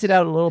to tease it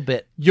out a little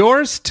bit.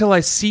 Yours till I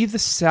see the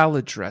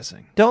salad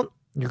dressing. You're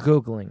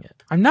Googling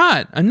it. I'm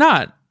not.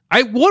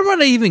 What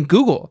would I even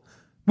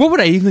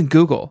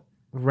Google?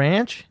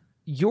 Ranch?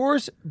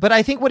 Yours? But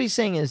I think what he's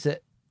saying is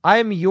that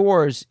I'm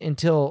yours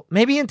until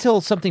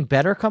something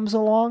better comes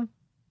along.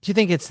 Do you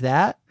think it's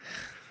that?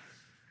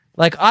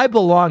 Like, I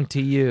belong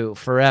to you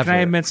forever. Can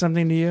I admit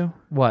something to you?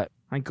 What?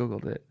 I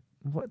Googled it.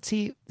 What?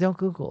 See, don't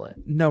Google it.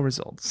 No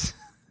results.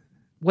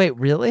 Wait,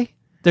 really?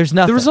 There's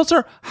nothing. The results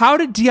are how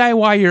to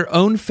DIY your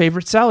own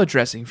favorite salad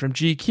dressing from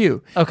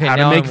GQ. Okay, how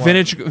to make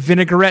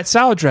vinaigrette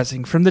salad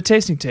dressing from the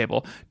tasting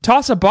table.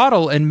 Toss a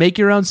bottle and make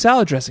your own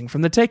salad dressing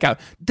from the takeout.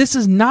 This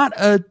is not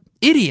a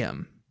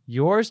idiom.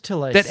 Yours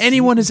till I that see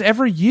anyone has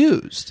ever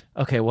used.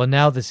 Okay, well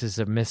now this is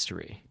a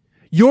mystery.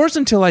 Yours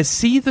until I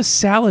see the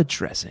salad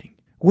dressing.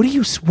 What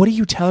are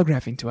you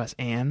telegraphing to us,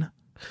 Anne?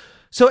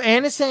 So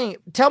Anne is saying,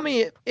 tell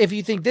me if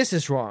you think this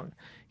is wrong.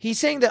 He's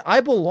saying that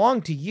I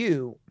belong to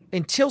you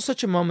until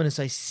such a moment as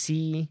I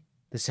see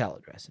the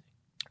salad dressing.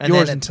 And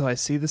yours until I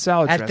see the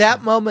salad dressing. At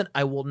that moment,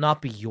 I will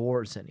not be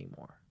yours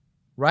anymore.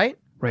 Right?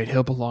 Right,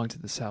 he'll belong to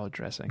the salad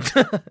dressing.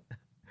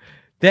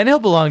 Then he'll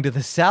belong to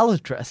the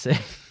salad dressing.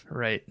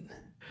 Right.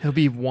 He'll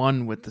be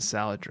one with the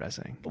salad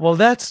dressing. Well,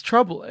 that's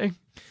troubling.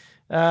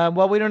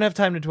 Well, we don't have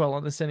time to dwell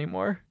on this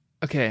anymore.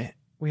 Okay.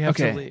 We have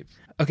to leave.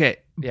 Okay,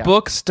 Yeah.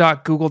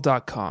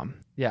 books.google.com.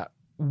 Yeah.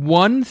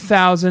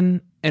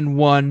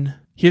 1001.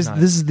 This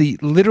is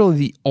literally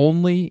the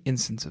only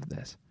instance of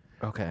this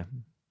Okay.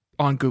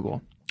 on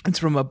Google. It's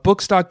from a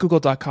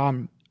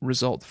books.google.com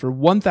result for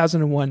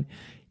 1001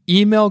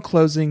 email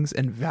closings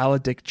and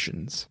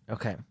valedictions.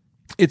 Okay.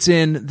 It's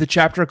in the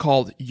chapter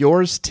called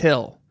Yours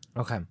Till,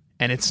 Okay.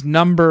 and it's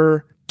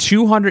number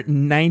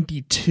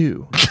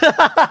 292.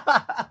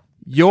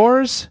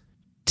 Yours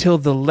till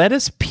the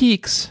lettuce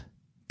peaks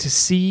to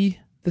see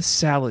the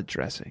salad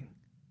dressing.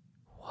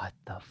 What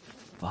the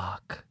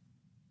fuck?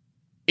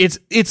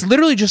 It's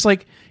literally just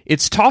like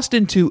it's tossed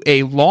into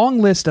a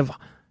long list of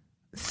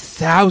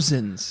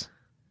thousands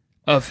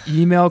of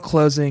email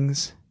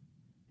closings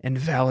and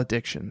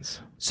valedictions.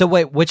 So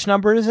wait, which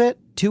number is it?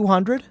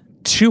 200?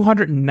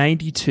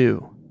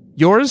 292.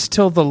 Yours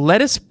till the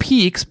lettuce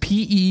peaks,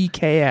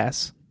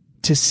 P-E-E-K-S,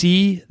 to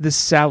see the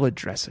salad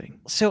dressing.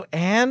 So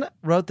Anne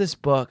wrote this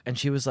book and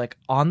she was like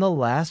on the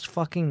last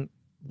fucking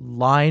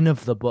line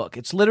of the book.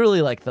 It's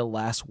literally like the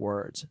last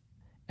words.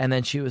 And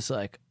then she was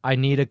like, I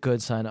need a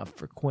good sign up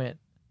for Quint.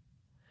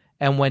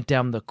 And went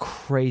down the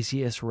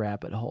craziest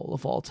rabbit hole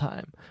of all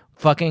time.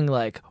 Fucking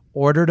like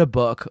ordered a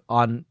book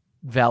on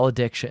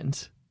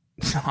valedictions.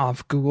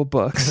 Off Google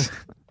Books.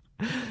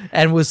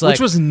 And was like, which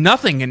was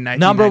nothing in 1991.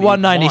 number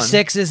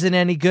 196 isn't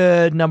any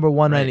good. Number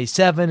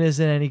 197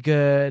 isn't any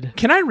good.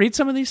 Can I read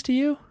some of these to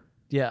you?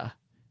 Yeah.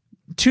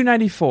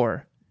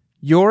 294.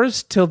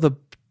 Yours till the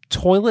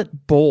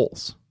toilet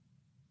bowls.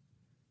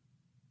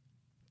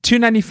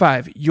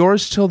 295.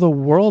 Yours till the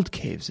world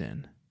caves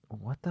in.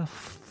 What the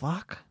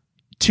fuck?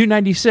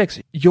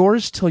 296.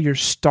 Yours till your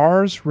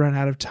stars run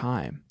out of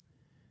time.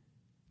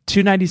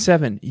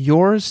 297.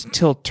 Yours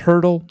till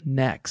turtle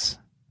necks.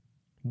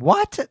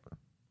 What?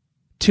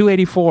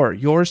 284.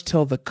 Yours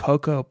till the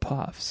Cocoa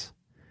Puffs.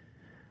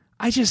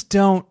 I just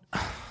don't.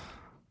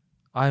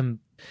 Do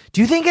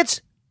you think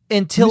it's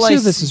until Let me see I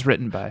who this is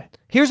written by.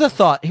 Here's a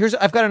thought.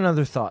 I've got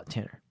another thought,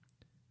 Tanner.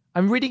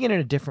 I'm reading it in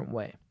a different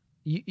way.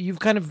 You've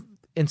kind of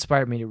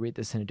inspired me to read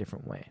this in a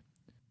different way.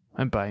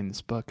 I'm buying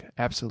this book.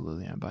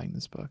 Absolutely, I'm buying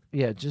this book.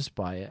 Yeah, just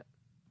buy it.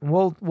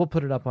 We'll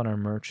put it up on our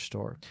merch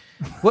store.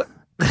 What?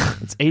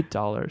 It's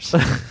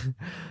 $8.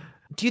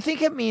 Do you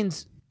think it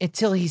means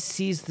until he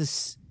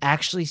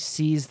actually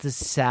sees the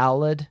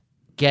salad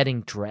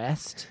getting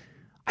dressed?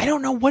 I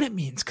don't know what it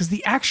means, because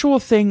the actual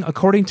thing,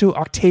 according to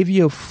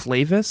Octavio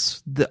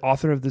Flavis, the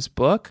author of this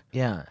book,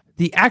 Yeah.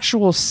 the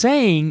actual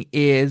saying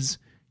is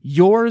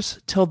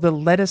yours till the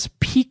lettuce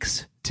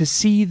peaks to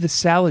see the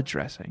salad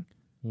dressing.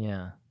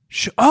 Yeah.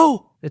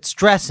 It's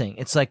dressing.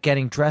 It's like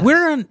getting dressed.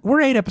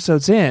 We're 8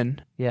 episodes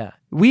in. Yeah.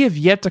 We have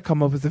yet to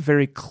come up with a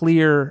very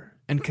clear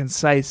and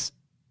concise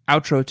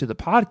outro to the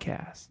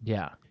podcast.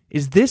 Yeah.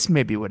 Is this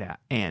maybe what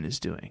Anne is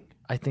doing?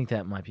 I think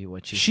that might be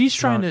what She's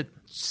trying to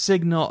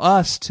signal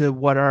us to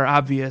what our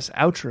obvious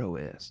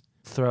outro is.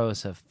 throw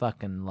us a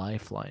fucking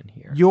lifeline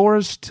here.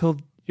 Yours till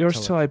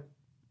I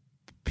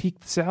peak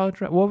the salad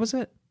dressing. What was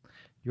it?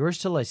 Yours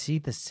till I see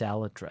the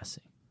salad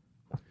dressing.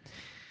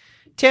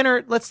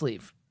 Tanner, let's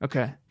leave.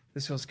 Okay.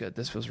 This feels good.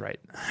 This feels right.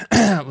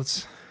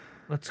 Let's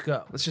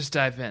go. Let's just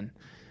dive in.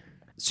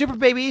 Super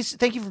babies,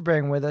 thank you for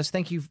bearing with us.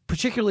 Thank you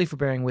particularly for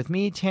bearing with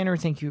me. Tanner,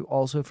 thank you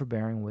also for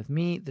bearing with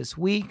me this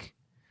week.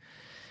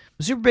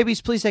 Super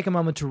babies, please take a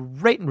moment to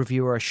rate and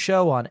review our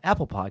show on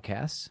Apple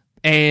Podcasts.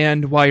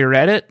 And while you're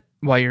at it,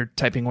 while you're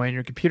typing away on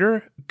your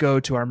computer, go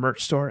to our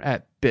merch store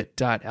at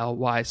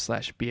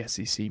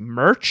bit.ly/BSCC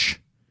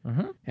merch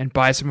and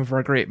buy some of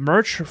our great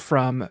merch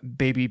from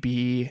Baby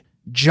B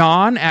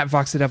John at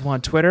Vox the Devil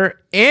on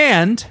Twitter.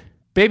 And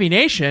Baby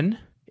Nation,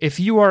 if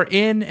you are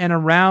in and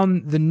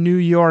around the New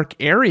York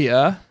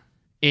area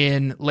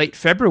in late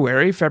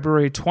February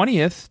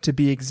 20th to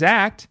be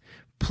exact,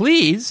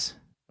 please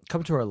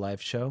come to our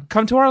live show.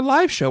 Come to our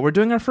live show. We're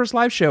doing our first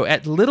live show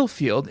at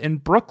Littlefield in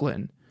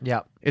Brooklyn.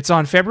 Yeah. It's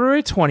on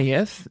February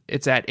 20th.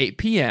 It's at 8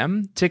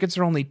 p.m. Tickets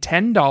are only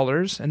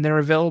 $10, and they're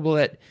available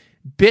at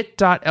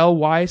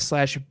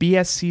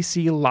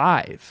bit.ly/BSCC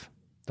live.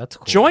 That's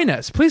cool. Join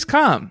us. Please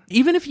come.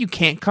 Even if you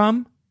can't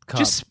come,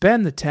 just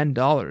spend the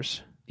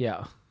 $10.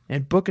 Yeah.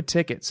 And book a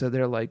ticket so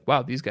they're like,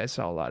 wow, these guys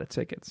sell a lot of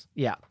tickets.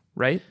 Yeah.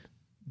 Right?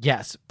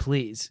 Yes,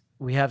 please.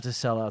 We have to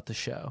sell out the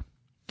show.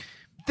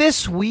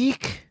 This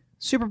week,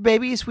 Super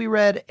Babies, we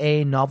read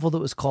a novel that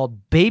was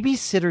called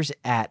Babysitters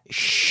at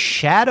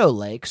Shadow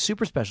Lake,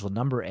 Super Special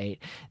number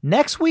 8.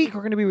 Next week,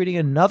 we're going to be reading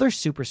another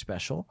Super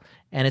Special,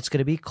 and it's going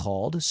to be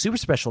called Super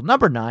Special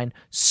number 9,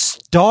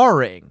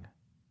 starring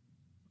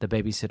the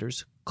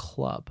Babysitters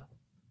Club.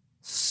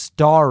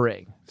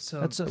 Starring.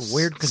 So that's a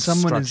weird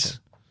construction.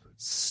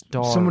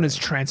 Someone is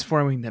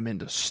transforming them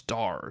into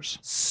stars.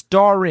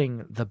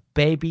 Starring the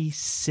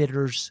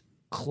Babysitters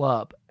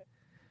Club.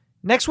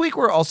 Next week,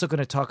 we're also going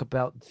to talk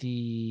about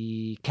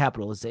the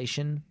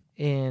capitalization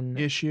in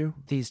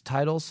these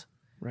titles.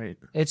 Right.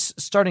 It's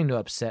starting to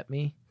upset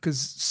me. Because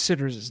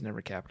sitters is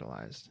never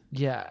capitalized.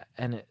 Yeah,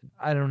 and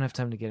I don't have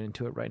time to get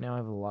into it right now. I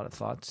have a lot of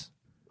thoughts.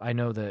 I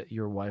know that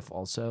your wife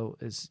also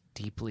is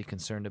deeply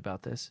concerned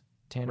about this,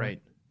 Tanner.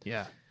 Right.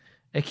 Yeah.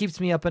 It keeps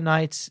me up at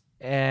nights,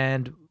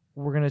 and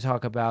we're going to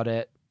talk about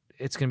it.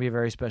 It's going to be a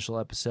very special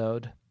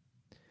episode.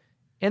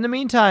 In the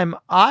meantime,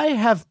 I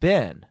have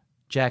been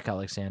Jack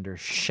Alexander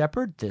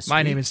Shepard this My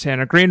week. name is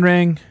Tanner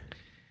Greenring.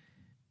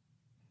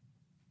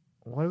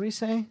 What do we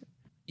say?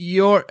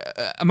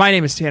 My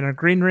name is Tanner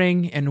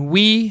Greenring, and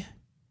we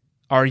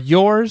are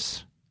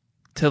yours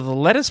till the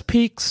lettuce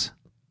peaks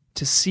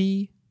to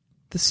see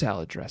the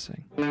salad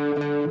dressing.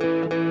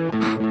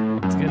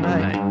 It's good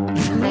night.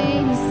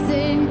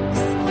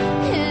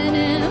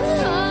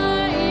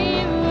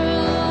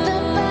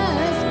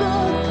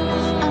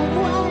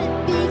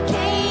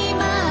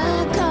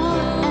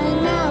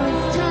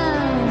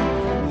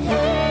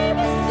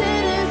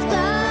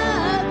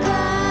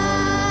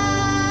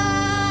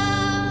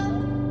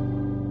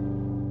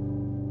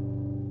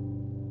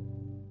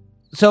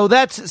 So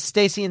that's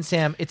Stacy and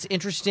Sam. It's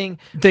interesting.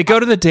 They go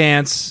to the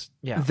dance.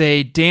 Yeah.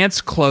 They dance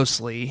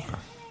closely.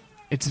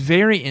 It's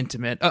very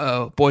intimate.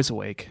 Uh-oh, boy's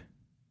awake.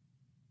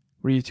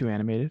 Were you too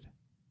animated?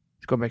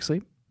 Go back to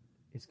sleep?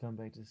 It's gone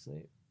back to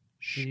sleep.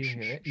 Did you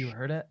hear it? You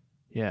heard it?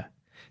 Yeah.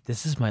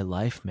 This is my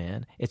life,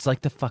 man. It's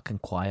like the fucking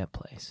Quiet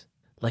Place.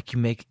 Like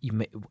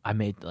I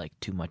made like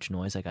too much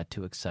noise. I got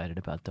too excited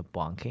about the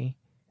bonky.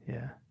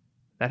 Yeah.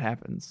 That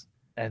happens.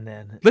 And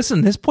then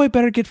Listen, this boy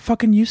better get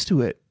fucking used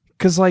to it.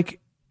 Because, like,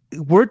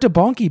 we're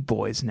debonky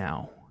boys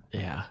now.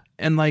 yeah.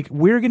 And, like,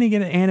 we're going to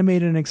get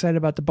animated and excited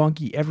about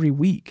debonky every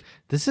week.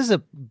 This is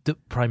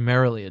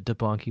primarily a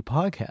debonky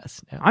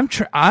podcast now.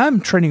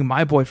 I'm training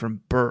my boy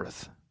from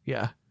birth.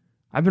 Yeah.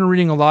 I've been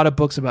reading a lot of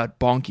books about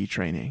bonky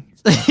training.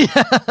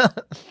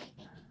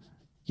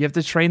 You have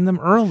to train them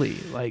early.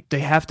 Like, they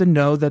have to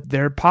know that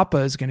their papa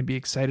is going to be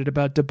excited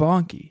about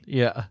debonky.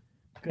 Yeah.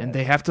 And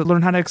they have to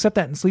learn how to accept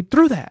that and sleep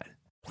through that.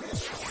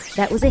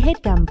 That was a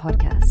HeadGum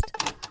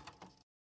podcast.